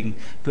willing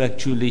to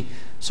actually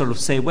sort of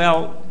say,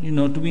 well,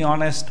 to be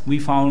honest, we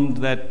found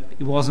that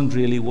it wasn't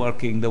really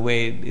working the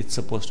way it's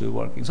supposed to be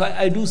working. So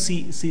I do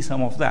see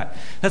some of that.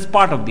 That's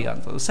part of the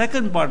answer. The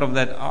second part of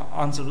that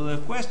answer to the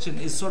question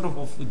is sort of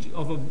a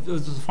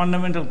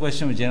fundamental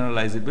question of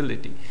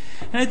generalizability.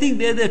 And I think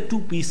there are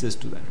two pieces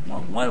to that.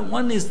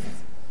 One is,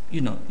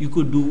 you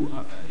could do,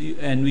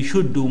 and we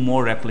should do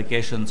more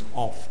replications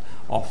of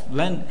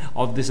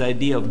this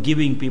idea of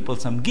giving people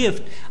some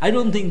gift. I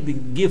don't think the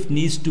gift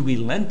needs to be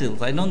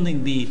lentils. I don't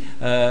think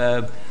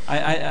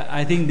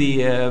I think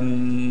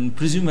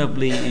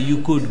presumably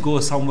you could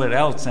go somewhere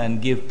else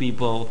and give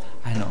people,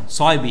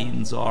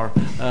 soybeans or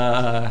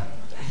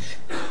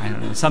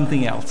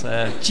something else,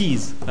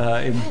 cheese.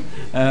 But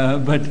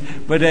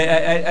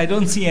I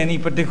don't see any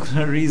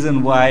particular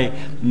reason why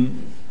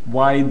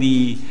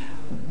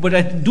But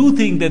I do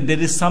think that there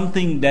is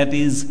something that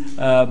is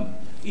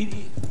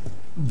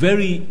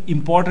very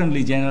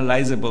importantly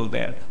generalizable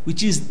there,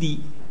 which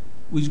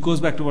goes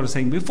back to what I was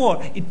saying before.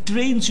 It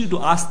trains you to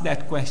ask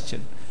that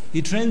question.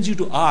 It trains you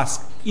to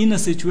ask, in a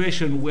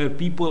situation where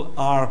people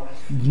are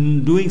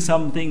doing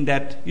something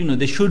that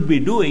they should be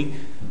doing,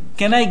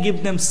 can I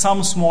give them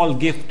some small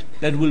gift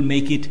that will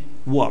make it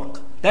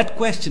work? That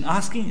question,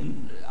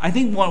 asking, I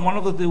think one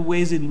of the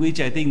ways in which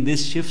I think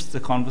this shifts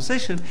the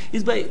conversation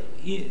is by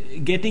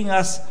getting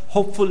us,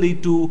 hopefully,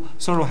 to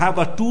sort of have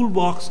a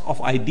toolbox of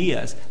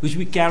ideas which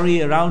we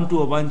carry around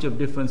to a bunch of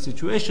different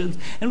situations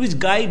and which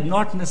guide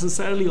not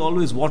necessarily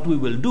always what we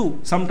will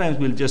do. Sometimes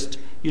we'll just,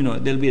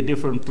 there'll be a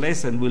different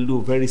place and we'll do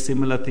a very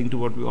similar thing to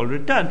what we've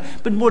already done.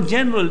 But more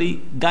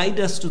generally, guide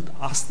us to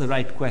ask the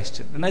right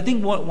question. And I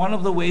think one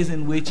of the ways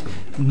in which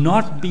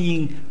not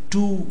being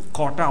too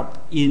caught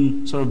up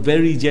in sort of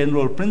very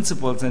general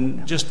principles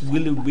and just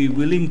be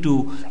willing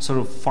to sort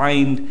of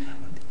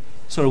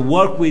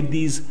work with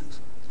these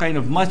kind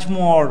of much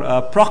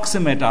more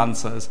proximate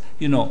answers.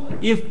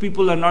 If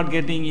people are not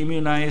getting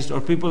immunized or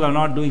people are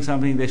not doing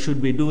something they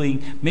should be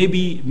doing,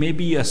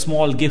 maybe a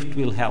small gift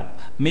will help.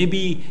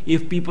 Maybe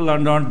if people are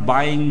not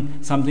buying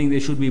something they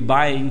should be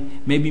buying,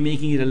 maybe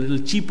making it a little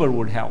cheaper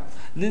would help.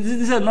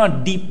 These are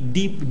not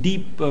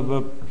deep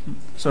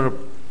sort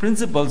of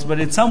principles,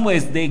 but in some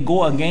ways they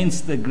go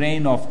against the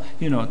grain of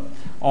the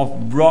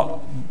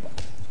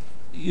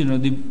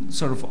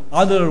sort of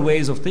other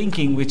ways of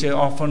thinking, which are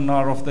often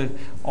are of the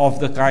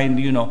kind,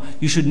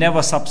 you should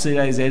never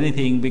subsidize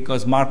anything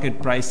because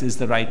market price is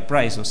the right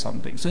price or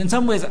something. So in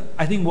some ways,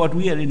 I think what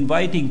we are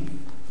inviting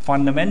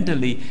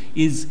fundamentally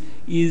is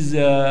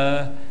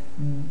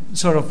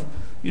sort of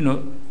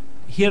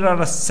here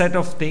are a set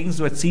of things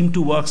that seem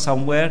to work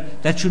somewhere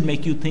that should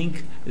make you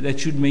think, that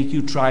should make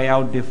you try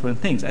out different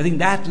things. I think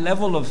that's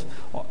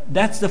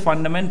the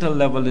fundamental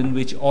level in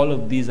which all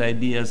of these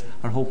ideas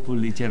are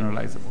hopefully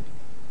generalizable.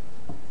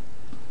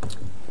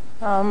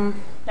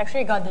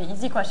 Actually, I got the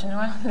easy question,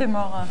 the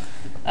more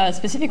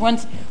specific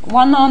ones.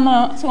 One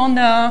on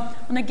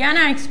the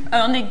Ghana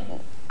on the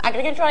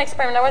agricultural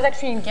experiment. I was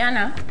actually in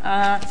Ghana,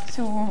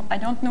 so I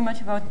don't know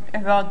much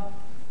about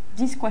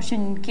this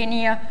question in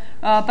Kenya,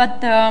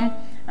 but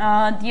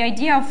the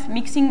idea of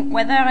mixing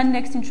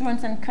weather-indexed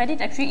insurance and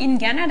credit, actually in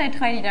Ghana they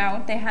tried it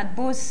out. They had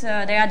both.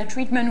 They had a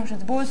treatment which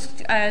was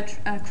both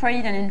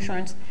credit and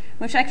insurance,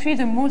 which actually is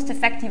the most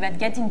effective at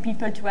getting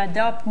people to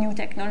adopt new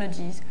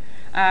technologies.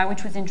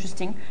 which was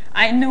interesting.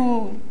 I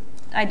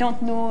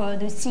don't know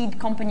the seed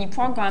company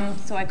program,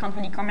 so I can't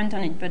really comment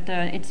on it, but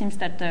it seems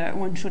that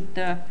one should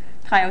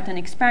try out an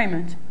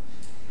experiment.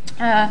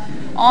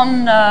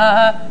 On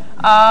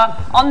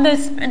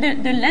this,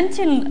 the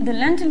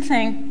lentil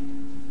thing,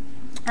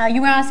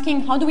 you were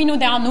asking, how do we know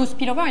there are no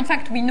spillover? In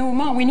fact, we know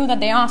more. We know that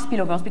there are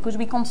spillovers because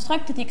we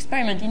constructed the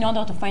experiment in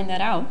order to find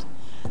that out.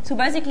 So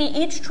basically,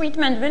 each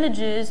treatment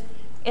villages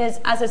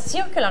has a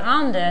circle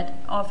around it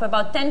of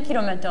about 10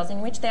 kilometers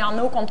in which there are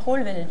no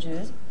control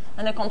villages,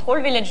 and the control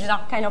villages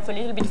are kind of a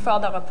little bit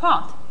further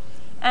apart.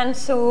 And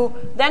so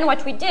then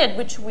what we did,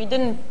 which we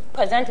didn't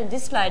present in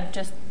this slide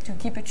just to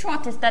keep it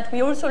short, is that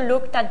we also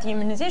looked at the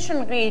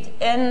immunization rate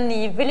in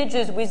the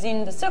villages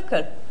within the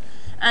circle.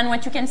 And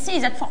what you can see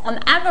is that on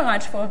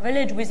average for a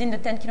village within the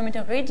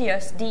 10-kilometer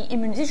radius, the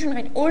immunization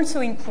rate also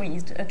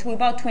increased to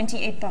about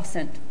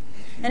 28%.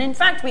 And in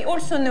fact, we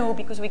also know,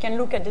 because we can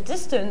look at the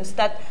distance,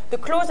 that the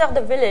closer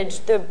the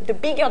village, the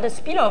bigger the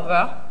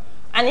spillover,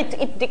 and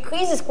it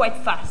decreases quite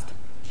fast.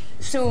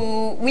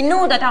 So we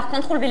know that our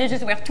control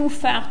villages were too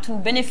far to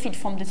benefit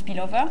from the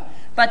spillover,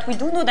 but we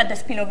do know that the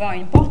spillover are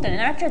important. And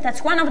actually,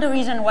 that's one of the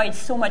reasons why it's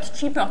so much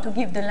cheaper to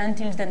give the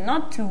lentils than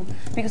not to,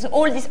 because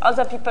all these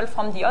other people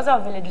from the other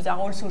villages are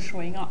also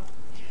showing up.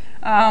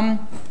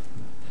 On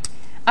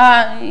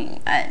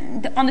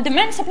the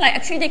demand supply,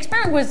 actually the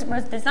experiment was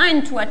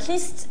designed to at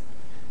least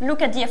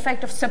look at the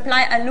effect of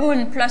supply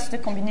alone plus the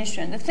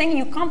combination. The thing,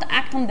 you can't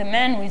act on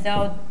demand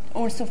without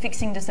also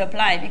fixing the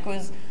supply,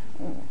 because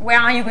where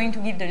are you going to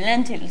give the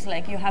lentils?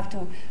 Like you have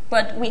to,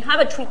 but we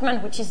have a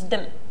treatment which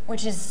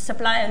is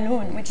supply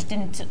alone, which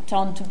didn't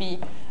turn to be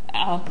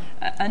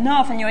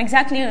enough. And you're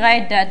exactly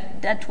right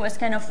that was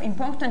kind of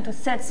important to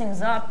set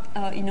things up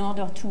in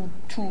order to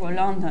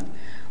learn that.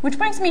 Which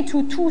brings me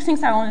to two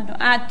things I wanted to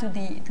add to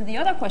the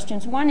other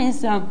questions. One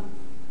is, how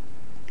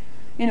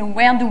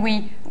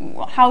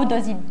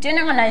does it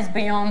generalize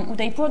beyond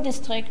Udaipur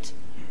district?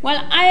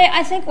 Well,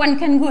 I think one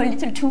can go a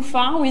little too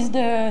far with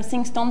the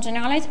things don't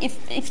generalize.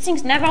 If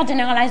things never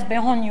generalize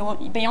beyond your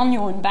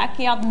own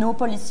backyard, no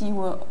policy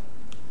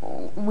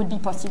would be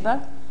possible.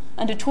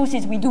 And the truth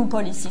is we do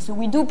policy. So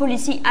we do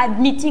policy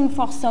admitting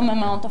for some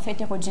amount of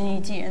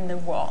heterogeneity in the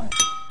world.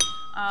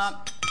 I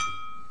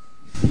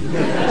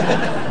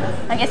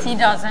guess he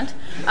doesn't.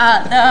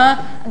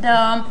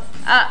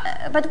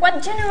 But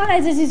what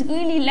generalizes is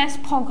really less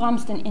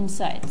programs than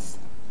insights.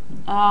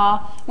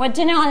 What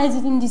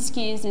generalizes in this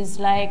case is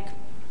like,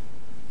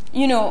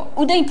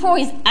 Udaipur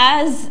is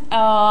as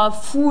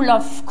full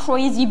of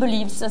crazy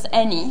beliefs as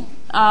any.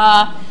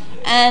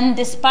 And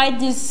despite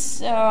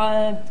this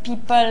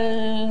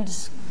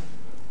people's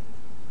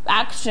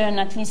action,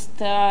 at least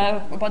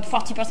about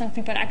 40% of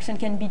people's action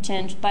can be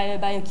changed by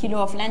a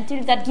kilo of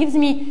lentils. That gives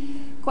me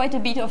quite a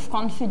bit of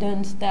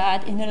confidence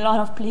that in a lot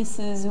of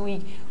places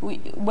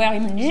where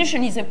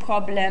immunization is a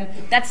problem,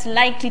 that's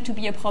likely to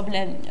be a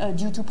problem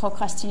due to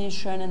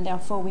procrastination, and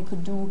therefore we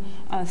could do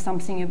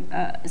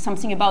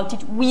something about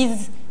it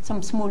with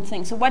some small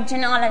things. So what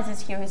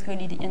generalizes here is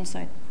really the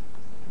insight.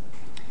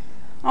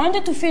 I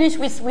wanted to finish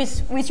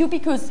with you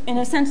because, in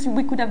a sense,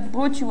 we could have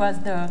brought you as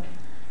the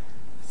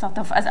sort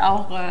of as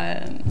our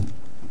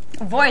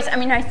voice. I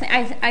mean,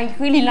 I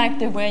really like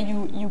the way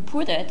you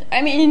put it.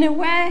 I mean, in a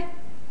way,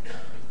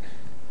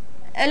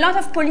 a lot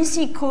of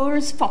policy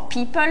calls for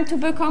people to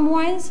become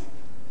wise,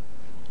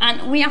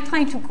 and we are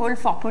trying to call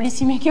for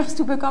policymakers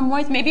to become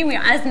wise. Maybe we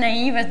are as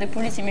naive as the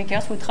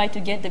policymakers who try to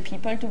get the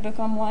people to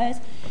become wise.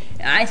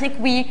 I think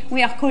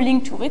we are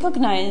calling to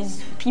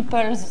recognize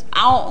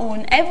our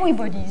own,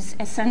 everybody's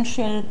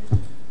essential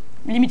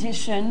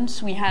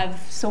limitations. We have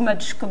so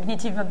much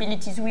cognitive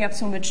abilities, we have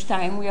so much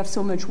time, we have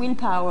so much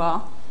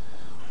willpower.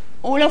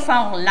 All of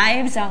our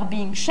lives are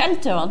being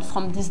sheltered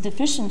from these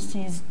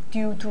deficiencies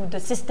due to the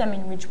system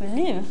in which we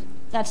live.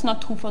 That's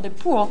not true for the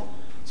poor.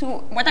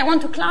 So what I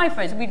want to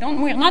clarify is we're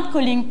not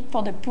calling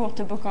for the poor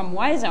to become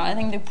wiser. I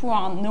think the poor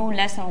are no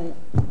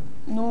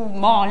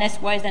more or less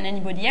wise than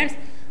anybody else,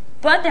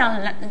 but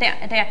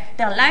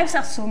their lives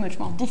are so much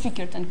more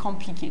difficult and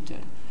complicated.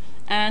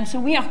 And so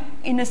we are,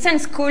 in a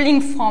sense,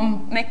 calling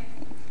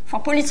for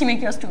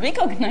policymakers to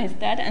recognize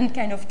that and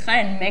kind of try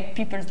and make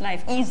people's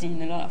life easy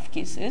in a lot of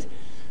cases.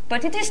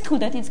 But it is true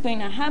that it's going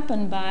to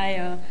happen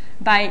by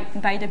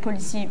the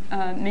policy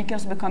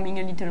makers becoming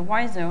a little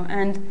wiser.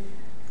 And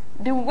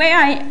the way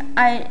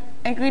I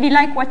really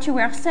like what you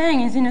were saying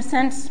is, in a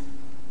sense,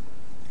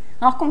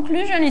 our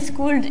conclusion is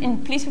called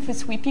in place of a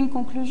sweeping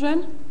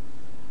conclusion.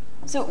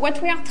 So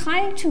what we are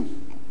trying to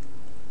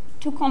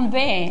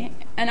convey,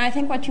 and I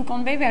think what you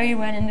convey very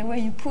well in the way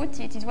you put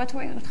it, is what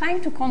we're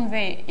trying to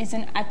convey is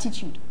an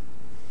attitude.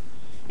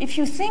 If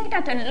you think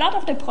that a lot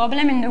of the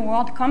problem in the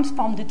world comes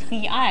from the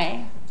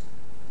 3I,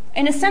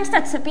 in a sense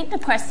that's a bit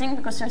depressing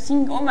because you're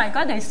thinking, oh my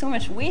God, there's so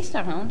much waste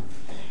around.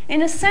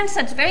 In a sense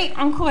that's very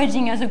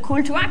encouraging as a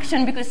call to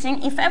action, because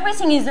saying if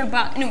everything is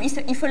about,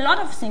 if a lot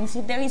of things,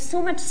 if there is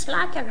so much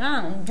slack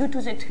around due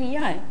to the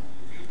 3I,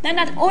 then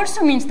that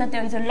also means that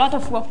there is a lot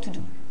of work to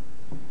do.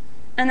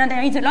 And that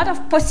there is a lot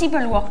of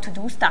possible work to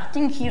do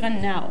starting here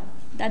and now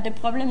that the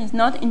problem is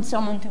not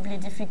insurmountably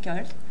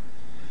difficult.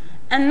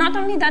 And not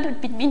only that,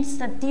 it means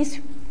that this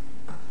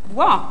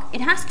work,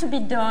 it has to be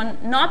done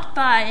not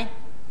by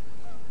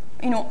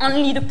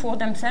only the poor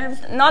themselves,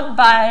 not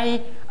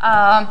by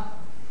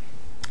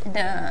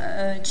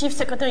the chief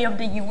secretary of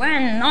the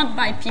UN, not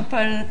by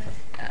people,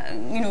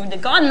 the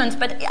governments,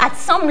 but at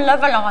some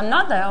level or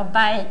another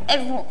by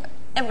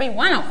every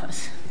one of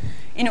us.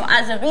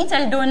 As a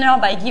retail donor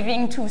by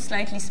giving to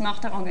slightly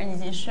smarter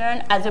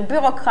organization, as a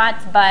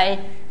bureaucrat by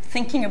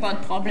thinking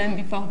about problems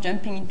before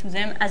jumping into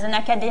them, as an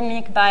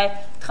academic by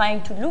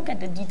trying to look at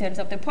the details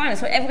of the problem.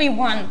 So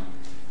everyone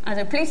has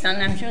a place,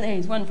 and I'm sure there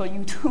is one for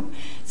you too.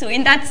 So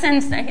in that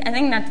sense, I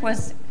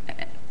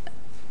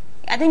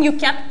think you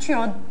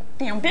captured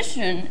the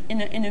ambition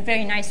in a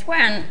very nice way.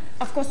 And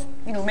of course,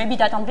 maybe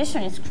that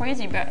ambition is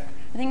crazy, but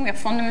I think we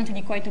are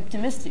fundamentally quite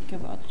optimistic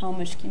about how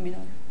much can be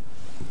done.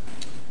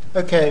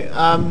 Okay,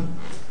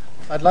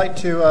 I'd like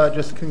to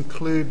just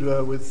conclude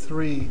with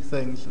three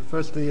things.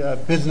 First, the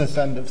business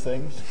end of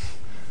things.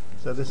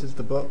 So this is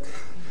the book.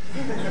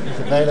 It's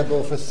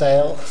available for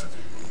sale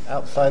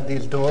outside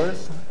these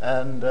doors,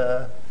 and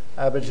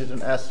Abhijit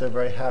and Esther are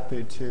very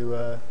happy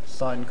to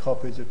sign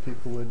copies if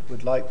people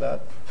would like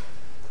that.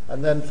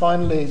 And then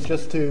finally,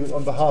 just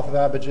on behalf of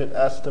Abhijit,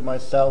 Esther,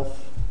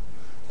 myself,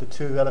 the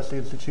two LSE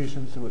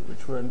institutions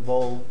which were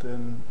involved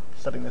in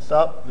setting this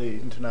up, the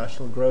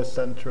International Growth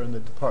Center and the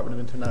Department of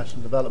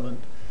International Development,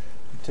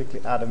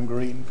 particularly Adam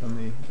Green from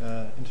the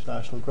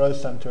International Growth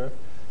Center.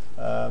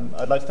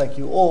 I'd like to thank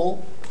you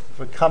all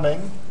for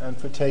coming and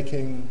for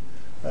taking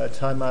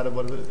time out of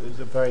what is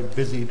a very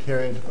busy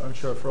period, I'm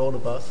sure, for all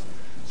of us.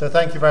 So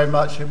thank you very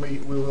much, and we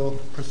will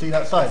proceed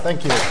outside.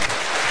 Thank you.